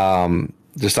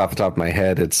 Just off the top of my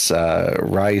head, it's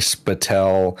Rice,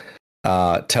 Battelle,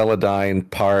 Teledyne,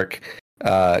 Park,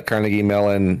 Carnegie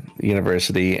Mellon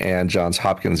University, and Johns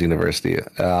Hopkins University.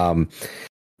 The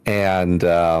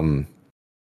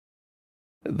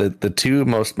 2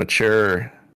 most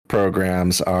mature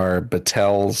programs are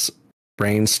Battelle's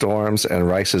Brainstorms and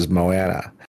Rice's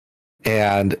Moana.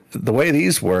 And the way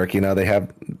these work, they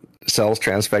have brain cells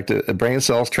transfected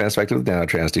with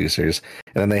nanotransducers,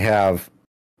 and then they have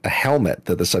a helmet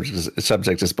that the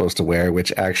subject is supposed to wear,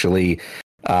 which actually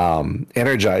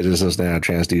energizes those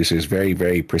nanotransducers very,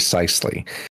 very precisely.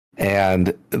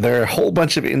 And there are a whole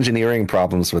bunch of engineering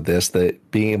problems with this, that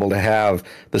being able to have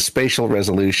the spatial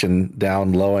resolution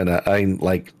down low and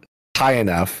high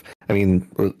enough. I mean,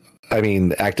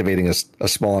 activating a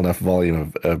small enough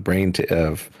volume of brain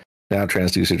of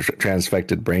nanotransducer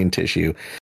transfected brain tissue,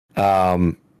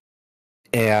 and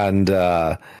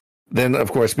then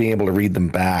of course being able to read them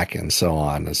back and so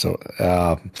on. And so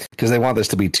because they want this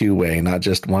to be 2-way, not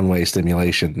just 1-way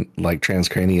stimulation like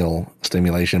transcranial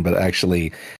stimulation, but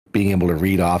actually being able to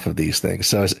read off of these things.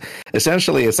 So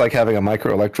essentially it's like having a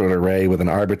microelectrode array with an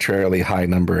arbitrarily high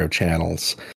number of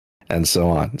channels and so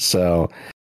on. So,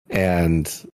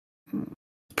 and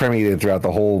permeated throughout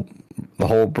the whole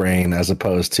brain, as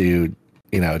opposed to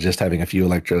just having a few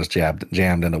electrodes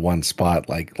jammed into one spot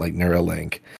like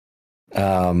Neuralink,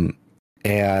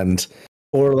 and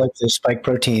or like the spike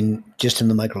protein just in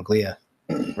the microglia.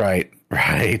 Right.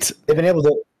 They've been able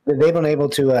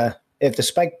to if the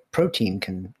spike protein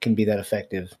can be that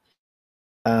effective.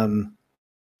 And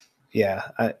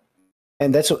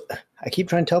that's what I keep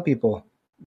trying to tell people.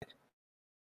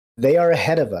 They are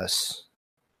ahead of us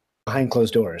behind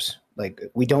closed doors. Like,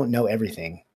 we don't know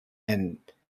everything. And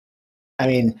I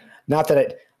mean, not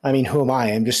that who am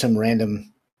I? I'm just some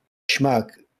random schmuck,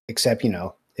 except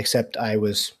I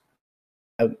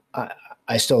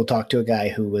still talk to a guy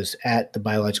who was at the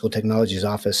Biological Technologies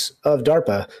Office of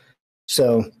DARPA.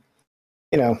 So,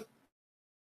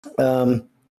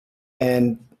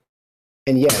 and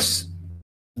yes,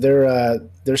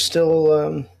 they're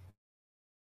still,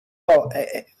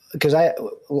 because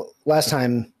last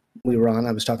time we were on,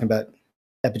 I was talking about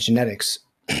epigenetics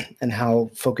and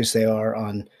how focused they are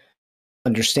on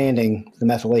understanding the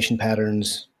methylation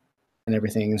patterns and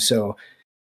everything. And so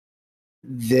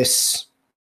this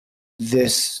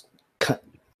is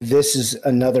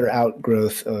another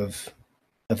outgrowth of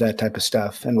that type of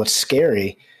stuff. And what's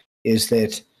scary is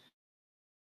that,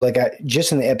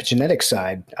 just in the epigenetic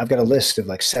side, I've got a list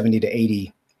of 70 to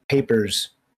 80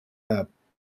 papers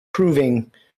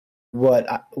proving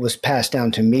what was passed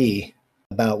down to me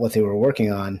about what they were working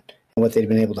on and what they'd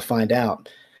been able to find out.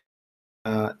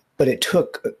 But it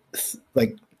took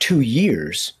 2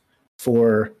 years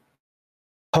for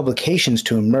publications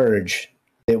to emerge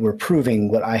that were proving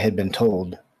what I had been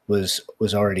told was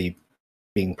already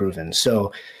being proven.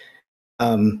 So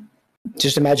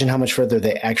just imagine how much further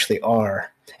they actually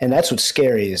are. And that's what's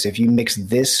scary, is if you mix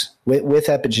this with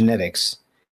epigenetics,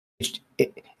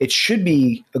 it should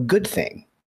be a good thing,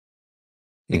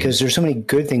 because there's so many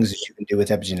good things that you can do with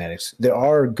epigenetics. There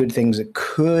are good things that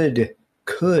could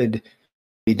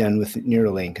be done with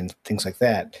Neuralink and things like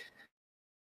that.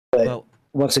 But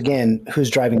once again, who's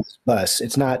driving this bus?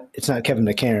 It's not Kevin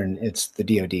McCairn, it's the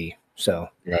DoD. So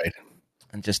right.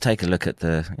 And just take a look at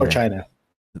China.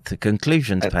 The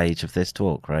conclusions page of this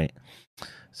talk, right?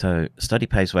 So, study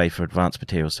paves way for advanced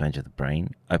materials to enter the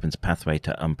brain, opens a pathway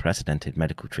to unprecedented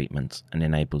medical treatments, and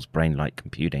enables brain-like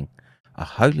computing, a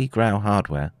holy grail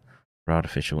hardware for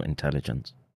artificial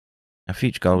intelligence. Our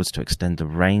future goal is to extend the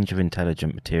range of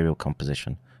intelligent material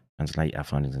composition, translate our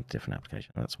findings into different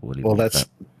applications. That's really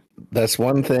that's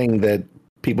one thing that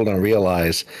people don't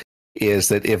realize, is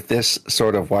that if this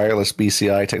sort of wireless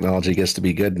BCI technology gets to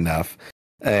be good enough,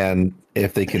 and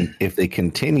if they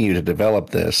continue to develop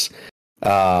this,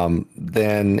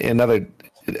 then in another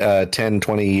 10,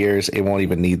 20 years, it won't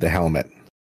even need the helmet.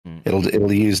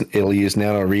 It'll use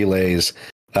nano relays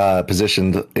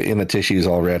positioned in the tissues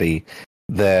already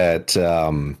that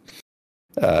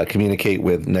communicate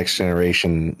with next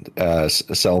generation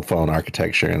cell phone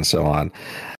architecture and so on.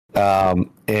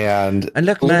 And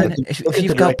look, man, if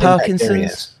you've got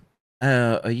Parkinson's,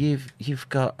 or you've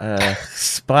got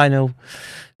spinal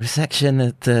resection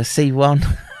at the C1,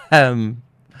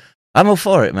 I'm all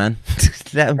for it, man.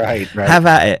 Right. Have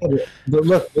at it. But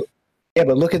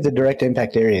look at the direct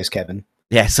impact areas, Kevin.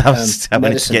 Yes, I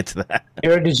wanted to get to that.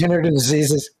 Neurodegenerative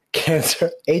diseases,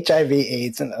 cancer, HIV,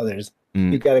 AIDS, and others.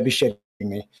 You've got to be shitting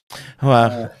me.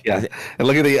 Well, yeah. And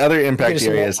look at the other impact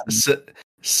areas: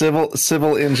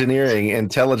 civil engineering,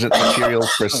 intelligent materials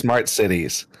for smart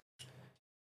cities.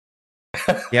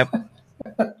 Yep.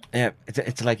 Yeah,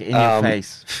 it's like in your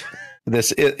face.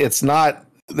 It's not.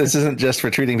 This isn't just for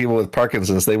treating people with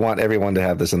Parkinson's. They want everyone to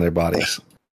have this in their bodies.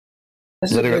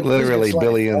 Literally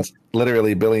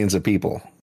billions of people.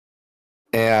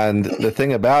 And the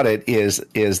thing about it is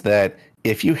that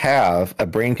if you have a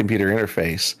brain-computer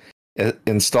interface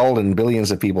installed in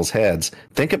billions of people's heads,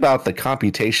 think about the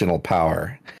computational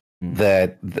power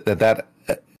that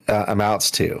amounts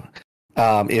to.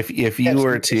 If you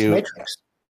were to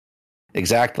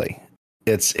exactly,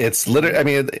 it's literally. I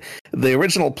mean, the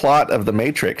original plot of the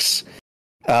Matrix,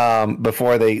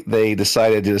 before they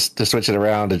decided to switch it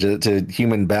around to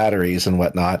human batteries and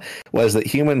whatnot, was that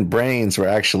human brains were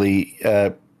actually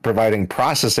providing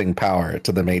processing power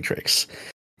to the Matrix,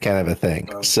 kind of a thing.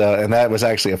 So, and that was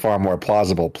actually a far more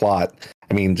plausible plot.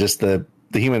 I mean, just the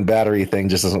human battery thing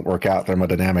just doesn't work out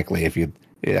thermodynamically if you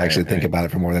actually think about it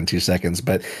for more than 2 seconds.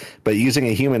 But using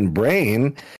a human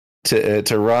brain to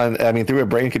run, I mean, through a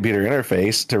brain-computer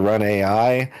interface to run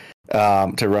AI,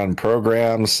 to run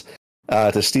programs,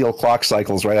 to steal clock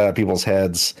cycles right out of people's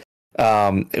heads,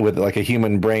 with like a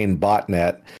human brain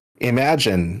botnet.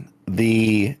 Imagine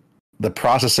the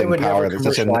processing power that's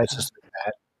such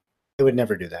that. They would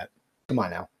never do that. Come on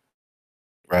now.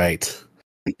 Right.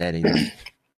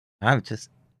 I'm just,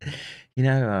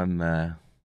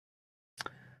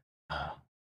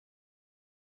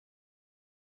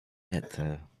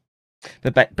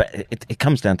 but it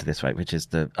comes down to this, right? Which is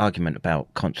the argument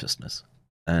about consciousness,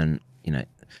 and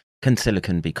can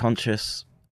silicon be conscious?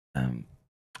 I'm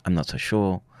not so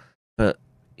sure, but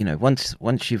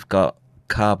once you've got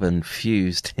carbon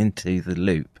fused into the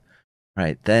loop,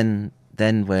 right? Then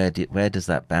where does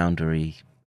that boundary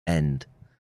end?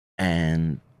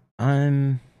 And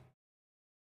I'm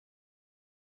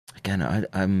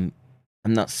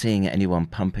not seeing anyone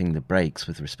pumping the brakes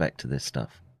with respect to this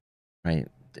stuff, right?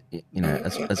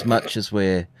 As much as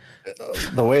we're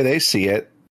the way they see it,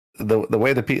 the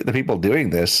way the people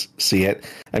doing this see it.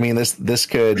 I mean, this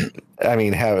could, I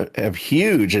mean, have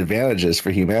huge advantages for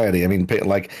humanity. I mean,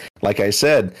 like I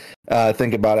said,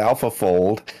 think about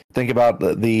AlphaFold. Think about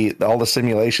all the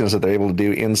simulations that they're able to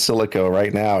do in silico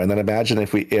right now, and then imagine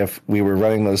if we were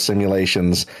running those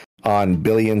simulations on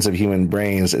billions of human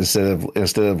brains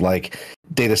instead of like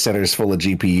data centers full of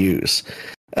GPUs.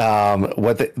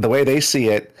 The way they see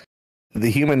it,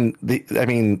 I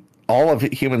mean, all of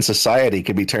human society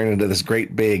could be turned into this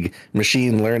great big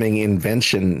machine learning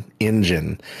invention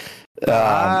engine.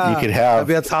 You could have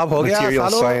material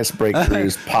science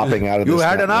breakthroughs popping out of this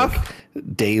network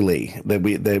daily that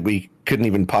we couldn't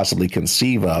even possibly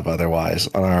conceive of otherwise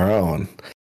on our own.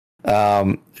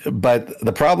 But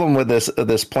the problem with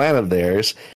this plan of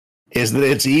theirs is that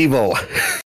it's evil.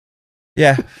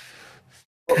 Yeah.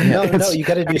 No, you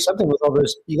got to do something with all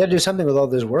those. You got to do something with all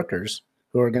those workers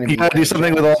who are going to. You got to do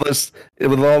something with all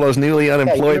those newly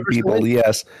unemployed people.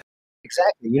 Yes,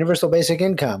 exactly. Universal basic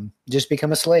income. Just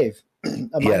become a slave,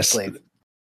 a mind slave.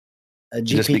 A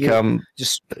GPU.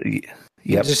 Just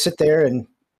sit there and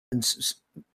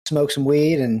smoke some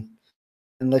weed and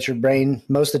let your brain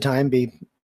most of the time be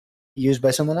used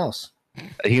by someone else.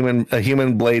 A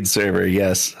human blade server.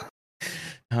 Yes.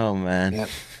 Oh man. Yep.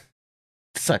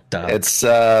 Sucked up. It's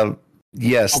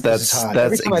yes, that's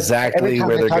exactly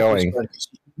where they're going.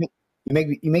 You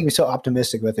make me so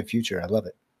optimistic about the future. I love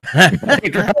it. Right.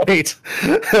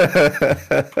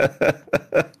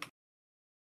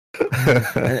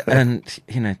 And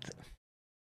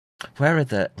where are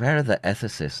the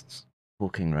ethicists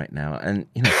walking right now? And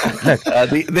look,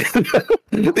 the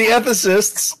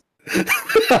ethicists.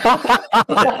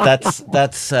 that's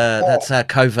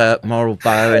covert moral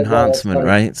bioenhancement,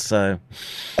 right? So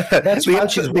that's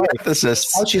Fauci's wife.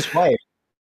 Fauci's wife.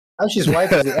 Fauci's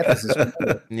wife is the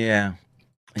ethicist. Yeah.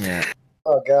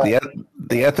 Oh god.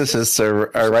 The ethicists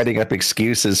are writing up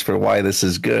excuses for why this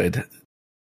is good.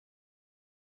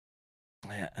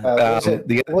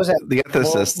 The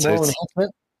ethicists. Moral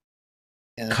enhancement?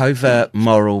 Yeah. Covert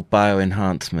moral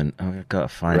bioenhancement. Oh, I've got to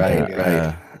find it.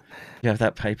 Right. You have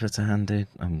that paper to hand, dude?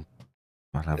 I'll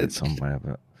have it somewhere.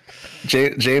 But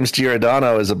James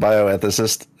Giordano is a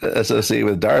bioethicist associated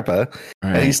with DARPA,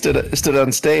 right. And he stood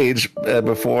on stage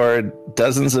before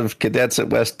dozens of cadets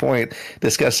at West Point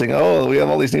discussing, we have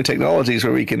all these new technologies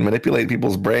where we can manipulate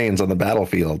people's brains on the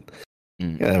battlefield,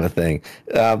 kind of a thing.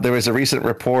 There was a recent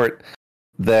report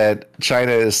that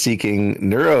China is seeking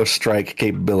neurostrike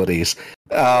capabilities.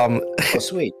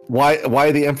 Sweet.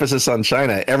 Why the emphasis on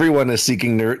China? Everyone is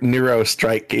seeking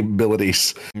neurostrike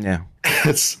capabilities. Yeah.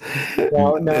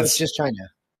 it's just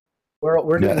China.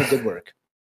 We're doing the good work.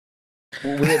 We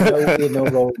had no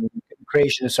role in the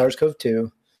creation of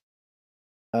SARS-CoV-2.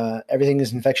 Everything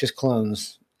is infectious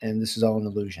clones, and this is all an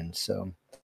illusion. So,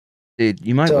 dude,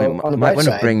 you might want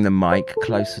to bring the mic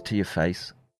closer to your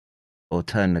face, or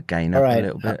turn the gain up a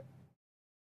little bit.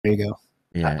 There you go.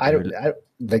 Yeah,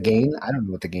 the gain. I don't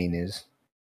know what the gain is.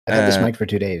 I've had this mic for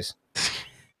 2 days.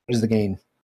 What is the gain?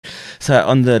 So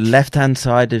on the left-hand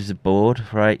side of the board,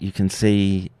 right, you can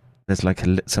see there's like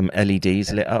some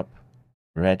LEDs lit up,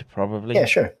 red probably. Yeah,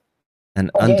 sure.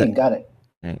 And gain, got it.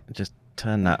 Yeah, just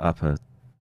turn that up a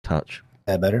touch.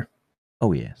 That better?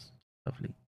 Oh yes,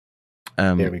 lovely.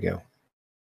 There we go.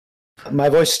 My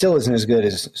voice still isn't as good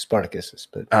as Spartacus's,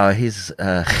 but he's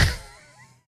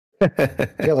you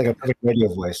got like a perfect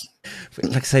radio voice.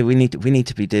 Like I say, we need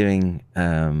to be doing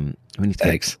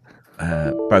get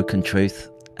Broken Truth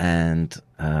and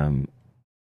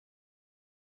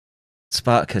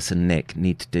Spartacus and Nick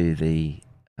need to do the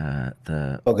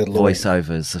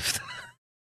voiceovers of.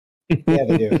 Yeah,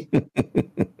 they do.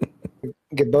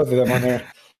 Get both of them on there.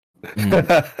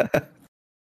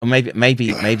 Or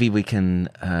maybe we can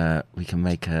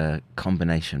make a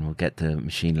combination. We'll get the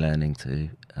machine learning to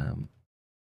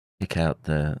pick out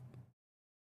the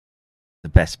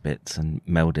best bits and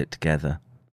meld it together.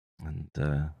 And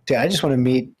I just want to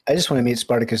meet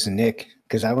Spartacus and Nick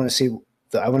because I want to see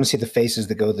the faces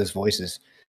that go with those voices.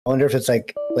 I wonder if it's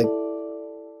like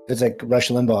Rush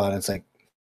Limbaugh and it's like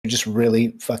you're just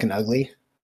really fucking ugly,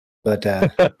 but they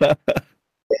have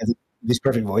these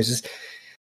perfect voices.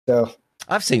 So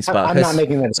I've seen Spartacus. I'm not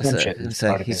making that assumption.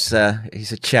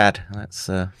 He's a Chad. That's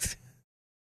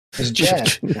he's Chad.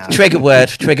 Trigger word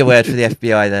for the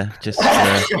FBI there. Just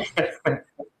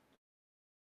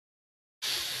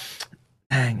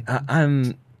dang,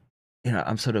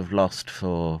 I'm sort of lost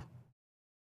for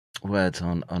words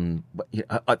on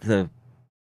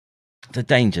the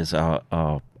dangers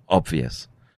are obvious.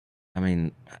 I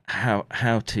mean, how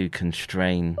to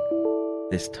constrain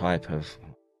this type of.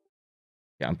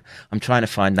 Yeah, I'm trying to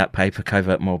find that paper,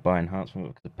 Covert Mobile Enhancement,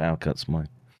 because the power cuts my.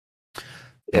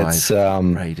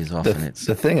 Raid is off, and it's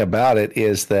the thing about it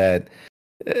is that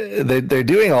they're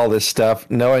doing all this stuff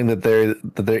knowing that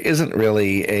there isn't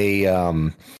really a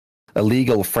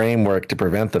legal framework to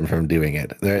prevent them from doing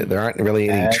it. There aren't really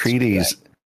any treaties. Right.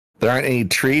 There aren't any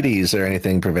treaties or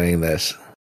anything preventing this.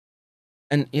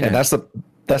 And that's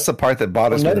the part that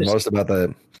bothers me the most about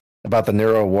the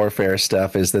neuro warfare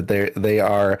stuff is that they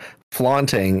are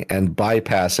flaunting and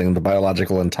bypassing the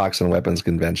Biological and Toxin Weapons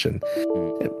Convention.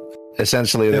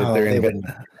 Essentially, they're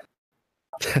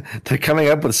coming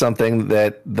up with something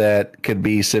that could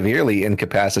be severely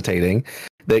incapacitating,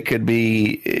 that could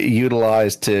be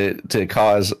utilized to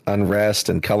cause unrest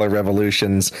and color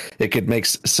revolutions. It could make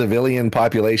civilian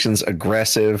populations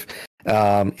aggressive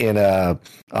in a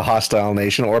hostile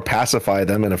nation, or pacify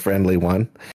them in a friendly one.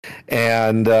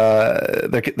 And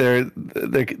they're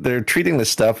treating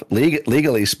this stuff,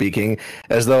 legally speaking,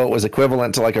 as though it was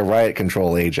equivalent to like a riot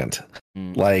control agent.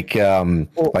 Like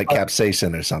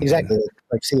capsaicin or something. Exactly,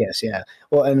 like CS, yeah.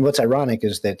 Well, and what's ironic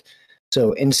is that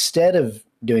so instead of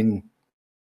doing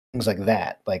things like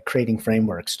that, like creating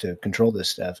frameworks to control this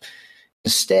stuff,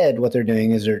 instead what they're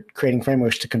doing is they're creating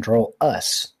frameworks to control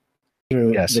us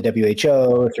through the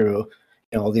WHO, through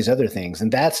all these other things,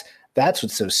 and that's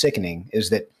what's so sickening is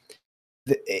that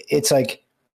it's like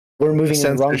we're moving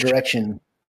in the wrong direction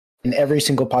in every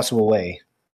single possible way.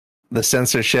 The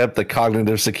censorship, the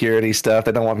cognitive security stuff,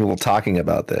 they don't want people talking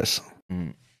about this.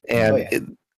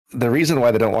 And the reason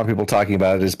why they don't want people talking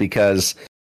about it is because,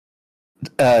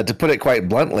 to put it quite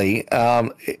bluntly,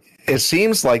 it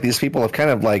seems like these people have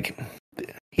kind of like,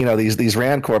 these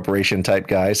Rand Corporation type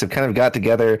guys have kind of got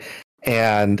together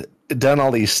and done all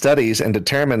these studies and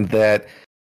determined that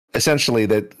essentially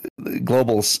that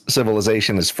global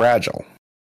civilization is fragile.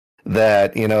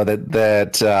 That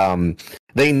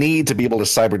they need to be able to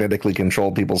cybernetically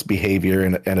control people's behavior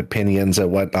and opinions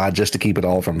and whatnot just to keep it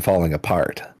all from falling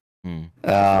apart. And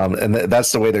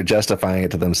that's the way they're justifying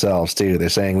it to themselves too. They're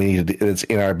saying it's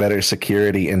in our better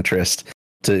security interest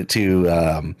to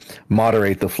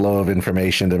moderate the flow of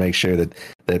information to make sure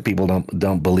that people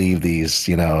don't believe these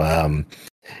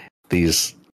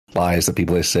these lies that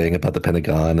people are saying about the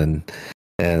Pentagon and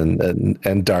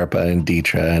DARPA and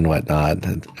DITRA and whatnot.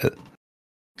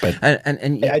 But I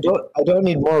don't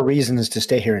need more reasons to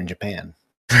stay here in Japan.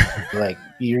 Like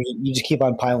you just keep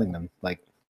on piling them. Like,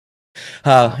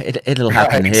 it'll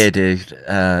happen here, dude.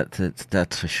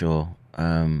 That's for sure.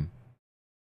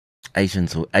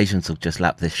 Asians will just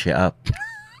lap this shit up.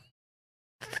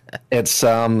 It's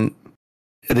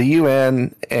the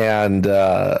UN and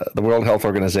the World Health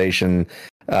Organization,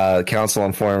 Council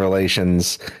on Foreign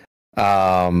Relations,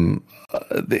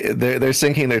 they're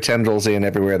sinking their tendrils in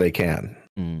everywhere they can,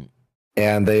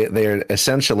 and they're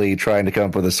essentially trying to come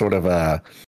up with a sort of a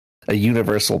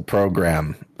universal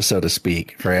program, so to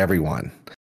speak, for everyone.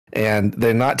 And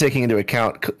they're not taking into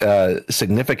account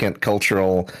significant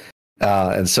cultural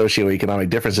and socioeconomic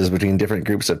differences between different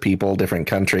groups of people, different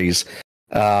countries.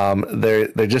 They're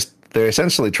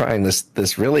essentially trying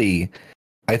this really,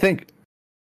 I think,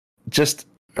 just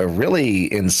a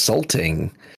really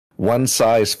insulting one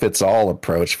size fits all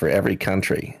approach for every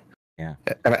country. Yeah,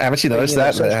 haven't you noticed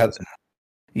that?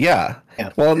 Yeah.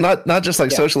 Well, not just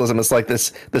like socialism. It's like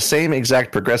the same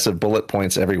exact progressive bullet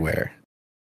points everywhere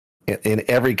in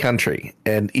every country,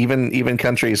 and even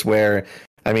countries where,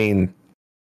 I mean,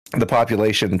 the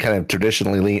population kind of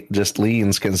traditionally just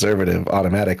leans conservative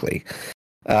automatically.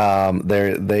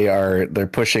 They're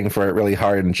pushing for it really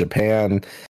hard in Japan.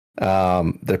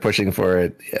 They're pushing for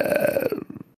it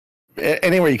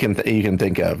anywhere you can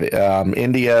think of.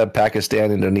 India,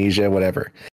 Pakistan, Indonesia,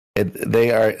 whatever.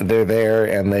 They're there,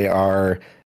 and they are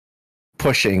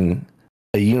pushing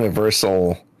a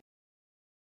universal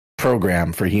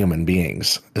program for human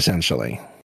beings, essentially.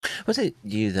 Was it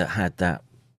you that had that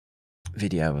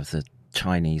video of the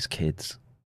Chinese kids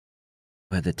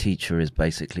where the teacher is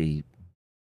basically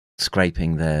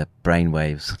scraping their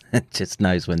brainwaves? It just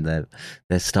knows when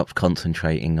they're stopped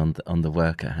concentrating on the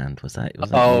work at hand. Was that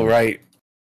oh, you? Right.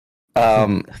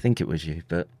 I think it was you,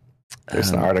 but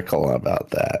there's an article about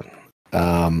that.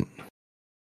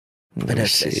 But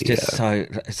it's just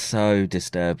so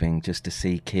disturbing just to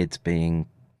see kids being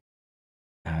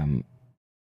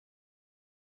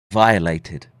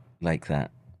violated like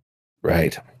that.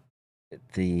 Right.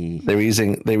 They were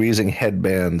using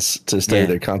headbands to study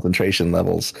their concentration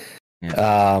levels.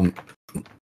 Yeah.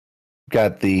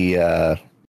 Got the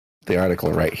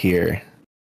article right here.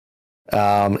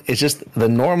 It's just the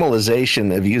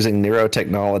normalization of using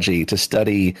neurotechnology to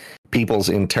study people's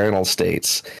internal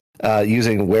states,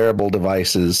 using wearable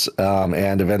devices,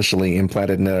 and eventually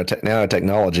implanted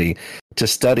nanotechnology to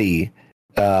study,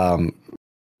 and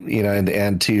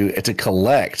to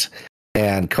collect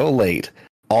and collate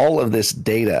all of this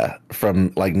data from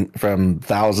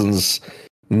thousands,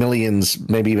 millions,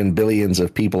 maybe even billions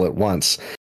of people at once.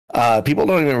 People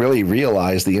don't even really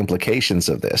realize the implications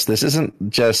of this. This isn't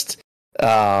just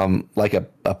like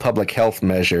a public health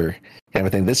measure kind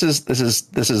of thing. This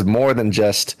is more than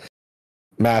just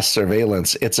mass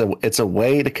surveillance. It's a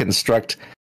way to construct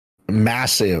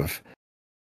massive,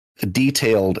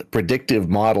 detailed, predictive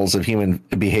models of human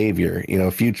behavior.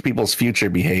 People's future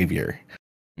behavior.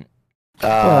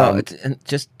 Well, and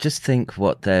just think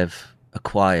what they've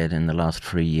acquired in the last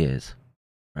 3 years,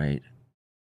 right?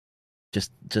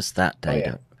 Just that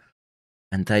data,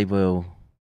 and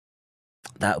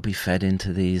that'll be fed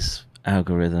into these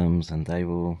algorithms, and they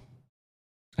will.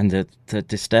 And the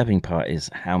disturbing part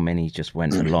is how many just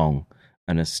went along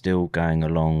and are still going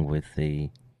along with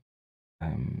the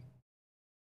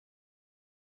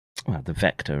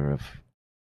vector of.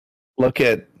 Look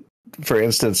at, for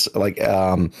instance, like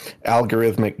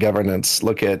algorithmic governance.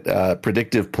 Look at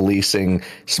predictive policing,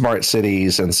 smart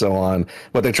cities, and so on.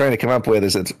 What they're trying to come up with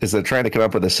is they're trying to come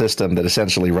up with a system that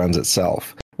essentially runs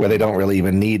itself, where they don't really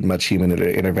even need much human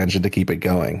intervention to keep it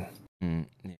going.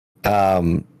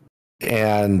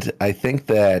 And I think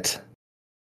that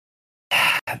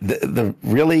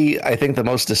the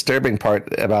most disturbing part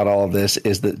about all of this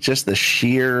is that just the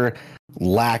sheer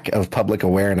lack of public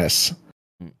awareness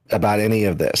about any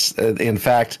of this. In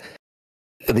fact,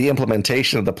 the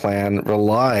implementation of the plan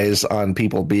relies on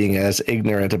people being as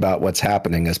ignorant about what's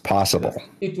happening as possible.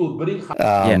 It will bring.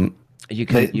 You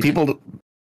can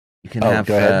have.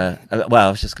 Well, I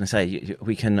was just going to say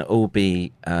we can all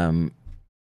be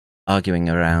arguing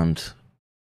around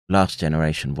last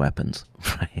generation weapons,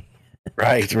 right?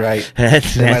 Right.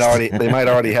 They might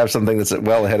already have something that's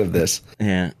well ahead of this.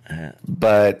 Yeah.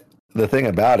 But the thing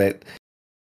about it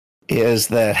is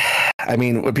that, I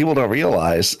mean, what people don't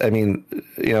realize, I mean,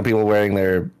 people wearing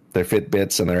their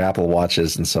Fitbits and their Apple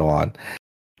Watches and so on.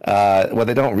 What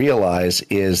they don't realize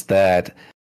is that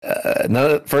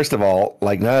first of all,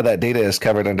 like, none of that data is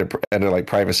covered under like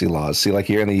privacy laws. See, like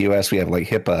here in the U.S., we have like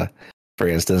HIPAA, for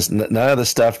instance. None of the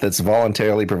stuff that's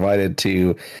voluntarily provided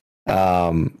to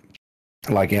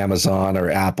like Amazon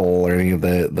or Apple or any of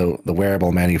the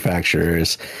wearable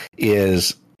manufacturers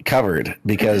is covered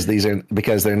because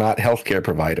they're not healthcare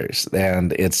providers,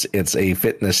 and it's a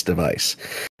fitness device.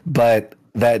 But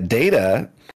that data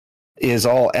is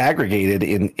all aggregated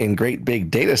in great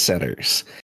big data centers,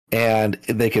 and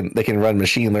they can run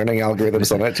machine learning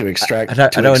algorithms on it to extract. I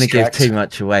don't want to give too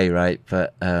much away, right?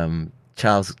 But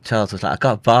Charles was like, I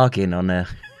got a bargain on a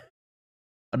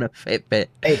Fitbit.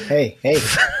 Hey.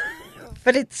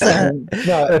 But it's no,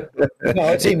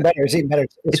 it's even better.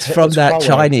 It's from that Huawei,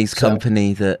 Chinese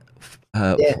company that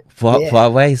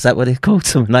Huawei, is that what it's called?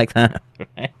 Something like that.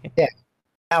 Yeah.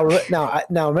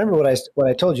 Now remember what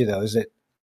I told you though is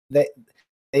that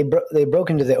they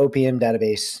broke into the OPM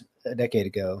database a decade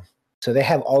ago, so they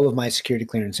have all of my security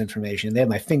clearance information. They have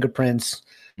my fingerprints.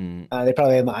 They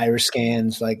probably have my iris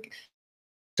scans.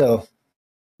 So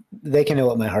they can know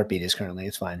what my heartbeat is currently.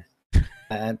 It's fine.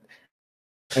 I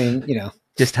mean,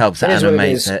 just helps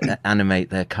animate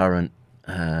their current.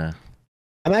 I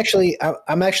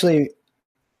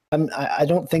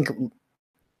don't think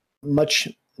much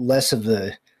less of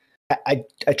the. I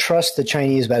trust the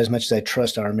Chinese about as much as I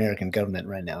trust our American government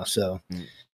right now. So,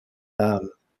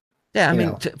 yeah, I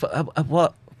mean,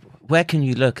 where can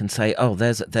you look and say, oh,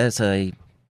 there's a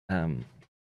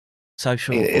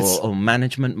social or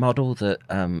management model that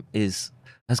has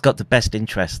got the best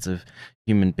interests of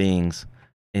human beings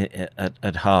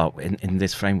at heart in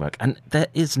this framework, and there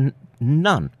is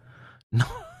none,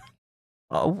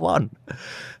 not one.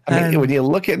 I mean, when you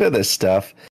look into this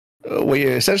stuff, what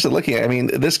you're essentially looking at, I mean,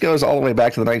 this goes all the way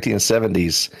back to the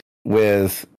 1970s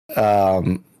with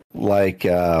Zbigniew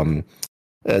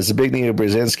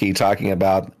Brzezinski talking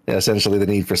about essentially the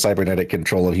need for cybernetic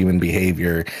control of human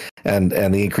behavior and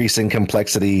the increasing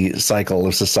complexity cycle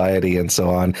of society and so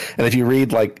on. And if you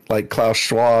read like Klaus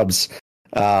Schwab's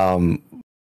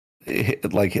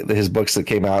his books that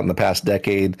came out in the past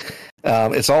decade,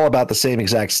 it's all about the same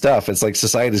exact stuff. It's like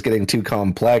society is getting too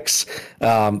complex.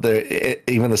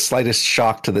 Even the slightest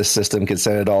shock to this system could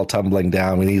send it all tumbling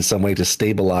down. We need some way to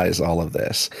stabilize all of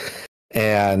this.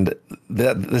 And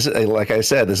this, like I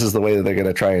said, this is the way that they're going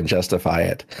to try and justify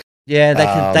it.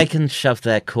 Yeah, they can shove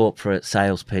their corporate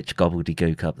sales pitch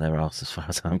gobbledygook up their arse, as far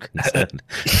as I'm concerned.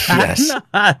 Yes,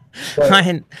 I'm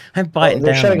biting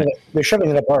down. They're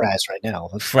shoving it up our ass right now.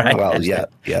 Right. Well,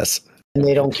 yes, and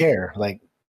they don't care.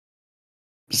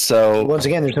 So once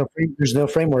again, there's no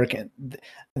framework.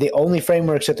 The only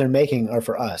frameworks that they're making are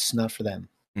for us, not for them.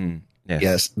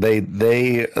 Yes, they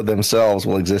themselves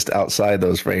will exist outside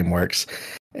those frameworks,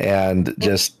 and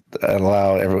just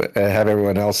allow have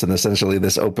everyone else in essentially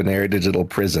this open air digital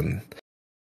prison.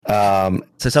 So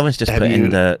someone's just put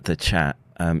in the chat.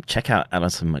 Check out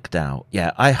Alison McDowell.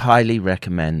 Yeah, I highly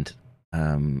recommend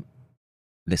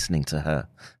listening to her.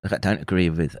 Look, I don't agree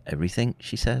with everything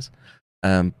she says,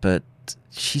 but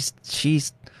she's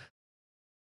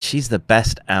the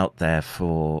best out there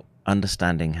for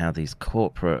understanding how these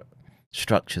corporate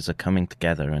structures are coming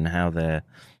together and how they're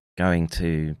going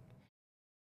to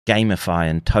gamify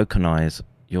and tokenize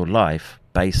your life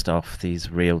based off these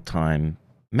real-time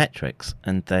metrics.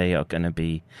 And they are going to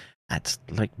be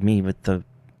like me with the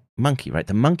monkey, right?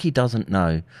 The monkey doesn't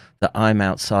know that I'm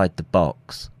outside the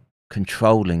box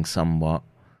controlling somewhat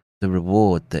the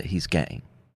reward that he's getting.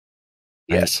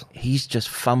 Yes. And he's just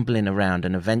fumbling around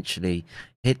and eventually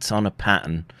hits on a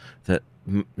pattern that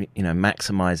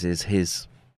maximizes his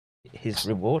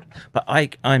reward. But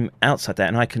I'm outside that,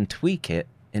 and I can tweak it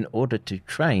in order to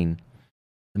train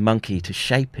the monkey to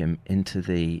shape him into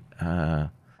the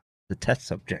test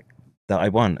subject that I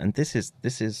want. And this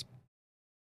is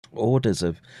orders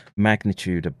of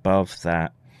magnitude above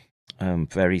that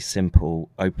very simple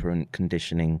operant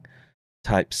conditioning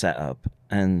type setup.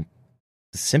 And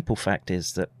the simple fact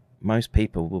is that most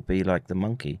people will be like the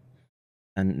monkey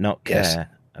and not care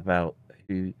about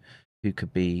who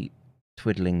could be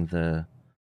twiddling the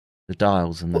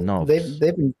dials and the knobs. They've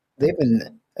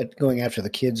been going after the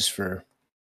kids for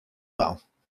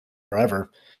forever,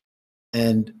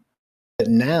 but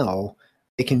now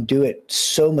they can do it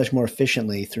so much more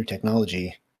efficiently through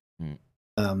technology.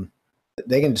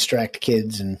 They can distract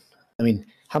kids, and I mean,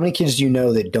 how many kids do you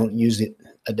know that don't use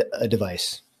a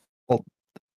device? Well,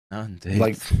 none,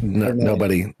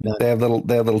 nobody. None. They have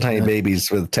little tiny babies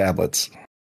with tablets.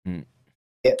 Yeah,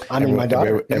 I mean, my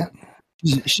daughter.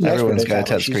 She's everyone's got a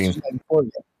touch screen.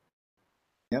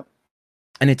 Yep.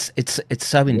 And it's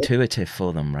so intuitive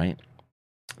for them, right?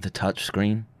 The touch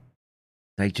screen.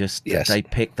 They just they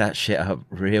pick that shit up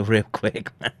real quick,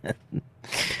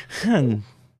 man.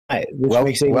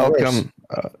 Welcome.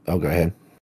 Go ahead.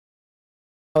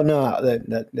 Oh no,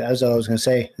 that was all I was going to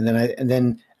say. And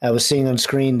then I was seeing on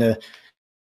screen the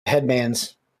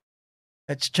headbands.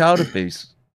 It's child abuse.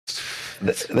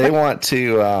 They want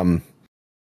to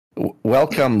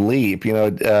welcome Leap.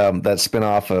 That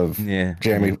spinoff of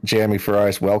Jeremy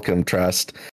Ferrara's Welcome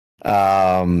Trust.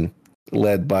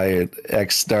 led by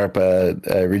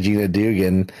ex-DARPA Regina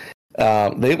Dugan,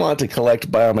 they want to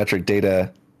collect biometric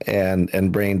data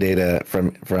and brain data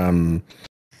from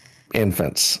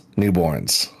infants,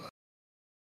 newborns.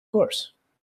 Of course.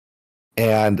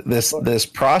 And this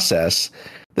process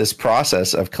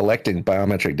of collecting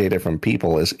biometric data from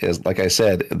people is, like I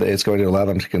said, it's going to allow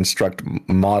them to construct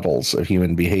models of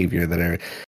human behavior that are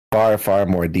far, far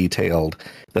more detailed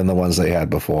than the ones they had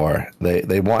before.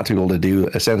 They want to be able to do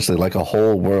essentially like a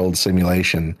whole world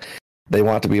simulation. They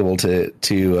want to be able to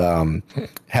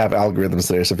have algorithms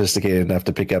that are sophisticated enough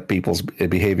to pick up people's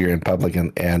behavior in public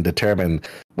and determine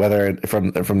whether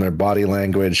from their body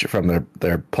language, from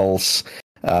their pulse,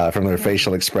 from their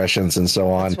facial expressions, and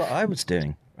so on. That's what I was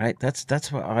doing, right?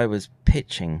 That's what I was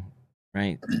pitching,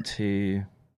 right, to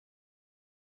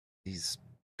these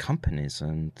companies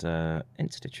and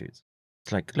institutes.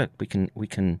 It's like, look, we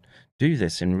can do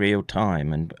this in real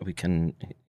time, and we can.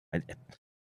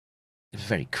 It's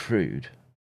very crude.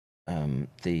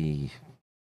 The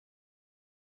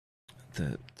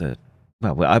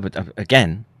well, I would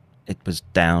again. It was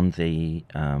down the.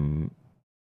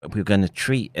 We were going to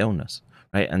treat illness,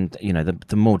 right? And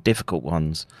the more difficult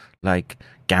ones, like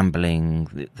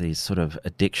gambling, these sort of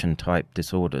addiction type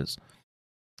disorders,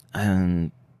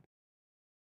 and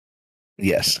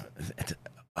yes,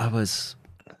 I was.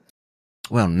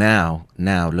 Well, now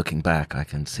looking back, I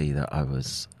can see that I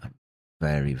was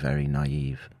very, very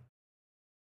naive.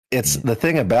 It's the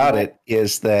thing about it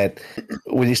is that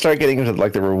when you start getting into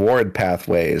like the reward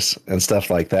pathways and stuff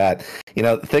like that,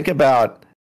 think about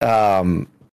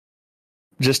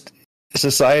just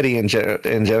society in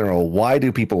general. Why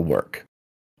do people work?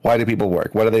 What do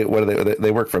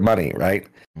they work for? Money, right?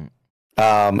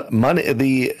 Obtaining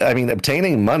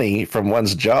money from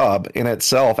one's job in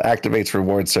itself activates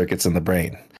reward circuits in the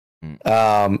brain.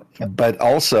 But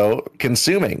also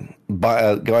consuming,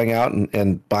 going out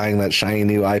and buying that shiny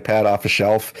new iPad off a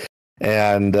shelf,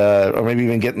 and or maybe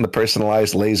even getting the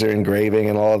personalized laser engraving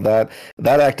and all of that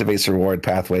activates reward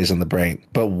pathways in the brain.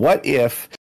 But what if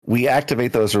we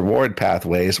activate those reward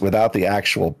pathways without the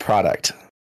actual product,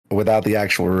 without the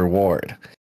actual reward?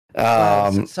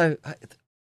 So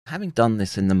having done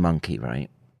this in the monkey, right?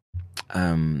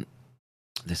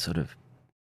 This sort of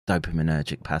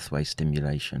dopaminergic pathway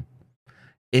stimulation.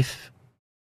 If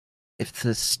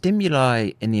the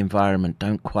stimuli in the environment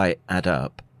don't quite add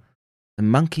up, the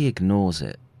monkey ignores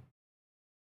it.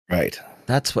 Right.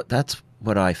 That's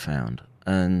what I found,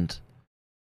 and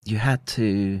you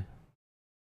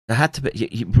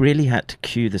really had to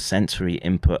cue the sensory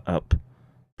input up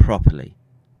properly,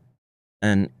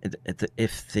 and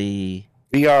if the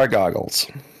VR goggles.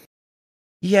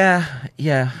 Yeah.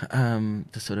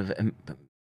 The sort of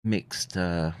mixed,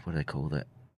 what do they call it?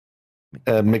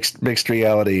 Mixed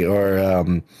reality or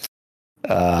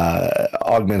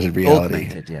augmented reality.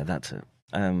 Augmented, yeah, that's it.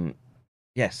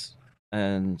 Yes,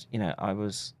 and I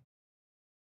was,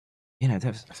 there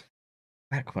was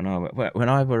back when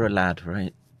I were a lad,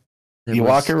 right?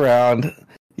 Walk around.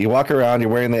 You're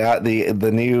wearing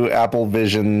the new Apple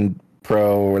Vision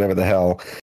Pro or whatever the hell.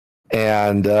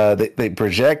 And they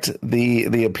project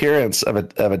the appearance of a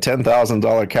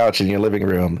 $10,000 couch in your living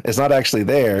room. It's not actually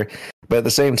there, but at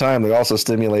the same time, they're also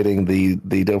stimulating the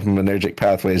dopaminergic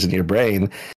pathways in your brain.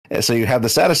 And so you have the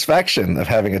satisfaction of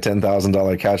having a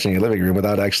 $10,000 couch in your living room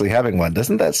without actually having one.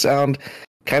 Doesn't that sound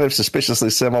kind of suspiciously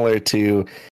similar to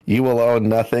 "you will own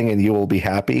nothing and you will be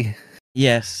happy"?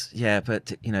 Yes, yeah, but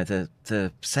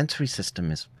the sensory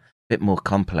system is a bit more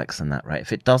complex than that, right?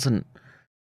 If it doesn't.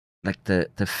 Like the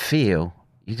feel,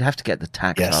 you'd have to get the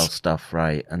tactile stuff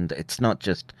right, and it's not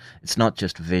just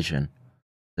vision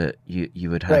that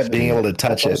you would have being able to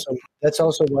touch it. That's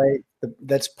also why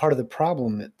that's part of the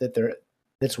problem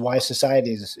that's why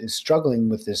society is struggling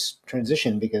with this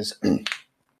transition because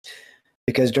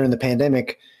during the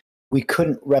pandemic we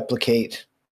couldn't replicate,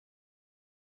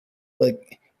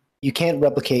 like you can't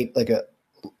replicate like a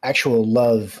actual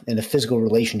love in a physical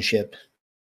relationship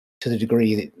to the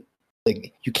degree that.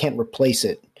 Like you can't replace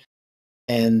it,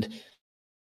 and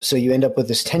so you end up with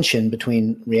this tension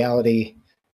between reality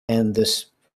and this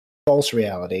false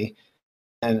reality,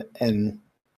 and I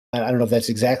don't know if that's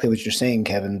exactly what you're saying,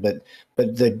 Kevin, but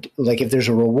if there's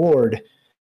a reward,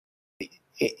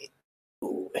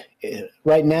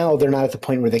 right now they're not at the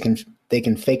point where they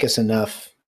can fake us enough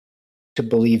to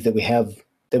believe that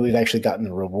we've actually gotten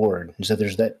a reward, and so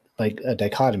there's that like a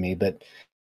dichotomy, but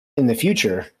in the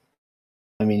future.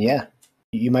 I mean, yeah,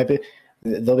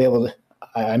 they'll be able to,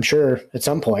 I'm sure at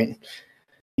some point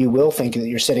you will think that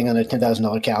you're sitting on a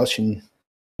 $10,000 couch and,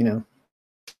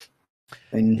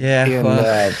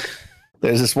 there's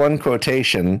this one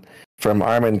quotation from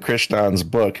Armin Krishnan's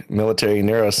book, Military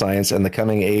Neuroscience and the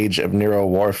Coming Age of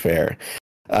Neurowarfare.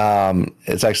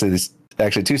 It's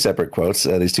actually two separate quotes,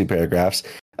 these two paragraphs.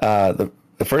 The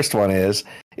first one is,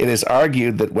 it is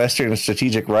argued that Western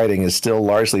strategic writing is still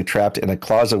largely trapped in a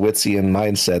Clausewitzian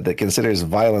mindset that considers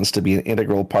violence to be an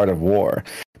integral part of war.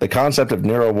 The concept of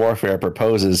neurowarfare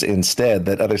proposes instead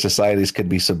that other societies could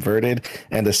be subverted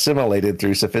and assimilated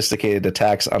through sophisticated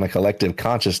attacks on a collective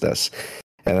consciousness.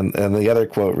 And the other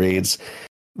quote reads,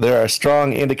 there are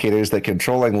strong indicators that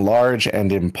controlling large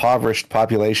and impoverished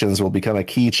populations will become a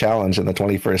key challenge in the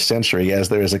 21st century, as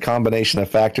there is a combination of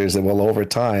factors that will, over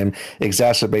time,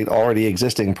 exacerbate already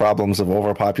existing problems of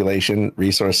overpopulation,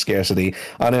 resource scarcity,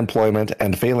 unemployment,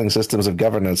 and failing systems of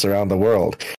governance around the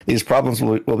world. These problems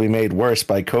will be made worse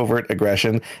by covert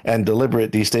aggression and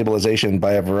deliberate destabilization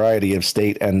by a variety of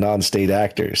state and non-state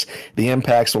actors. The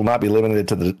impacts will not be limited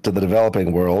to the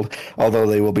developing world, although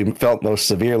they will be felt most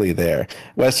severely there.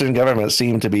 Western governments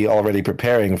seem to be already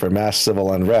preparing for mass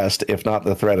civil unrest, if not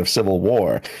the threat of civil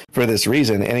war. For this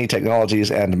reason, any technologies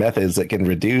and methods that can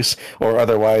reduce or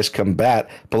otherwise combat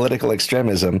political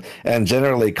extremism and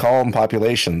generally calm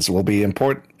populations will be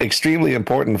extremely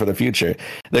important for the future.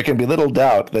 There can be little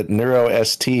doubt that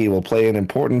Neuro-ST will play an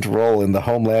important role in the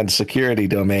homeland security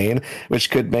domain,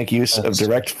 which could make use of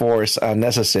direct force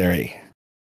unnecessary.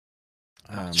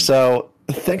 So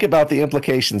think about the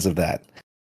implications of that.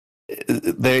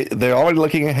 They're already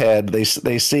looking ahead. They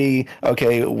see,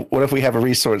 okay, what if we have a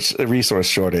resource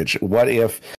shortage? What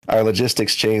if our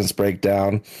logistics chains break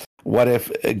down? What if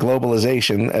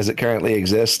globalization, as it currently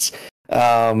exists,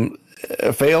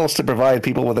 fails to provide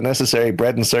people with the necessary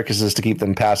bread and circuses to keep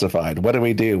them pacified? What do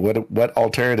we do? What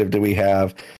alternative do we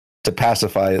have to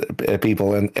pacify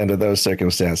people under those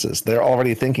circumstances? They're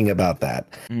already thinking about that,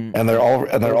 and they're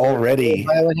already.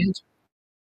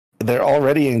 They're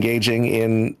already engaging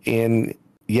in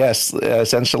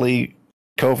essentially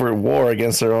covert war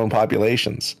against their own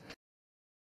populations,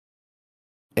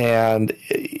 and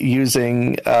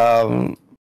using and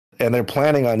they're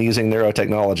planning on using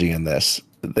neurotechnology in this.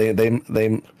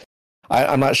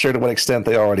 I'm not sure to what extent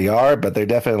they already are, but they're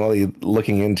definitely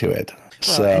looking into it.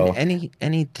 Well, so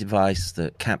any device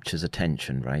that captures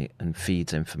attention, right, and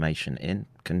feeds information in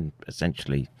can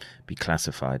essentially be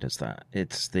classified as that.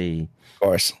 Of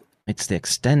course. It's the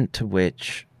extent to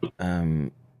which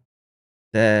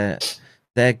their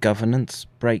governance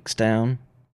breaks down,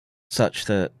 such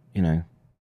that, I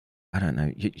don't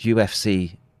know,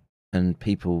 UFC and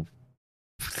people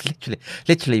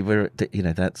literally we're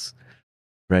that's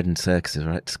bread and circuses,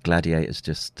 right? It's gladiators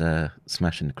just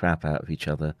smashing the crap out of each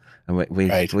other, and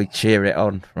we cheer it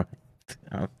on, right?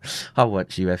 I'll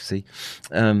watch UFC,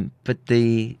 but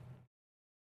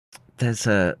there's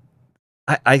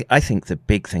I think the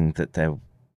big thing that they're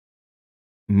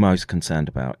most concerned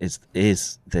about is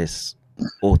this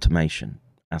automation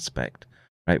aspect,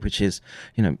 right? Which is,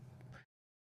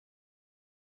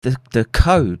 the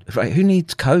code, right? Who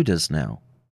needs coders now?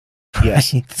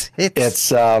 Yes,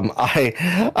 it's I've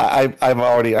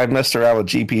messed around with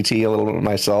GPT a little bit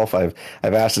myself. I've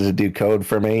asked it to do code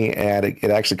for me, and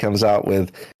it actually comes out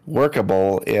with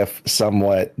workable, if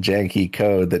somewhat janky,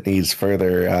 code that needs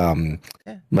further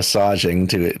massaging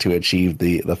to achieve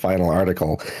the final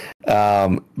article.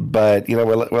 But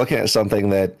we're looking at something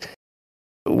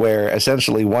where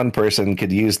essentially one person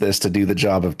could use this to do the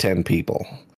job of 10 people.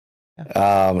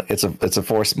 It's a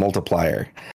force multiplier.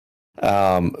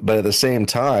 But at the same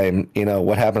time,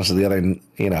 what happens to the other,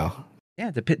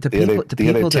 the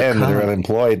people other 10 that are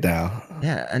unemployed now.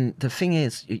 Yeah, and the thing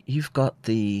is, you've got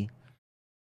the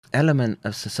element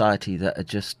of society that are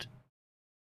just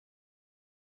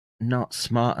not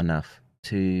smart enough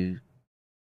to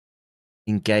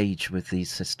engage with these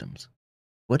systems.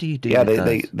 What do you do? Yeah,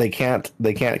 they can't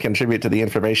contribute to the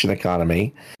information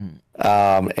economy,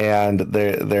 and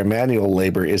their manual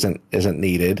labor isn't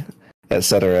needed, et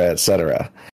cetera, et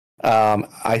cetera.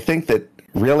 I think that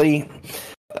really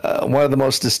one of the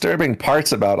most disturbing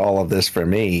parts about all of this for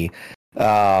me,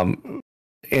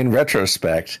 in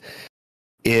retrospect,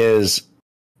 is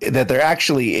that there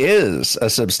actually is a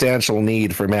substantial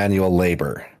need for manual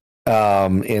labor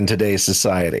in today's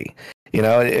society. We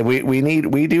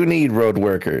do need road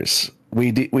workers.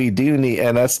 We do need,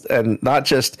 and not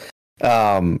just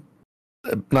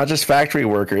factory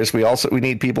workers. We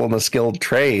need people in the skilled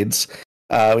trades.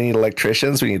 We need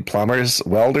electricians. We need plumbers,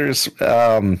 welders,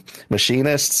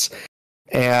 machinists.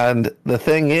 And the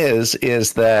thing is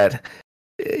that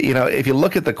if you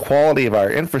look at the quality of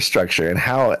our infrastructure and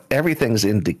how everything's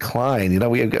in decline,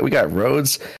 we got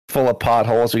roads full of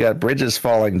potholes, we got bridges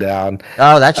falling down.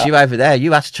 Oh, that's you over there.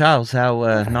 You asked Charles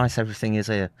how nice everything is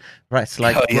here. Right, it's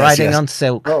like riding on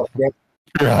silk. Oh, yeah.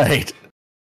 Right.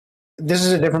 This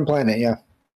is a different planet, yeah.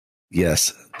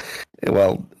 Yes.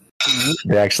 Well,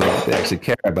 they actually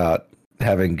care about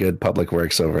having good public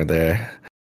works over there.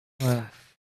 Well,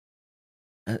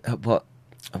 at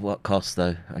what cost,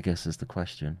 though? I guess is the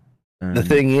question. The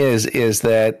thing is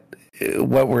that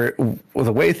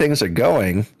the way things are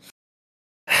going,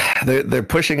 they're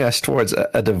pushing us towards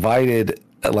a divided,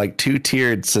 like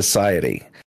two-tiered society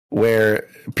where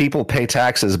people pay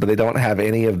taxes, but they don't have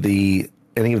any of the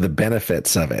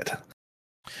benefits of it.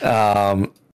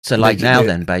 So, like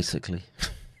then, basically.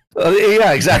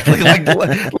 Yeah, exactly. like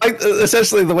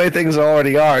essentially the way things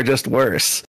already are, just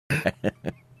worse.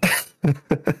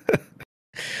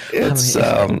 It's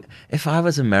if I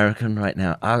was American right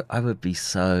now, I would be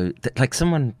so like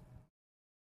someone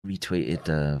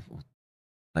retweeted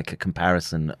like a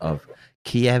comparison of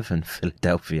Kiev and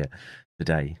Philadelphia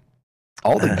today.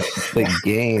 All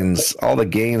the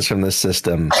gains from this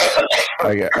system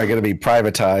are going to be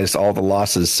privatized. All the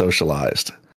losses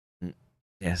socialized.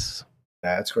 Yes,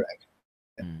 that's correct.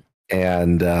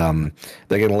 And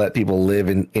they're going to let people live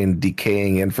in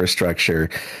decaying infrastructure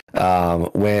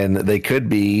when they could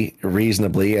be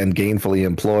reasonably and gainfully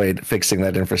employed fixing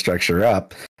that infrastructure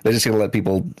up. They're just going to let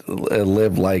people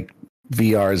live like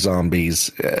VR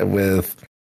zombies with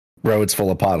roads full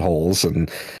of potholes and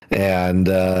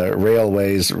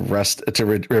railways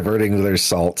reverting to their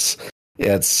salts.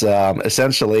 It's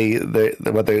essentially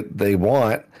what they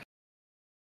want.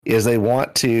 They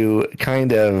want to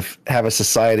kind of have a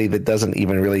society that doesn't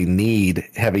even really need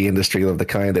heavy industry of the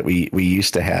kind that we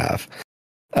used to have.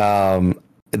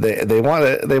 They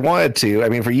wanted to. I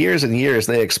mean, for years and years,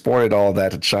 they exported all of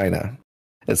that to China.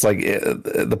 It's like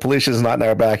the pollution is not in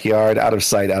our backyard, out of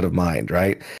sight, out of mind,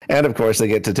 right? And of course, they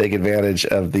get to take advantage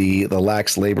of the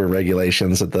lax labor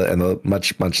regulations and the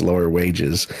much lower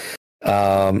wages.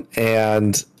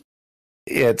 And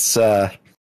it's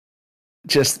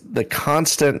just the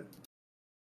constant.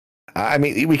 I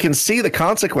mean, we can see the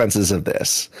consequences of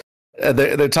this. Look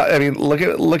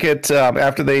at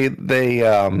after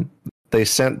they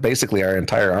sent basically our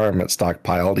entire armament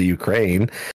stockpile to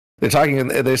Ukraine.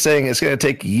 They're saying it's going to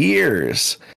take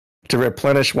years to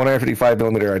replenish 155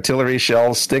 millimeter artillery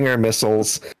shells, Stinger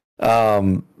missiles,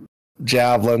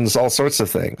 javelins, all sorts of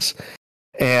things,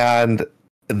 and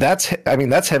that's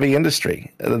heavy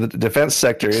industry. The defense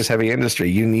sector is heavy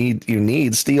industry. You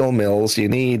need steel mills. You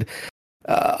need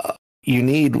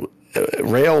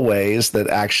railways that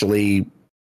actually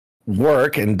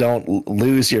work and don't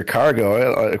lose your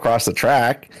cargo across the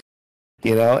track.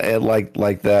 And like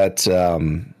that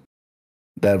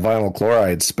vinyl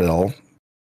chloride spill.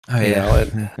 Oh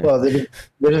yeah. Well, the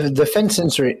defense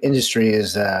industry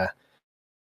is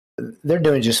they're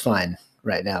doing just fine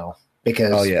right now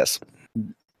because. Oh yes.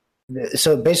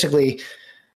 So basically,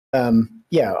 they're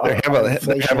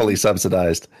heavily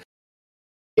subsidized.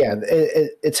 Yeah,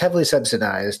 it's heavily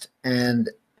subsidized, and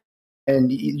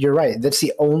you're right. That's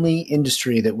the only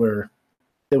industry that we're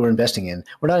investing in.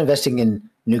 We're not investing in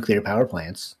nuclear power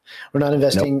plants. We're not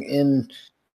investing in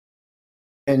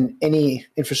any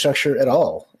infrastructure at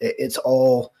all. It's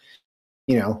all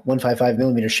 155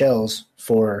 millimeter shells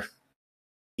for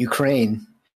Ukraine.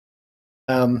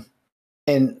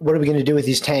 And what are we going to do with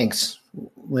these tanks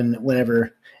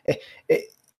whenever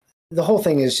the whole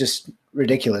thing is just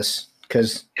ridiculous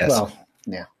because, well,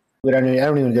 yeah, I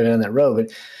don't even go down that road, but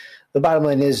the bottom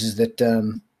line is that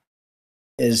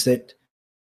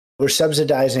we're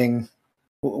subsidizing,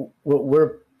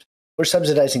 we're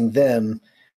subsidizing them.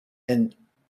 And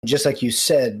just like you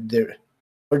said,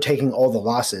 we're taking all the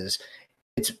losses.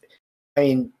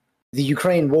 The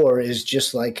Ukraine war is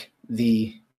just like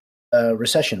the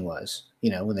recession was,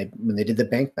 when they did the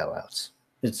bank bailouts.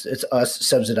 It's us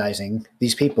subsidizing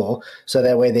these people so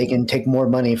that way they can take more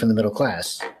money from the middle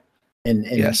class and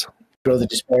yes, grow the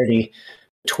disparity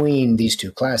between these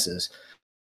two classes.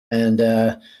 And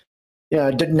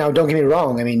now don't get me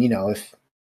wrong. I mean,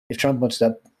 if Trump wants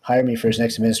to hire me for his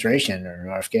next administration or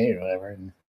RFK or whatever,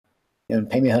 and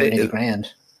pay me $180,000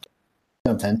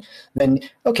 something, then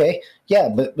okay, yeah.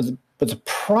 But the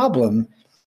problem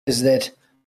is that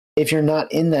if you're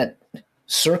not in that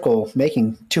circle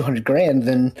making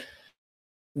 $200,000,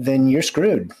 then you're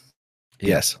screwed.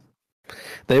 Yes,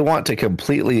 they want to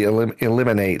completely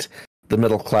eliminate the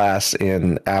middle class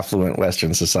in affluent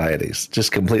Western societies.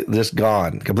 Completely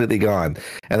gone.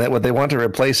 And that what they want to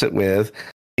replace it with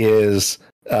is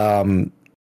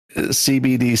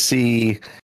CBDC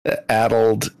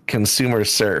addled consumer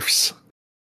serfs.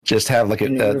 Just have like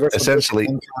essentially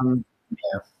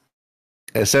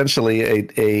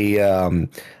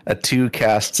a two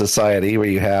caste society where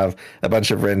you have a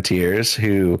bunch of rentiers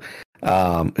who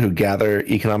gather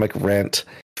economic rent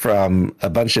from a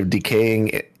bunch of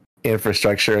decaying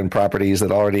infrastructure and properties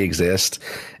that already exist,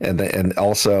 and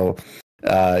also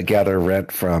gather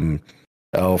rent from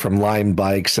Lime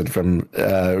bikes and from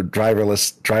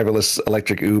driverless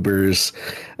electric Ubers,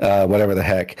 whatever the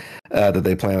heck that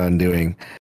they plan on doing.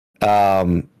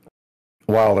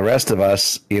 While the rest of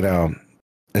us,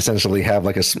 essentially have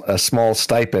like a small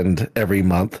stipend every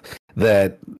month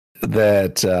that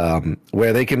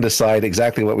where they can decide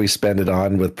exactly what we spend it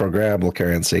on with programmable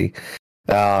currency.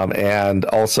 And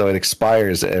also it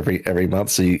expires every month,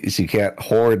 so you can't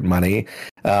hoard money.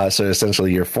 So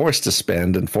essentially you're forced to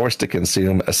spend and forced to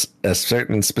consume a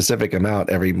certain specific amount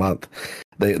every month.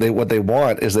 What they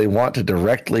want to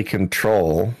directly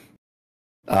control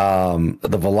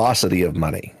the velocity of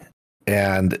money.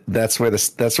 And that's where the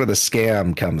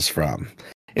scam comes from.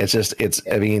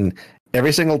 I mean,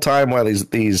 every single time one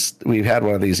of these we've had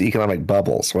one of these economic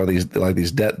bubbles, one of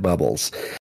these debt bubbles,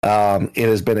 it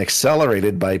has been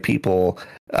accelerated by people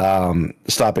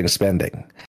stopping spending.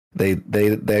 I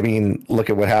mean, look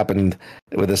at what happened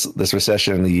with this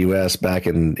recession in the U.S. back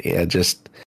in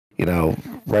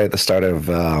right at the start of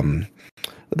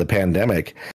the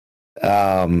pandemic.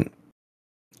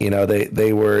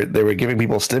 They were giving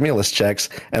people stimulus checks,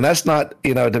 and that's not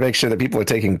to make sure that people are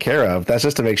taken care of. That's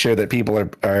just to make sure that people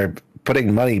are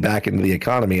putting money back into the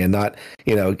economy and not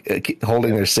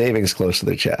holding their savings close to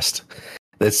their chest.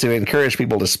 That's to encourage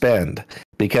people to spend,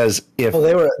 because they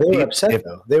were upset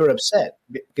though. They were upset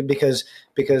because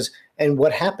and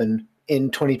what happened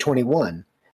in 2021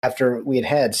 after we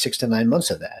had 6 to 9 months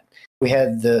of that, we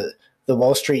had the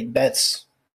Wall Street bets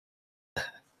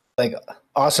like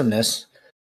awesomeness.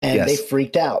 And they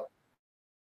freaked out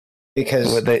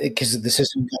because the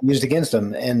system got used against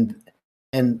them, and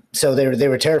so they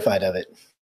were terrified of it.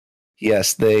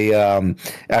 Yes, they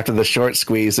after the short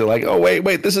squeeze, they're like, "Oh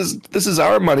wait, this is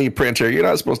our money printer. You're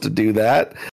not supposed to do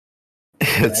that."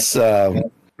 It's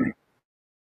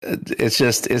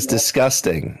it's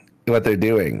disgusting what they're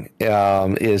doing.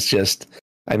 Is just,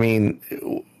 I mean.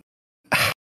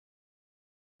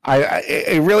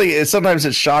 Sometimes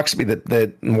it shocks me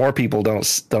that more people don't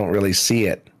really see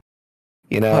it.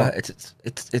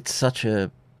 It's such a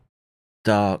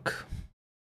dark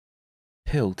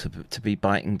pill to be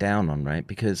biting down on, right?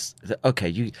 Because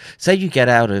you say you get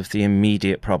out of the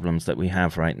immediate problems that we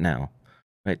have right now,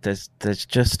 right? There's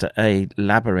just a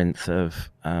labyrinth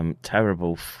of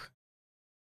terrible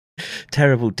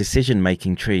decision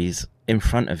making trees in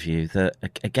front of you. That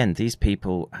again, these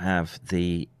people have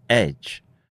the edge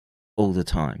all the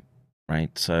time,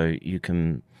 right? So you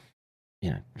can,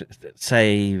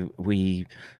 say we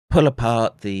pull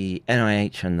apart the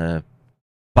NIH and the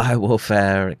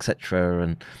biowarfare, etc.,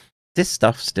 and this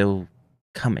stuff's still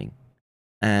coming,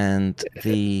 and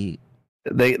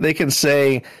they can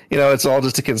say, it's all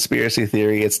just a conspiracy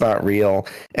theory, it's not real,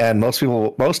 and most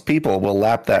people will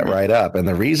lap that right up. And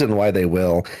the reason why they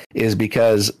will is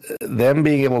because them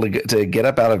being able to get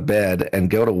up out of bed and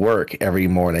go to work every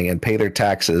morning and pay their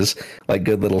taxes like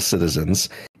good little citizens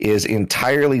is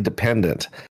entirely dependent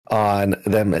on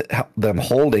them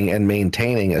holding and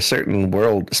maintaining a certain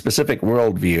specific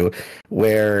worldview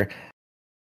where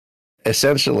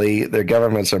essentially their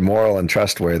governments are moral and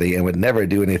trustworthy and would never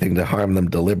do anything to harm them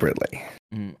deliberately.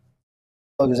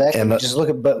 Well, exactly. And just look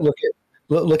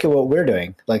at what we're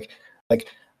doing. Like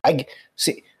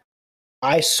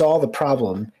I saw the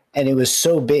problem, and it was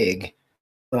so big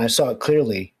when I saw it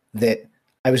clearly that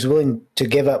I was willing to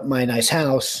give up my nice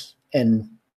house. And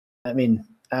I mean,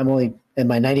 I'm only in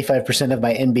my 95% of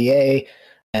my NBA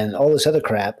and all this other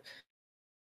crap,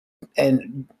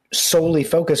 and solely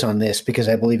focus on this because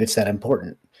I believe it's that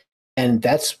important. And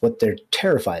that's what they're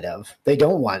terrified of. They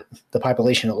don't want the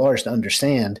population at large to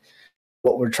understand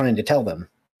what we're trying to tell them,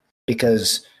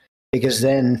 because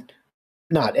then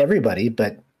not everybody,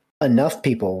 but enough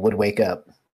people would wake up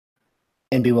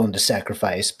and be willing to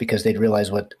sacrifice because they'd realize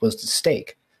what was at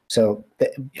stake. So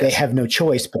they have no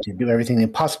choice but to do everything they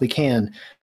possibly can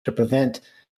to prevent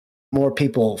more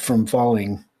people from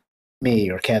following me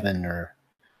or Kevin or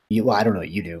you. Well, I don't know what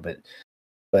you do, but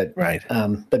right.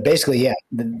 But basically, yeah,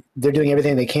 they're doing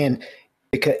everything they can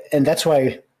and that's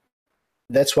why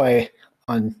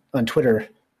on Twitter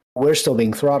we're still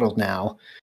being throttled now,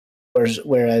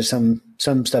 whereas some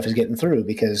stuff is getting through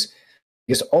because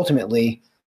ultimately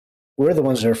we're the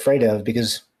ones they're afraid of,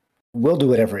 because we'll do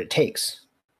whatever it takes.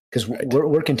 because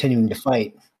we're continuing to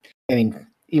fight. I mean,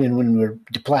 even when we're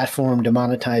deplatformed,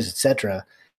 demonetized, etc.,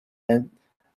 and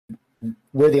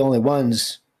we're the only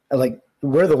ones. Like,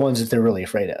 we're the ones that they're really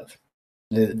afraid of.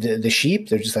 The sheep,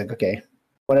 they're just like, okay,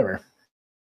 whatever.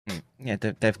 Yeah,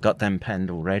 they've got them penned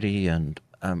already, and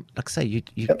like I say, you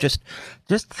just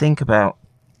think about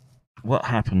what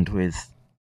happened with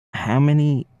how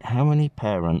many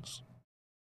parents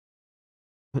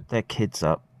put their kids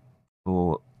up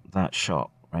for that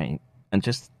shot, right? And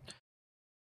just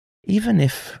even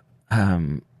if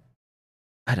I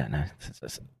don't know,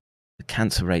 the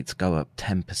cancer rates go up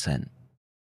 10%,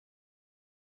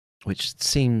 which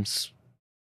seems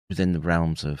within the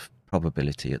realms of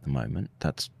probability at the moment.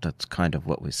 That's kind of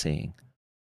what we're seeing,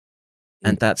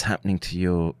 and that's happening to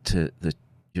your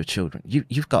children.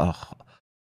 You've got a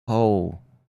whole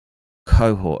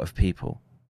cohort of people,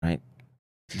 right?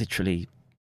 Literally,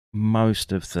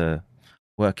 most of the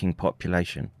working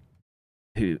population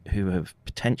who have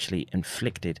potentially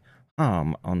inflicted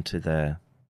harm onto their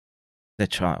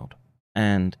child,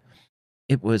 and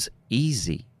it was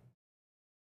easy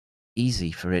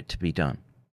for it to be done,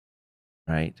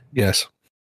 right? Yes.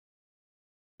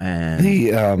 And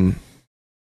the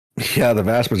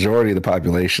vast majority of the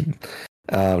population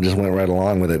just went right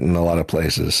along with it in a lot of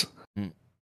places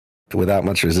without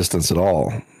much resistance at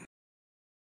all.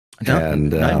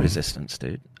 No resistance,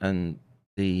 dude. And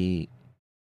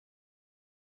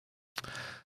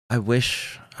I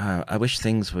wish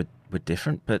things were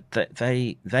different, but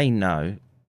they know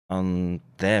on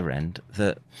their end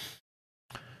that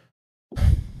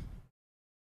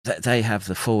they have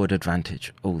the forward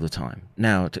advantage all the time.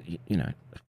 Now,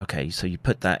 okay, so you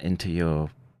put that into your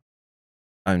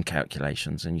own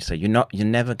calculations, and you say you're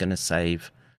never going to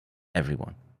save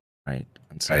everyone, right?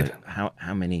 And so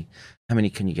how many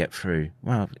can you get through?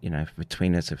 Well,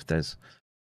 between us, if there's,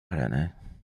 I don't know,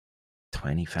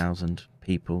 20,000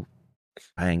 people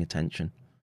paying attention,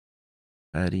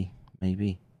 30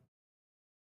 maybe,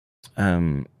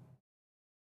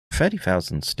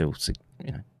 30,000 still,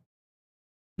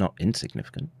 not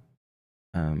insignificant.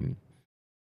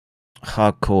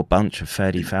 Hardcore bunch of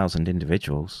 30,000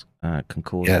 individuals can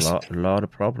cause a lot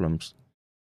of problems.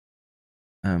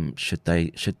 Should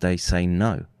they say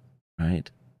no,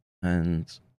 right?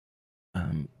 And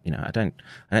I don't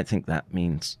think that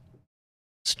means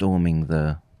storming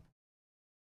the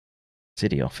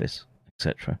city office,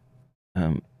 etc.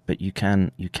 But you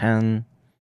don't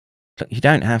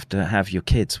have to have your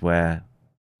kids wear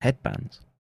headbands,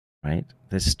 right?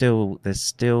 There's still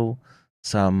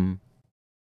some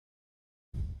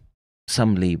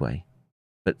leeway,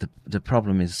 but the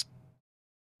problem is,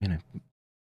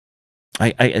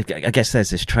 I guess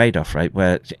there's this trade-off, right?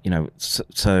 Where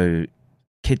so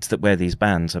kids that wear these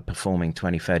bands are performing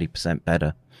 20-30%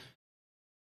 better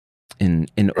in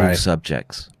all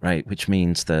subjects, right? Which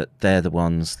means that they're the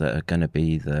ones that are going to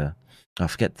be I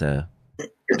forget the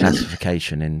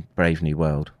classification in Brave New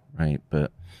World, right?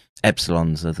 But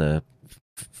epsilons are the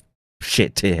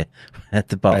shit tier at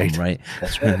the bottom, right?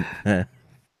 That's right.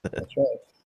 That's right.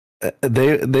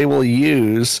 They will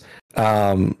use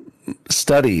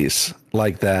studies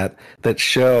like that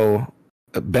show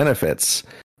benefits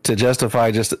to justify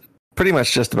just pretty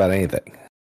much just about anything.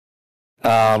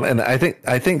 And I think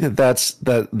that's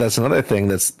another thing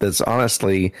that's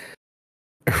honestly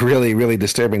really, really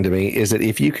disturbing to me, is that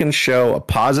if you can show a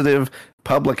positive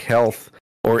public health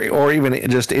or even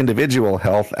just individual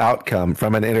health outcome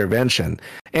from an intervention,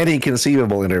 any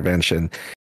conceivable intervention,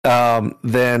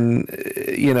 then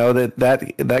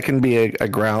that can be a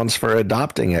grounds for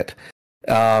adopting it,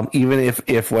 even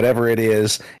if whatever it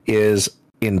is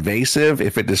invasive,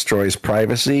 if it destroys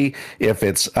privacy, if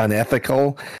it's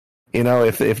unethical.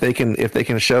 If they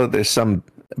can show there's some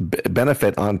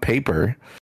benefit on paper,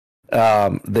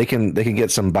 they can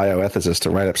get some bioethicists to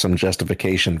write up some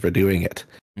justification for doing it.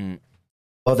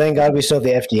 Well, thank God we still have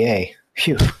the FDA.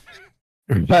 Phew.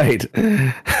 Right.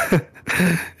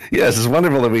 Yes, it's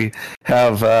wonderful that we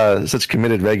have such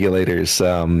committed regulators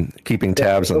keeping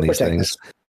tabs on these things.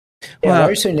 Yeah, why are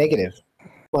you so negative?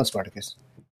 Come on, Spartacus.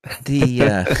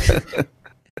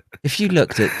 If you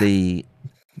looked at the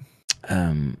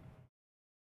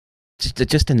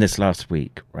just in this last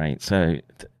week, right? So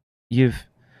you've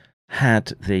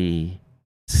had the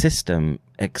system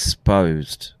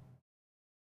exposed,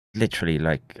 literally,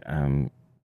 like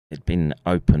it'd been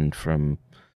opened from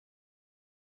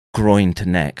groin to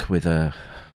neck with a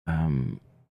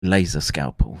laser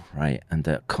scalpel, right? And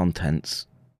the contents,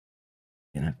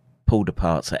 pulled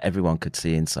apart so everyone could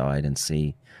see inside and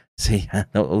see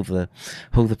all the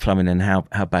plumbing and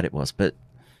how bad it was. But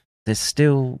there's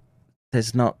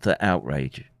not the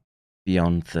outrage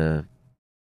beyond the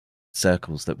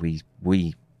circles that we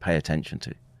pay attention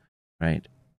to, right?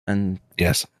 And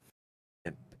yes,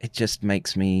 it just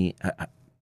makes me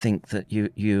think that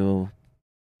you're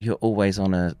always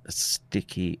on a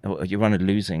sticky, or you're on a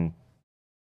losing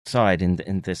side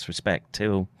in this respect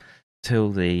till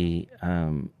the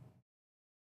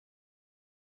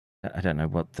I don't know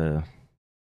what that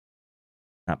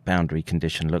boundary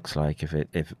condition looks like. If you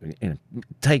know,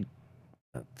 take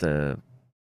the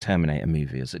Terminator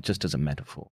movie as a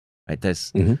metaphor, right?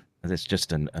 There's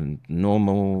just a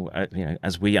normal, you know,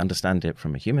 as we understand it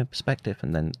from a human perspective,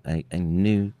 and then a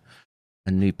new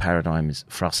paradigm is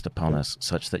thrust upon us,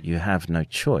 such that you have no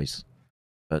choice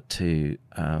but to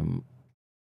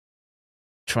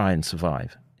try and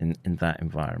survive in that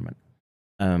environment.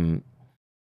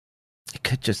 It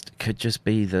could just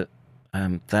be that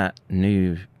that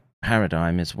new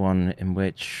paradigm is one in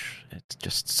which it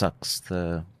just sucks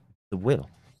the will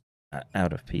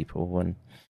out of people and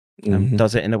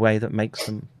does it in a way that makes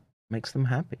them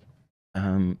happy.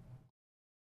 And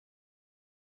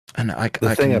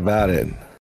the thing about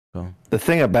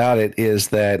it is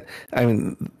that, I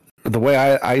mean, the way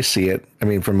I see it, I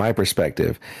mean, from my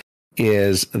perspective,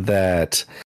 is that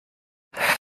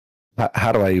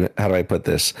how do I put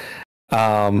this?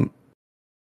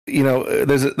 You know,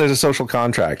 there's a social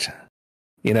contract.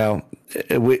 You know,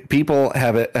 people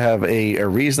have a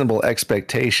reasonable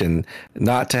expectation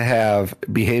not to have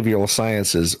behavioral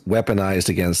sciences weaponized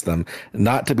against them,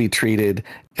 not to be treated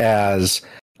as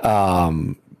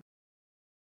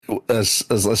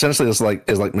essentially as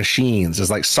like machines,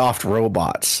 as like soft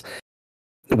robots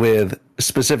with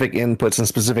specific inputs and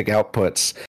specific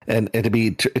outputs, and to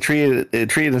be treated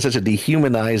in such a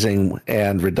dehumanizing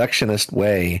and reductionist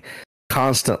way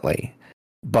constantly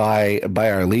by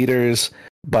our leaders,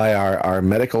 by our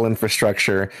medical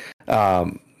infrastructure,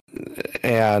 and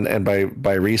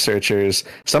by researchers,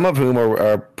 some of whom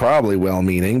are probably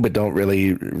well-meaning but don't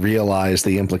really realize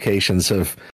the implications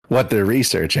of what they're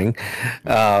researching,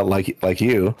 like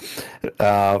you,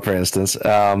 for instance,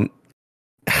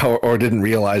 or didn't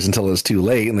realize until it was too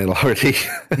late and they'd already.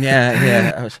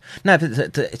 yeah.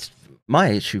 It's my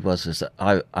issue was that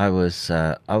I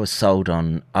was sold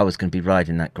on I was going to be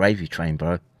riding that gravy train,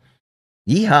 bro.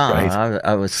 Yeehaw! Right.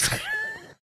 I was.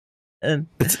 And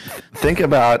think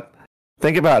about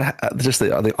just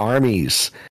the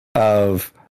armies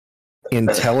of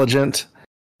intelligent,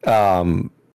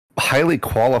 highly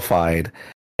qualified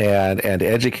and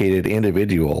educated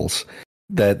individuals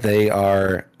that they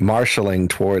are marshaling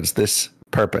towards this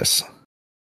purpose.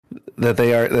 That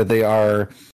they are.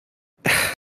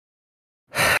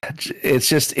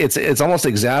 It's almost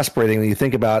exasperating when you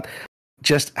think about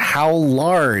just how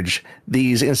large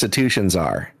these institutions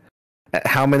are,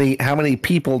 how many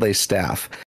people they staff.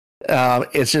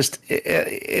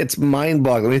 It's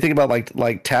mind-boggling. When you think about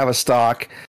like Tavistock,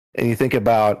 and you think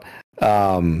about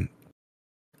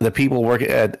the people working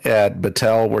at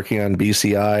Battelle working on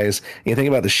BCIs, and you think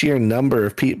about the sheer number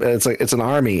of people. It's an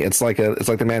army. It's like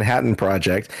the Manhattan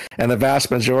Project, and the vast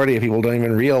majority of people don't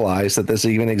even realize that this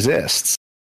even exists.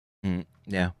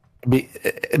 Yeah.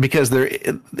 Because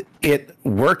it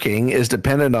working is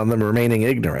dependent on them remaining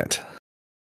ignorant.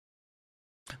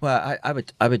 Well,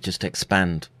 I would just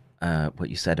expand what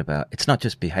you said about it's not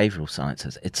just behavioral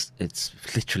sciences. It's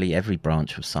literally every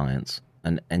branch of science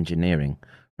and engineering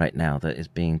right now that is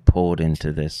being poured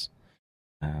into this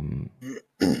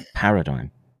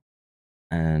paradigm,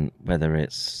 and whether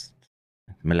it's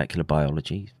molecular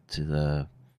biology to the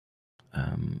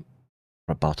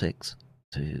robotics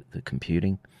to the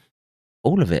computing.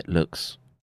 All of it looks,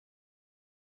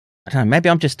 I don't know, maybe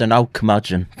I'm just an old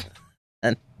curmudgeon.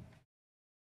 And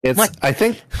I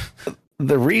think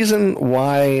the reason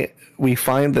why we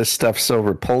find this stuff so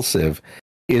repulsive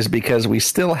is because we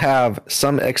still have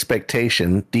some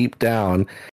expectation deep down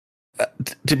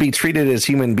to be treated as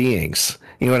human beings.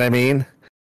 You know what I mean?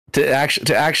 To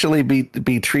actually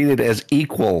be treated as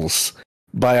equals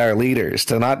by our leaders,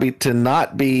 to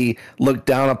not be looked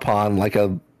down upon like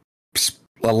a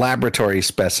laboratory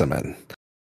specimen,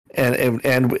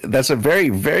 and that's a very,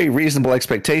 very reasonable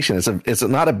expectation. It's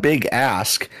not a big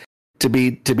ask to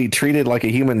be treated like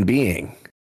a human being,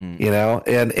 you know.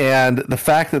 And the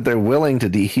fact that they're willing to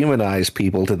dehumanize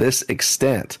people to this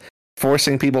extent,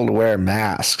 forcing people to wear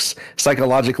masks,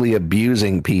 psychologically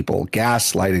abusing people,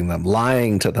 gaslighting them,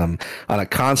 lying to them on a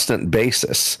constant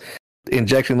basis,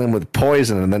 injecting them with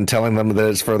poison, and then telling them that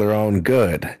it's for their own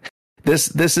good.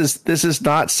 This is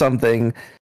not something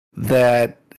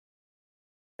that,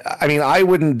 I mean, I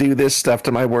wouldn't do this stuff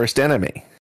to my worst enemy.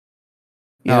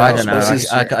 I don't know.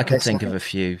 I can think of a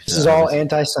few. This is all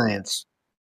anti-science.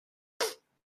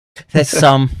 There's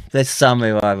some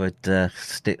who I would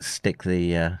stick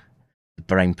the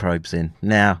brain probes in.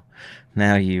 Now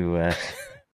you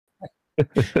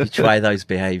you try those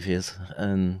behaviours,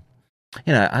 and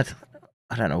I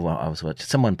don't know what I was watching.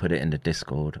 Someone put it in the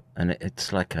Discord, and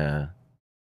it's like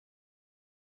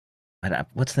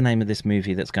what's the name of this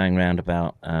movie that's going around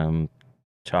about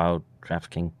child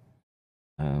trafficking?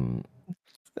 Sound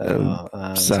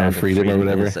of Freedom or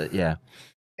whatever. Yeah.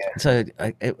 So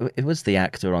it was the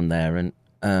actor on there, and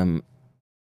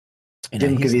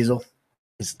Jim Caviezel.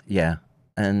 Yeah,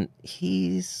 and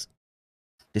he's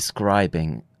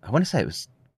describing. I want to say it was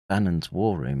Bannon's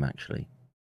War Room. Actually,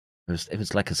 it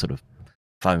was like a sort of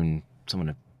phone. Someone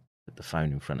had put the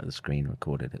phone in front of the screen,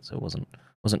 recorded it, so it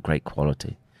wasn't great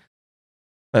quality.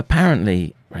 But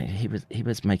apparently, right, he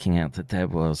was making out that there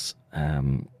was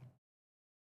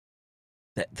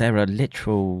there are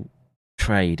literal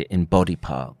trade in body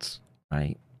parts,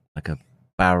 right? Like a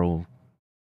barrel,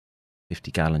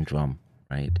 50-gallon drum,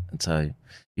 right? And so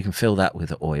you can fill that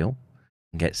with oil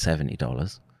and get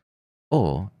 $70,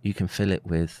 or you can fill it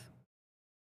with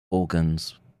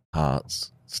organs,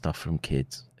 parts, stuff from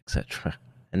kids, etc.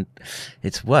 And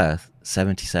it's worth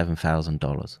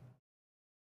 $77,000.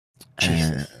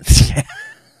 Yeah.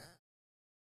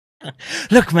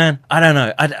 Look, man, I don't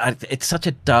know. It's such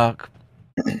a dark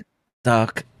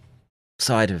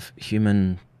side of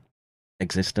human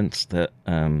existence that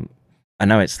I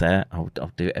know it's there. I'll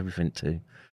do everything to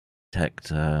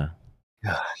protect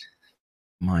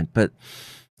mine. But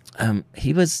I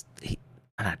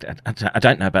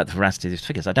don't know about the veracity of these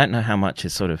figures. I don't know how much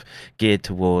is sort of geared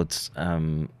towards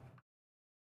sort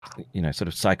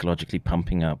of psychologically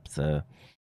pumping up the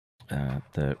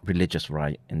religious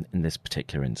right in this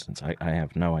particular instance. I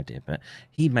have no idea, but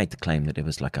he made the claim that it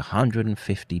was like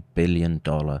 $150 billion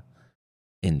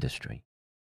industry.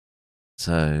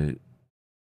 So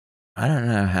I don't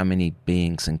know how many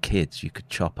beings and kids you could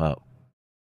chop up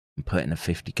and put in a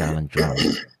 50-gallon drum.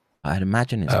 I'd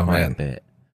imagine it's quite a bit.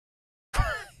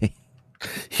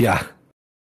 Yeah.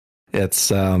 It's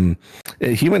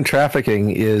human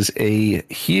trafficking is a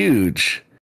huge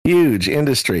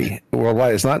industry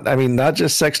worldwide. It's not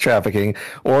just sex trafficking,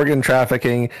 organ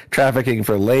trafficking, trafficking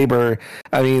for labor.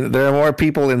 I mean, there are more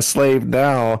people enslaved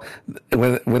now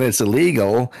when it's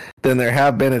illegal than there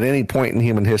have been at any point in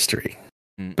human mihistory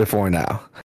before now.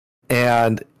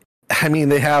 And I mean,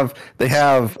 they have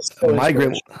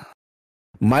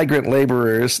migrant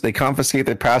laborers. They confiscate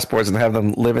their passports and have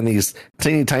them live in these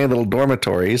teeny tiny little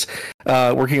dormitories,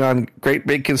 working on great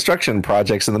big construction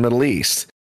projects in the Middle East.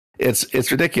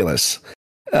 It's ridiculous.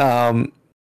 And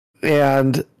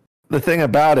the thing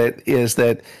about it is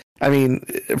that, I mean,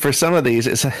 for some of these,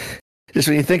 it's just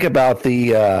when you think about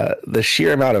the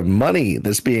sheer amount of money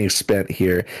that's being spent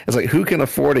here, it's like, who can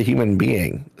afford a human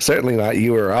being? Certainly not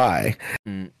you or I.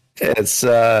 It's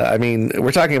I mean,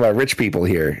 we're talking about rich people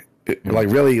here, like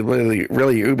really, really,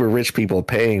 really uber rich people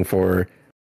paying for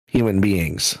human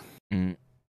beings.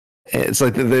 It's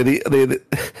like the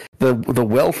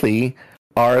wealthy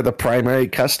are the primary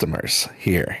customers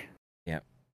here. Yeah,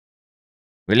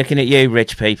 we're looking at you,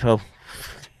 rich people.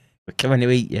 We're coming to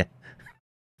eat you.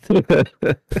 But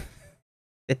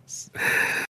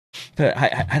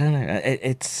I don't know.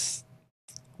 It's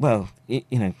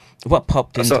what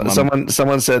popped into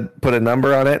someone said put a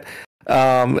number on it.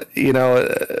 He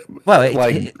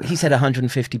said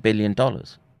 $150 billion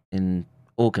in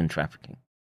organ trafficking,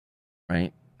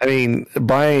 right? I mean,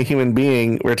 buying a human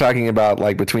being, we're talking about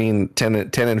like between $10,000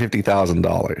 and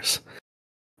 $50,000.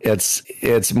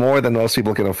 It's more than most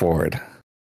people can afford.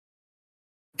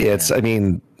 I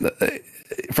mean,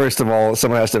 first of all,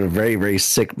 someone has to have a very, very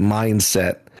sick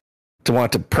mindset to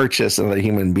want to purchase another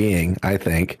human being, I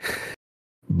think.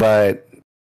 But,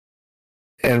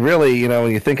 and really, when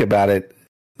you think about it,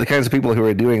 the kinds of people who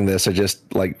are doing this are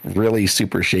just like really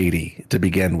super shady to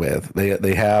begin with.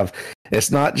 They have, it's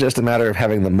not just a matter of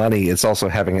having the money, it's also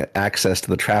having access to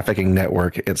the trafficking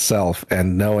network itself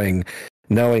and knowing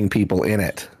people in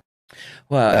it.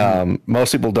 Well,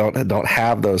 most people don't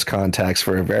have those contacts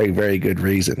for a very, very good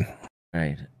reason.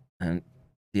 Right. And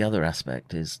the other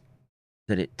aspect is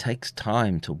that it takes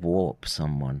time to warp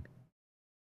someone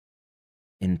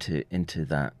into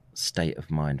that state of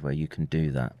mind where you can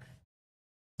do that.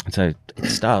 So it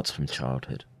starts from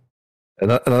childhood.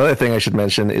 Another thing I should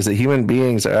mention is that human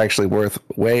beings are actually worth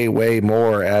way, way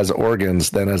more as organs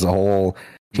than as a whole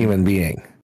human being.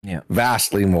 Yeah,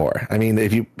 vastly more. I mean,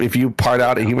 if you part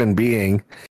out a human being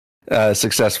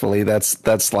successfully,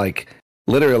 that's like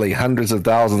literally hundreds of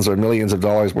thousands or millions of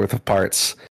dollars worth of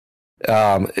parts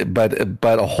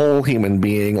But a whole human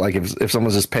being, like if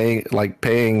someone's just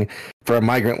paying for a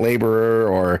migrant laborer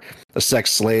or a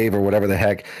sex slave or whatever the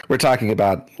heck, we're talking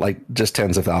about like just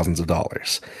tens of thousands of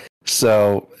dollars.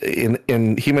 So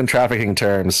in human trafficking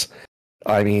terms,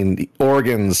 I mean,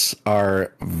 organs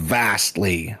are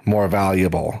vastly more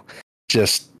valuable.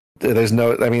 Just there's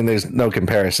no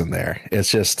comparison there. It's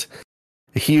just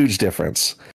a huge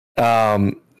difference.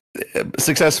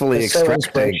 Successfully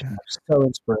extracting. So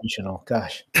inspirational.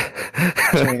 Gosh.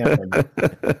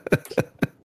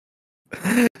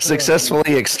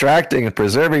 Successfully extracting and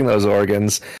preserving those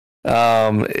organs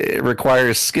it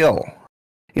requires skill.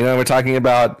 We're not talking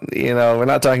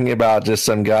about just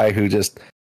some guy who just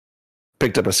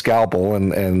picked up a scalpel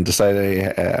and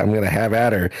decided, hey, I'm going to have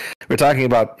at her. We're talking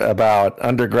about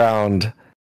underground,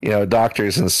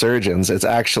 doctors and surgeons. It's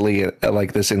actually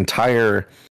like this entire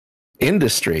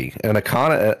industry,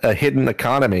 a hidden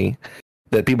economy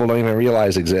that people don't even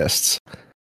realize exists.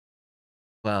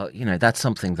 Well, that's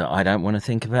something that I don't want to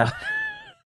think about.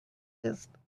 It's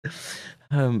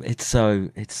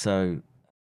so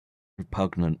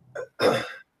repugnant.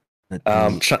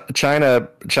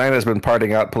 China's been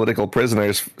parting out political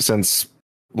prisoners since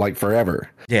like forever.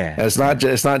 Yeah, and it's not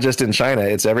just in China;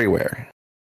 it's everywhere.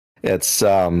 It's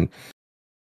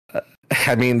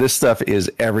I mean, this stuff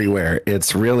is everywhere.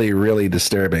 It's really, really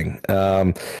disturbing.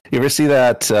 You ever see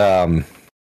that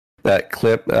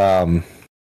clip?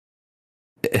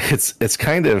 It's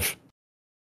kind of,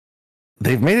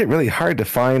 they've made it really hard to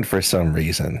find for some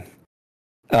reason.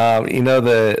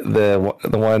 The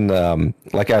one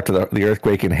like after the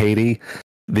earthquake in Haiti,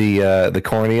 the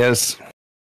corneas.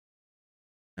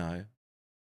 No,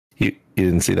 you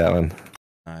didn't see that one.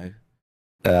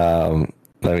 No.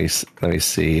 Let me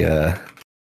see.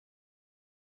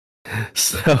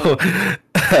 So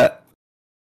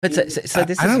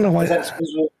this I don't know why. Is that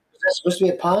supposed to be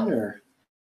a pun, or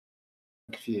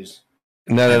I'm confused?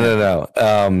 No.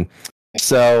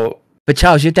 But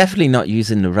Charles, you're definitely not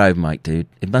using the Rode mic, dude.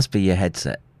 It must be your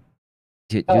headset.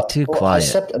 You're too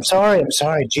quiet. I'm sorry.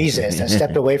 Jesus, I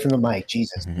stepped away from the mic.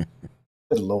 Jesus,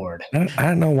 good Lord. I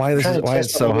don't know why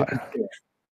it's so hard.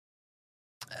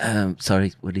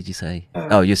 Sorry, what did you say?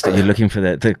 Oh, you're looking for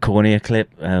the cornea clip.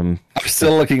 I'm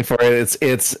still looking for it.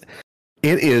 It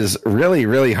is really,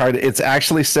 really hard. It's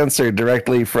actually censored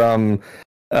directly from.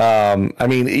 I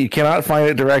mean, you cannot find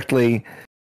it directly.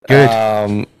 Good.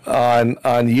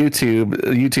 On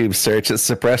YouTube search. It's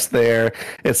suppressed there.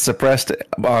 It's suppressed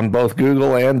on both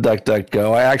Google and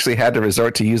DuckDuckGo. I actually had to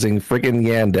resort to using friggin'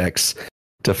 Yandex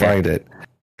to find it.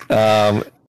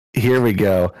 Here we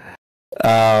go.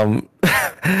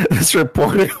 This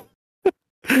reporter,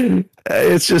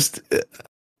 it's just,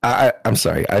 I'm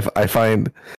sorry.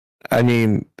 I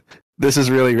mean, this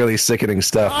is really, really sickening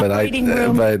stuff, but I mean,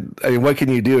 what can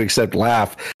you do except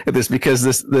laugh at this? Because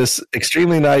this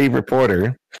extremely naive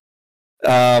reporter,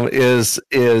 is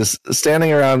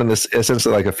standing around in this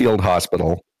essentially like a field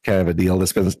hospital kind of a deal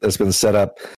that's been set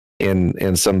up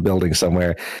in some building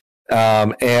somewhere.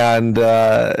 And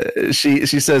she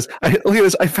says, look at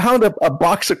this, I found a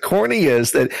box of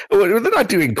corneas they're not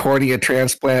doing cornea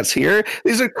transplants here.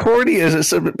 These are corneas that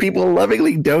some people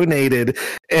lovingly donated.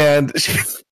 And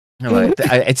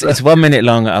it's 1 minute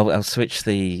long. I'll switch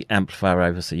the amplifier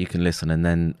over so you can listen. And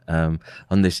then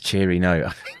on this cheery note,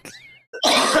 I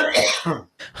think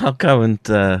I'll go and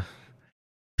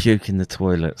puke in the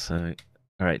toilet. So,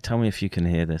 all right, tell me if you can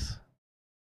hear this.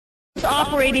 This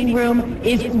operating room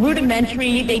is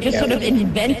rudimentary. They just sort of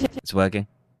invented. It's working?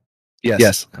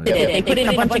 Yes. They put in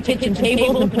a bunch of kitchen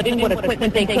tables and put in what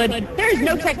equipment they could. There is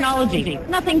no technology.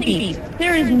 Nothing beeps.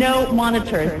 There is no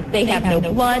monitors. They have no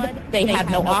blood. They have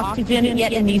no oxygen.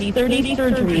 Yet in these 30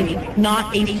 surgeries,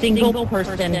 not a single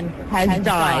person has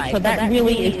died. So that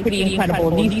really is pretty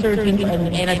incredible. These surgeons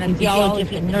and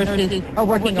anesthesiologists and nurses are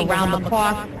working around the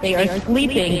clock. They are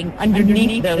sleeping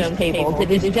underneath those tables. It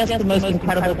is just the most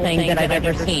incredible thing that I've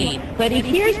ever seen. But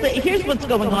here's what's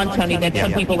going on, Tony, that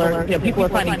some people are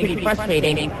finding pretty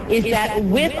frustrating, is that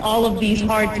with all of these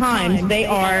hard times,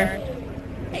 they're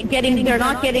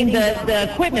not getting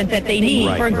the equipment that they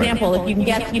need. For example, if you can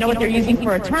guess, you know what they're using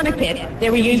for a tourniquet? They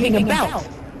were using a belt.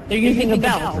 They're using a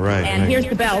belt. And here's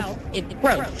the belt. It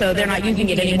broke, so they're not using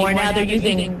it anymore. Now they're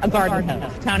using a garden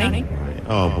hose. Tony?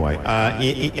 Oh, boy.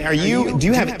 Do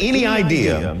you have any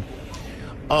idea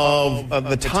of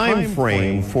the time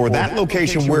frame for that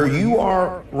location where you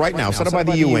are right now, set up by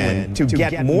the UN, to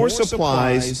get more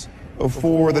supplies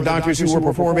for the doctors who are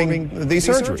performing these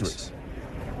surgeries?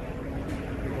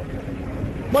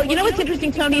 Well, you know what's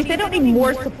interesting, Tony, is they don't need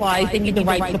more supplies, they need the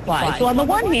right supplies. So on the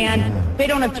one hand, they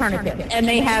don't have tourniquets, and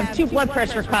they have 2 blood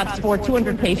pressure cuffs for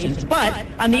 200 patients. But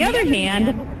on the other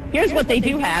hand, here's what they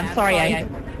do have.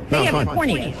 They have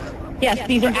corneas. Yes,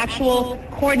 these are actual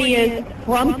corneas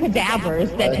from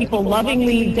cadavers that people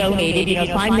lovingly donated,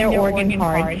 signed their organ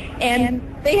card, and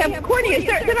they have corneas.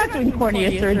 They're not doing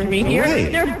cornea surgery here. Right.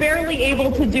 They're barely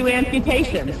able to do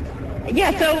amputations.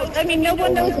 Yeah, so, I mean, no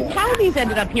one knows how these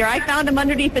ended up here. I found them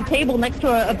underneath the table next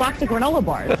to a box of granola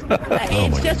bars.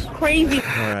 It's just crazy.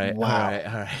 All right, wow.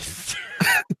 All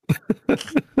right.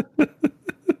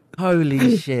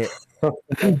 Holy shit.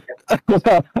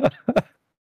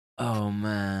 Oh,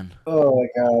 man. Oh, my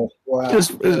God. Wow.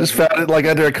 Just found it like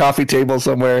under a coffee table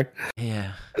somewhere.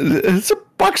 Yeah. It's a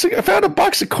box. I found a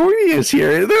box of corneas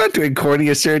here. They're not doing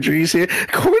cornea surgeries here.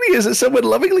 Corneas that someone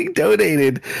lovingly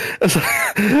donated.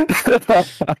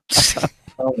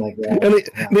 Oh my God. And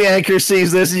the anchor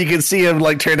sees this, and you can see him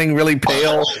like turning really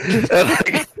pale.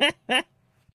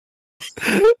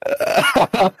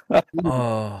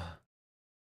 Oh,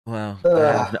 well,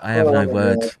 I have no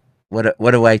words.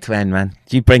 What a way to end, man.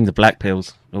 You bring the black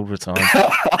pills all the time.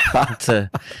 It's a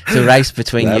race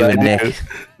between you and Nick.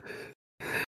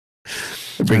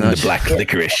 Bring the black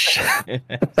licorice.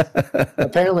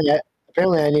 Apparently I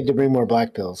need to bring more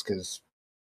black pills because,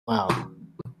 wow,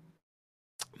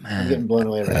 man, I'm getting blown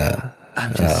away right now.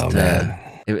 I'm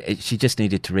just. She just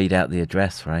needed to read out the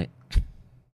address, right?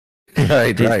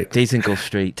 Right. Dizengoff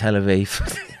Street, Tel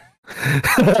Aviv.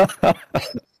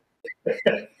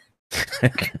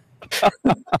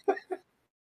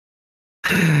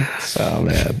 Oh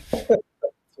man.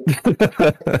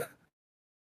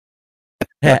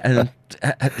 Yeah, and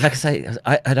like I say,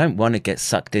 I don't want to get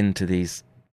sucked into these,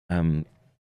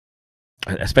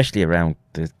 especially around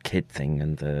the kid thing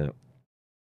and the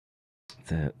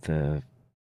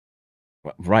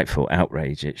rightful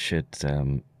outrage it should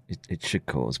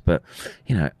cause. But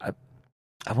I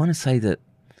want to say that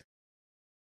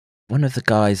one of the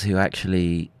guys who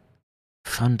actually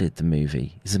funded the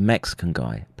movie is a Mexican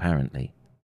guy, apparently.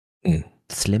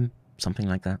 Slim, something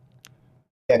like that.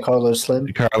 Yeah, Carlos Slim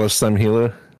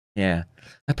Gila. Yeah,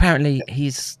 apparently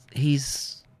he's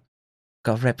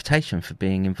got a reputation for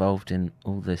being involved in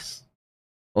all this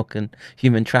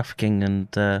human trafficking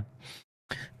and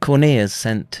corneas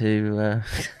sent to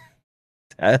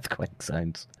earthquake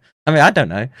zones. I mean, I don't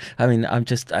know. I mean, I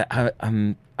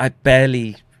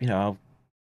barely, I'll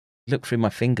look through my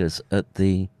fingers at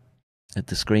the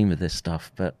screen of this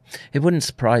stuff, but it wouldn't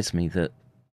surprise me that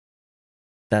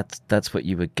that's what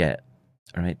you would get,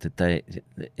 right? That they're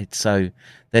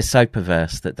so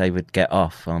perverse that they would get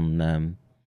off on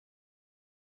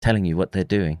telling you what they're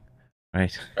doing,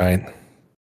 right? Right.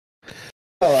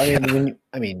 Well,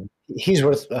 I mean, he's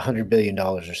worth $100 billion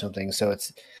or something, so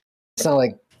it's not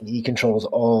like he controls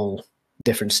all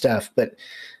different stuff. But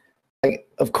like,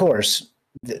 of course,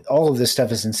 all of this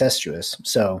stuff is incestuous.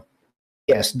 So,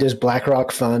 yes, does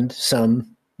BlackRock fund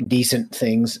some decent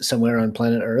things somewhere on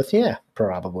planet Earth? Yeah,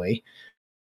 probably.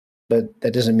 But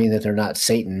that doesn't mean that they're not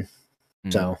Satan.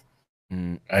 So,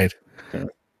 right.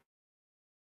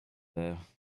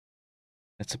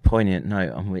 That's a poignant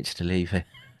note on which to leave it.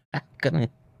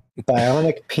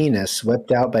 Bionic penis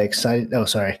whipped out by excited. Oh,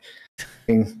 sorry.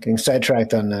 Getting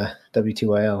sidetracked on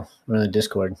WTYL. We're on the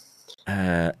Discord.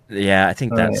 Yeah, I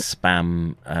think that's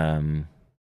spam. I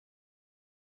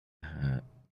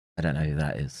don't know who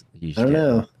that is. I don't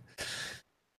know.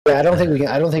 Yeah, I don't think we can.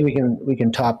 I don't think we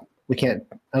can top. We can't.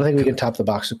 I don't think we can top the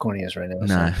box of corneas right now.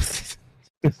 No.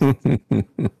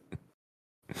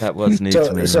 That was new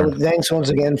to me. So thanks once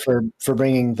again for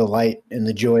bringing the light and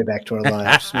the joy back to our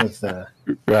lives with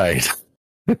right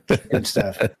good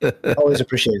stuff. Always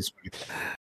appreciate it.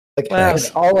 Like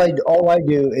all I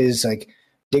do is like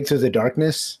dig through the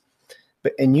darkness,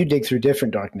 and you dig through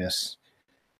different darkness.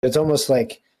 It's almost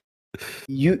like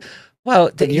you.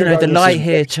 Well, the light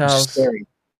here, Charles.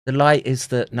 The light is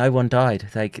that no one died.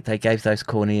 They gave those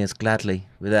corneas gladly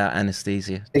without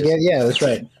anesthesia. Yeah, that's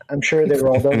right. I'm sure they were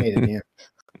all donated. Yeah.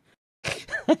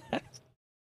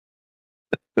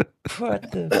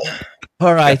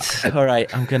 All right.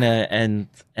 I'm gonna end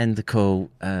the call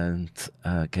and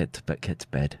get to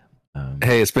bed.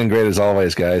 Hey, it's been great as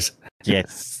always, guys.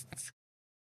 Yes.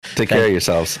 Take care of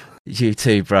yourselves. You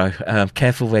too, bro.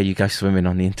 Careful where you go swimming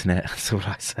on the internet. That's all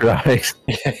I say. Right.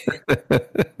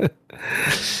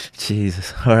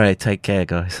 Jesus. All right. Take care,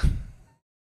 guys.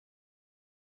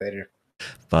 Later.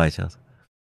 Bye, Charles.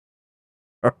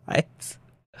 All right.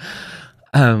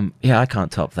 Yeah, I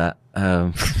can't top that.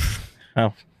 I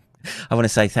want to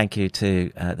say thank you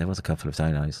to there was a couple of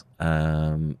donos.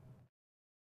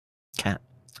 Cat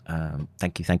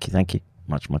Thank you.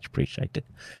 Much appreciated.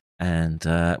 And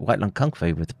White Lung Kung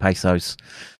Fu with the pesos.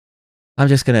 I'm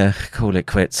just going to call it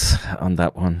quits on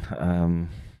that one.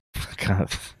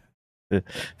 The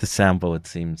soundboard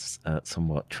seems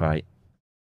somewhat trite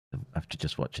after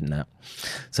just watching that.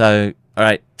 So, all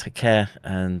right, take care.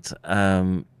 And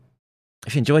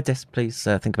if you enjoyed this, please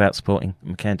think about supporting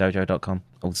McCannDojo.com.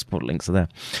 All the support links are there.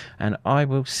 And I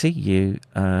will see you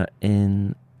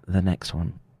in the next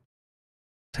one.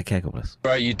 Take care, God bless.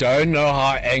 Bro, you don't know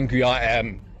how angry I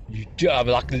am. You do, I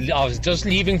was just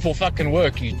leaving for fucking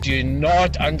work. You do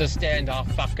not understand how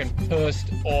fucking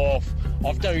pissed off.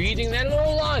 After reading that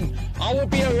little line, I will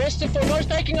be arrested for not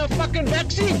taking a fucking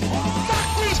vaccine.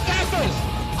 Fuck these cappers!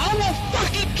 I will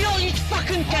fucking kill each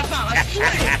fucking capper, I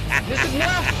swear! This is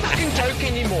not a fucking joke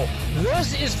anymore.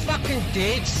 This is fucking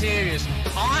dead serious.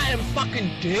 I am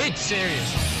fucking dead serious.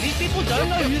 These people don't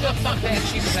know who the fuck they're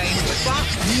actually playing. Fuck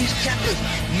these cappers.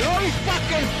 No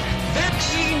fucking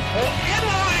vaccine or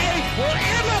MRA will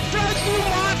ever flow through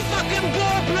my fucking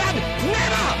blood.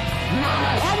 Never!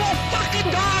 I will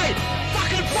fucking die!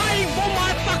 Fucking fighting for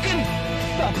my fucking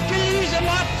beliefs and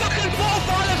my fucking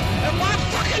forefathers and my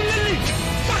fucking lineage!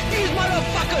 Fuck these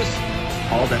motherfuckers!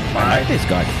 All that I like this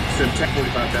guy. Send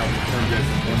 45,000 turned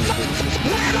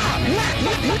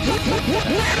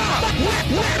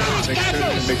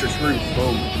as Matrix Root.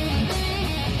 Boom.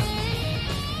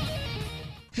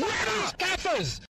 Scaffers!